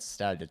talk about. It's a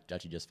stat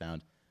that you just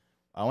found.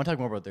 I want to talk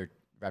more about their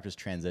Raptors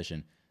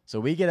transition. So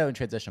we get out in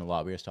transition a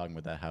lot. We were just talking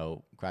about that,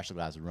 how Crash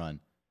Liquid has a run.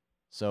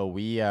 So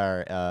we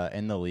are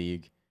in the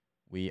league.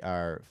 We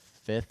are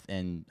 5th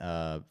in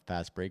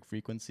fast break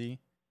frequency.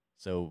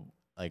 So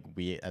like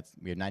we have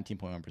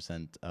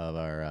 19.1% of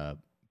our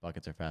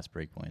buckets are fast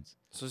break points.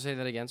 So say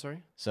that again,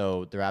 sorry.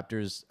 So the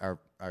Raptors our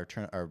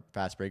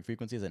fast break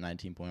frequency is at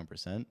 19.1%.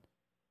 So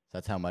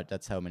that's how much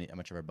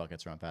of our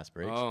buckets are on fast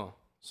breaks. Oh,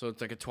 So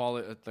it's like it's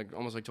like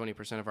almost like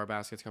 20% of our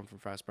baskets come from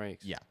fast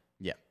breaks.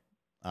 Yeah.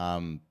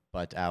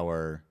 But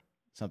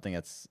something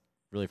that's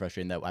really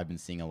frustrating that I've been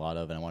seeing a lot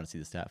of, and I want to see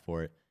the stat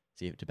for it,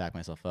 to back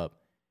myself up.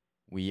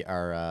 We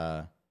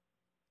are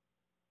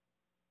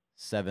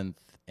 7th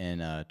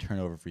in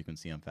turnover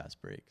frequency on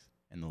fast breaks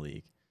in the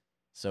league.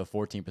 So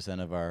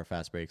 14% of our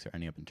fast breaks are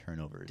ending up in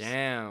turnovers.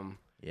 Damn.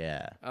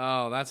 Yeah.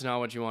 Oh, that's not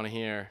what you want to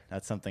hear.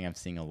 That's something I'm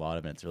seeing a lot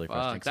of, and it's really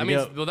Fuck.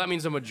 frustrating. That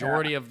means the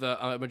majority of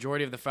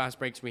the fast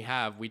breaks we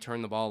have, we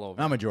turn the ball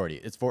over. Not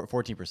majority. It's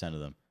 14% of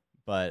them.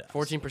 But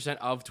 14%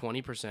 of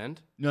 20%.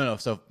 No.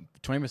 So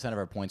 20% of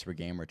our points per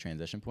game are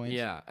transition points.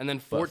 Yeah, and then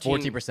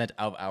 14%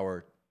 of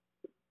our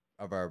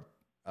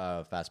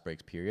fast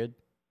breaks period.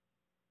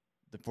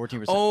 The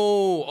 14%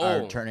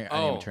 are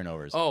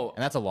turnovers. Oh,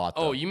 and that's a lot.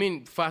 Though. Oh, you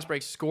mean fast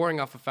breaks? Scoring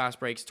off of fast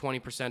breaks,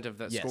 20% of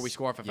the score we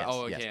score off of. Yes,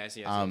 Oh, okay, yes.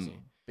 I see.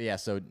 But yeah,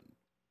 so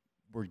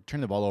we're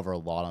turning the ball over a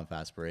lot on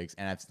fast breaks,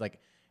 and it's like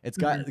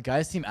the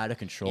guys seem out of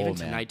control. Even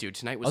man. tonight, dude.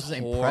 Tonight was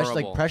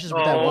horrible. Precious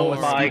with that one with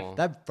Svi,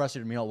 that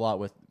frustrated me a lot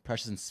with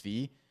Precious and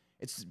Svi.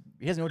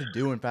 He doesn't know what to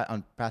do on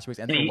fast breaks.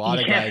 I think a lot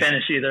of guys can't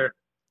finish either.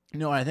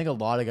 No, I think a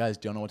lot of guys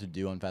don't know what to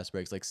do on fast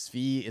breaks. Like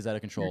Svi is out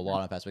of control a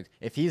lot on fast breaks.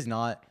 If he's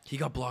not, he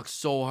got blocked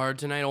so hard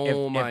tonight.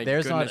 Oh my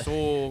goodness!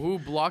 Who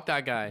blocked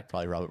that guy?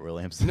 Probably Robert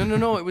Williams.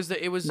 No. It was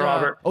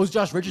Robert. It was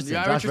Josh Richardson.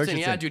 Yeah, Richardson.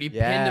 Yeah, dude, he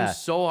pinned him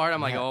so hard. I'm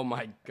like, oh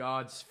my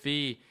god,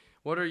 Svi,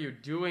 what are you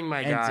doing,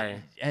 my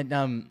guy?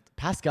 And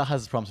Pascal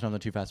has this problem sometimes on the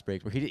 2 fast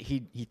breaks where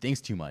he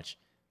thinks too much.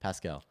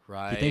 Pascal,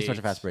 right? He thinks too much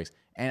on fast breaks,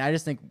 and I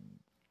just think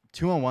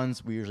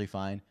 2-on-1s we're usually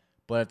fine,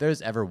 but if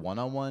there's ever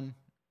 1-on-1,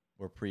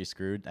 we're pretty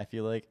screwed. I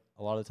feel like.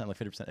 A lot of the time, like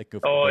 50%, it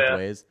goes both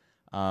ways.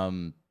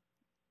 And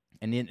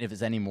then if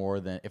it's any more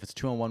than if it's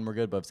 2-on-1, we're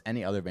good. But if it's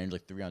any other advantage,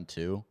 like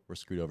 3-on-2, we're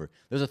screwed over.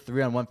 There's a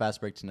 3-on-1 fast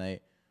break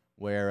tonight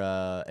where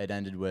it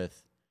ended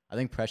with I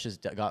think Precious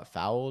got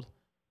fouled,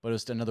 but it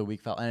was another weak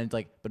foul. And it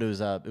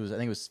was I think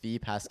it was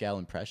Svi, Pascal,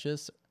 and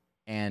Precious,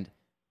 and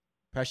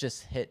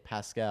Precious hit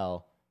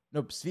Pascal.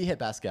 No, Svi hit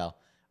Pascal,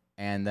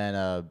 and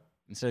then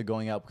instead of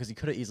going up because he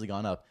could have easily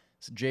gone up.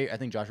 So I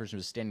think Josh Richardson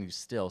was standing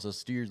still, so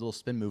do your little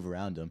spin move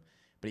around him.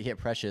 But he hit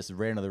Precious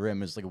right under the rim.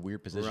 It was like a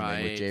weird position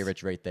with J.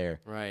 Rich right there.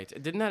 Right.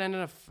 Didn't that end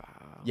in a foul?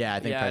 Yeah, I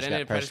think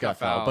Precious got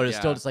fouled. But it's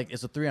still just like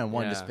it's a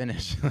 3-on-1 just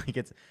finish. Like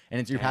it's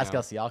your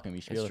Pascal Siakam.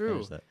 You should be able to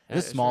finish that.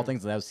 There's small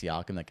things that was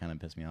Siakam that kind of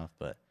pissed me off.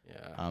 But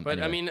but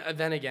anyway. I mean,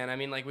 then again, I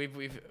mean, like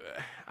we've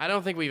I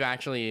don't think we've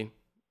actually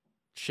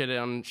shit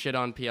on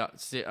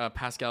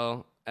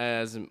Pascal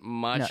as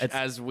much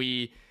as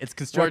we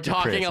were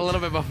talking a little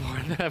bit before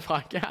the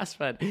podcast,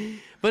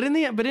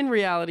 but in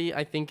reality,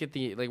 I think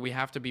we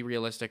have to be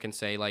realistic and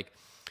say like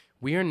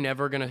we are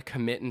never gonna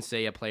commit and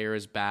say a player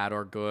is bad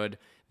or good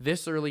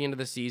this early into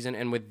the season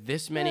and with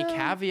this many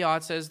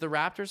caveats as the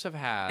Raptors have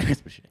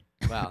had.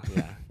 Well,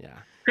 yeah.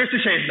 Chris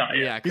Boucher's not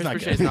yet. Yeah, Chris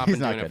Boucher's not been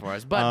doing it for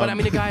us. But I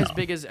mean, a guy as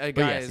big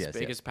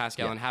as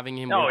Pascal and having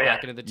him work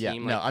back into the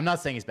team. No, I'm not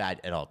saying he's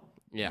bad at all.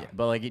 Yeah,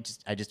 but like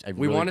I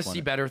we want to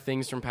see better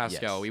things from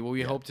Pascal. Yes.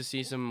 We hope to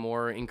see some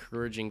more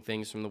encouraging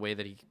things from the way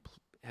that he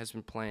has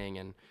been playing,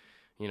 and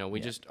we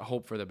just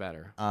hope for the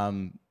better.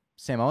 Sam,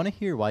 I want to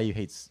hear why you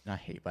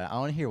but I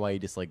want to hear why you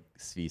dislike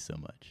Svi so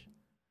much.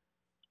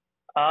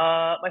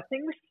 My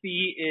thing with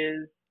Svi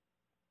is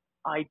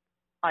I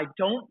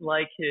don't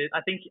like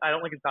I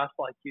don't like his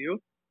basketball IQ,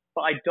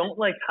 but I don't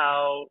like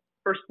how,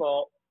 first of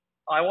all,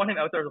 I want him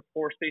out there as a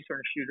floor spacer and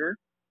a shooter,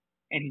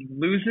 and he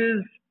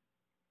loses.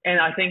 And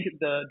I think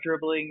the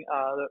dribbling,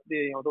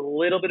 the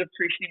little bit of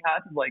creation he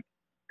has is like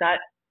that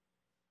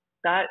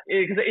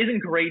because it isn't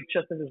great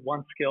just as his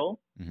one skill.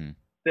 Mm-hmm.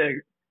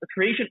 The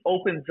creation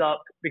opens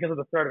up because of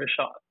the threat of his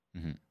shot.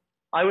 Mm-hmm.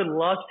 I would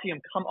love to see him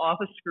come off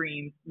a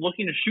screen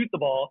looking to shoot the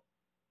ball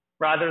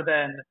rather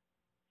than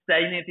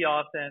stagnate the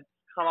offense,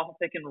 come off a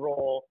pick and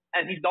roll.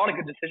 And he's not a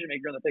good decision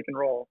maker in the pick and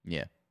roll.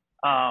 Yeah.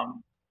 I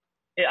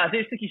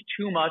just think he's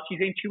too much. He's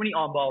getting too many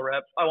on-ball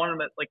reps. I want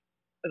him as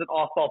an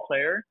off-ball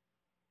player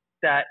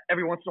that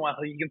every once in a while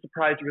he can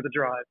surprise you with a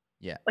drive.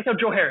 Yeah. Like how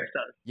Joe Harris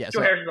does. Yeah.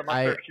 Joe Harris is a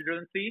much better shooter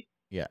than Svi.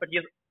 Yeah. But he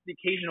has the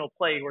occasional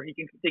play where he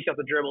can take out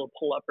the dribble and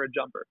pull up for a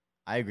jumper.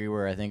 I agree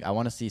where I think I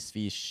want to see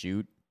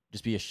Svi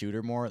just be a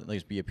shooter more, like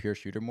just be a pure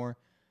shooter more.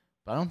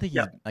 But I don't think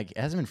he's it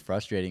hasn't been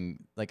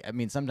frustrating. Like, I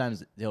mean,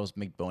 sometimes he'll just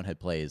make bonehead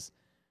plays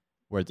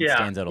where it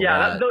stands out a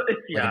lot.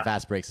 Like in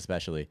fast breaks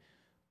especially.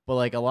 But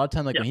like a lot of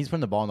time, like when he's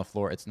putting the ball on the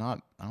floor, it's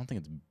not, I don't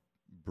think it's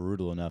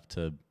brutal enough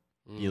to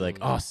be like,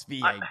 oh, Svi,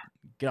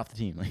 get off the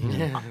team. Like,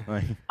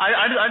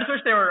 I just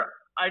wish they were.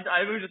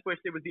 I would just wish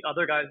it was the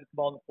other guys with the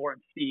ball on the floor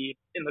and Svi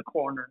in the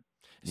corner.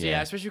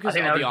 Yeah, especially because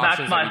of the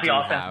options that we do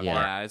have.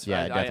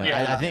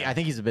 Definitely. I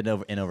think he's a bit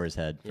over his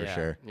head for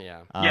sure.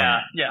 Yeah.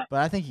 But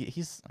I think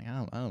he's like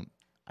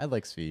I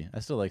like Svi. I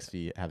still like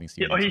Svi having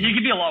Svi. He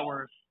could be a lot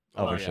worse.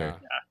 Oh, for sure. Yeah.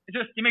 It's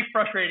just he makes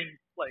frustrating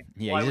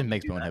he just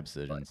makes bonehead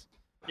decisions.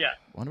 Yeah.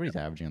 I wonder what he's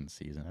averaging on the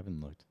season. I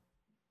haven't looked.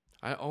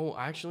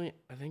 Actually,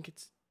 I think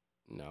it's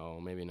no,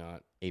 maybe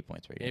not. 8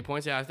 points right 8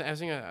 points. Yeah, I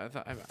think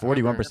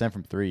 41%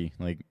 from 3.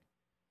 Like.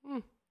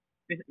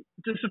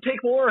 Just to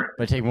take more.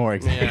 But take more.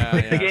 Exactly. Yeah,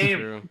 Fix the that's game.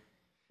 true.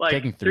 Like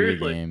Taking 3 a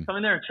seriously, game. come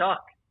in there and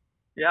chuck.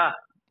 Yeah.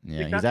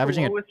 Yeah, Like, that's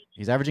the lowest-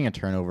 he's averaging a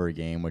turnover a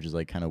game, which is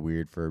like kind of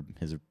weird for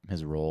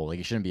his role. Like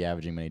he shouldn't be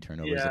averaging many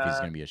turnovers if he's Yeah.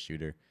 gonna be a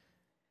shooter.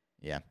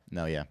 Yeah.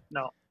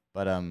 No.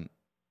 But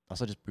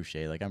also just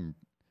Boucher. Like I'm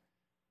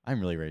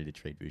really ready to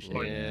trade Boucher.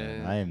 Yeah.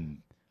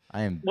 Man.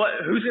 I am. What?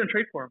 Who's gonna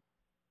trade for him?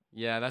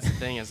 Yeah, that's the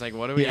thing. It's like,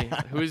 what do we?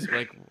 Yeah. Who's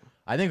like?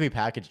 I think we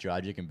package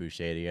Dragic and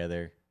Boucher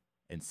together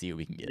and see what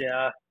we can get.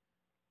 Yeah.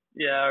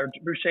 Yeah, or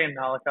Boucher and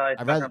Malachi. I'd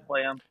I'm rather- gonna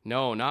play him.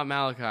 No, not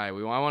Malachi. I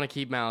want to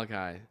keep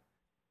Malachi.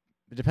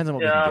 It depends on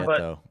what Yeah, we can but get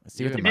though. Let's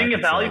see what the If you can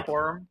get market's value like.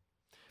 for him.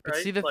 But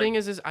right? see, the Like, thing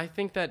is I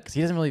think that Because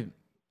he doesn't really.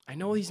 I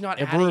know he's not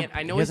If adding we're- it.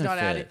 I know he he's doesn't not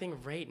adding fit.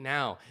 anything right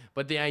now.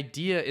 But the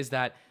idea is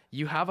that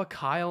you have a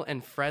Kyle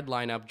and Fred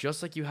lineup,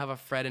 just like you have a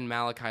Fred and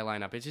Malachi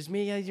lineup. It's just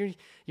me.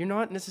 You're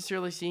not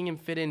necessarily seeing him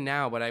fit in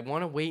now, but I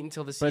want to wait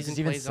until the But season it's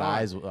even plays on.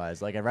 size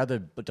wise. Like I'd rather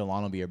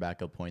Delano be your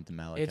backup point than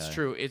Malachi. It's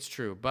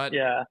true. But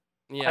yeah.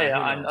 yeah, Yeah,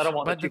 who I knows? don't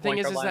want the But the thing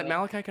is 2-point that lineup.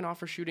 Malachi can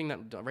offer shooting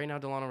that right now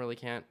Delano really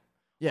can't.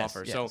 Yes,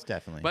 offer, yes, so-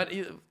 definitely. But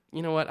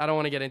you know what? I don't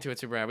want to get into it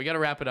super bad. We got to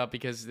wrap it up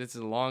because this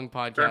is a long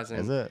podcast. Sure. And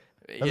is it?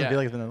 Doesn't yeah, feel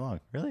like it's been that long.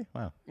 Really?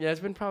 Wow. yeah, it's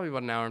been probably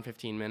about an hour and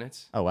 15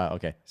 minutes. Oh wow.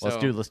 Okay. Well,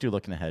 So- let's do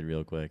looking ahead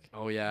real quick.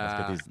 Oh Let's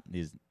yeah. get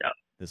these Yeah.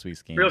 this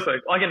week's games. Real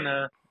quick, I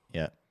can.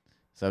 Yeah.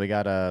 So we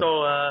got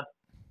So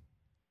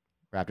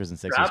Raptors and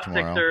Sixers draft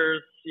tomorrow.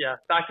 Sixers, yeah,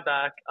 back to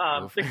back.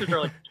 Oof. Sixers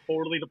are like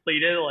totally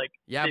depleted. Like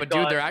Yeah, they've but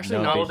dude, got they're actually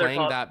No. not all their playing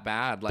top- that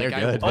bad. Like They're I,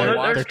 good. Oh, They're,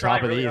 they're they're top of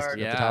trying the really East. hard.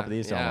 They're yeah, at the top of the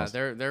East yeah, almost.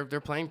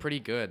 they're playing pretty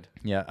good.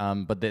 Yeah.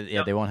 But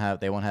Yep. they won't have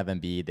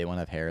Embiid. They won't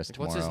have Harris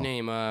tomorrow. What's his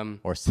name?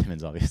 Or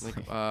Simmons, obviously.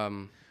 Like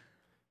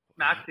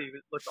Maxey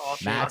looked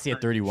awesome. Maxey last at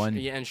night. 31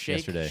 yeah, and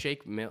yesterday.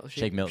 Shake Milton.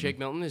 Shake Milton. Shake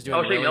Milton is doing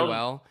Oh, Shake really Milton.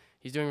 well.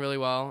 He's doing really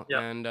well, Yep.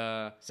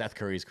 and Seth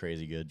Curry's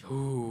crazy good.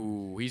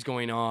 ooh, he's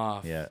going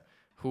off. Yeah.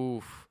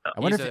 Oof. I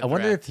wonder He's if a I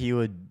wonder threat. if he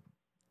would.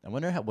 I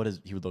wonder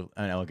he would look.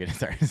 I know. Okay,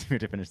 sorry,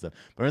 to finish stuff.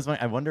 But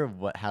I wonder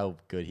how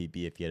good he'd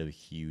be if he had a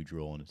huge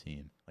role in a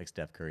team like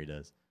Steph Curry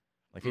does.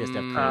 Like if he had a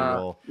Steph Curry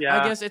role. Yeah.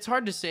 I guess it's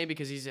hard to say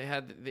because he's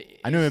had.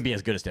 I know he would be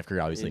as good as Steph Curry,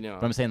 obviously. know.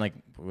 But I'm saying like,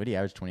 what do you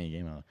average 20 a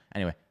game?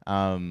 Anyway,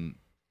 then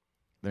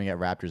we got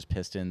Raptors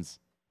Pistons.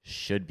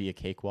 Should be a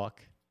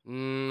cakewalk.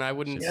 I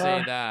wouldn't Yeah.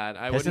 say that.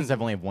 I Pistons wouldn't.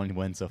 have only have one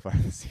win so far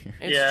this year.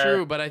 It's Yeah.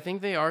 true, but I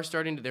think they are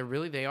starting to.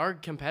 They are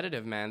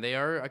competitive, man. They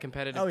are a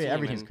competitive. Oh yeah, team,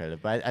 everything's and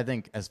competitive. But I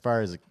think as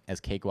far as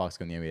cakewalks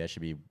go in the NBA, that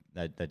should be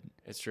that.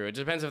 It's true. It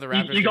depends if the You,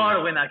 Raptors. you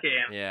gotta win that game.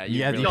 Yeah,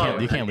 Yeah, really you can't-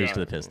 gotta you can't win lose that to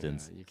the game.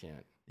 Pistons. Yeah, you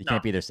can't. You No.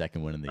 can't be their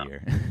second win in the No.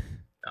 year.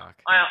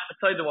 Fuck. I'm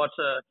excited to watch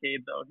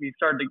Cade though. He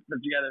started to put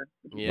them together.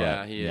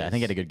 Yeah, But, he is. yeah, I think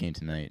he had a good game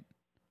tonight.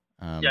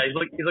 Yeah, he's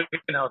looking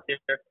healthy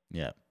here.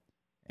 Yeah.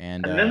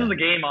 And And this is a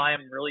game I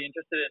am really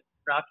interested in.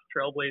 Raptors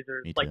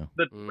Trailblazers, Me like too.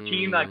 the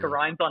team that Mm.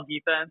 grinds on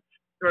defense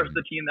versus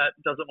the team that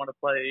doesn't want to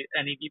play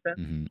any defense.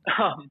 mhm.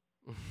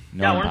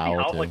 Yeah, I Norman want to see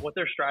Powell, how too. like what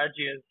their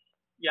strategy is.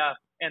 Yeah,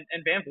 and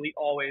Van Vliet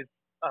always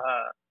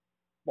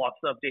locks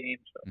up Dame,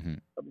 so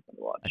Mhm. that'll be fun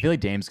to watch. I feel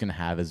like Dame's gonna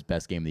have his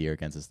best game of the year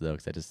against us though,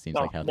 because that just seems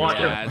Well, like how watch things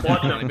him. go. Yeah, it's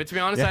Watch funny. him. But to be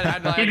honest, Yeah.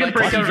 I'd He like can to break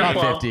Watch him out drop as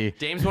well. 50.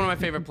 Dame's one of my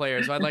favorite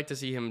players, so I'd like to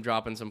see him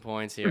dropping some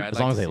points here. As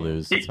long as they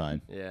lose, it's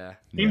fine. Yeah.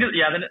 He can just,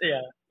 yeah, then,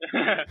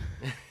 yeah.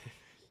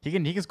 He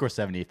can score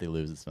 70 if they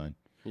lose. It's fine.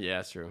 Yeah,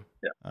 that's true.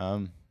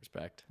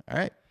 Respect. All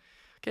right.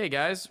 Okay,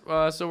 guys.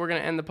 So we're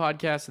gonna end the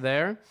podcast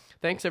there.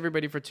 Thanks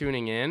everybody for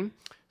tuning in.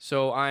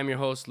 So I'm your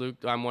host, Luke.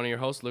 I'm one of your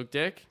hosts, Luke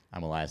Dick.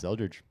 I'm Elias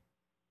Eldridge.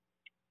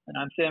 And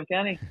I'm Sam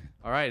Canny.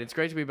 All right, it's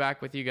great to be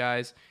back with you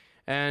guys.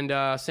 And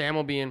Sam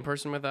will be in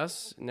person with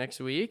us next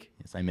week.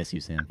 Yes, I miss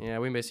you, Sam. Yeah,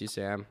 we miss you,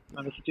 Sam.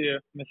 I miss you too.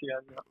 Miss you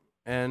guys. Yeah.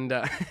 And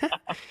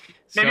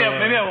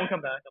Maybe I won't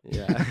come back.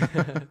 Yeah.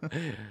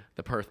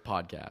 The Perth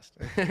podcast.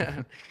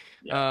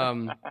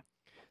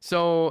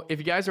 So if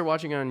you guys are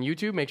watching on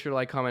YouTube, make sure to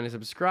like, comment, and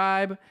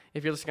subscribe.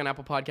 If you're listening on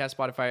Apple Podcasts,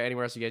 Spotify,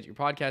 anywhere else you get your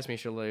podcast, make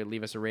sure to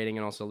leave us a rating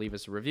and also leave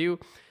us a review.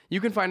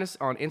 You can find us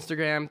on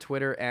Instagram,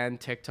 Twitter,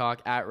 and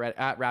TikTok at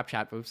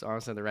RapChat. Oops, I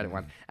said the Reddit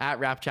one. At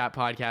RapChat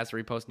Podcast, where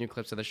we post new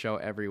clips of the show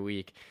every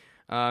week.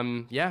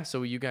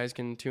 So you guys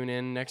can tune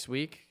in next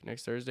week,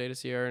 next Thursday, to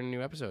see our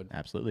new episode.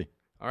 Absolutely.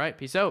 All right,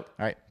 peace out.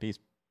 All right. Peace.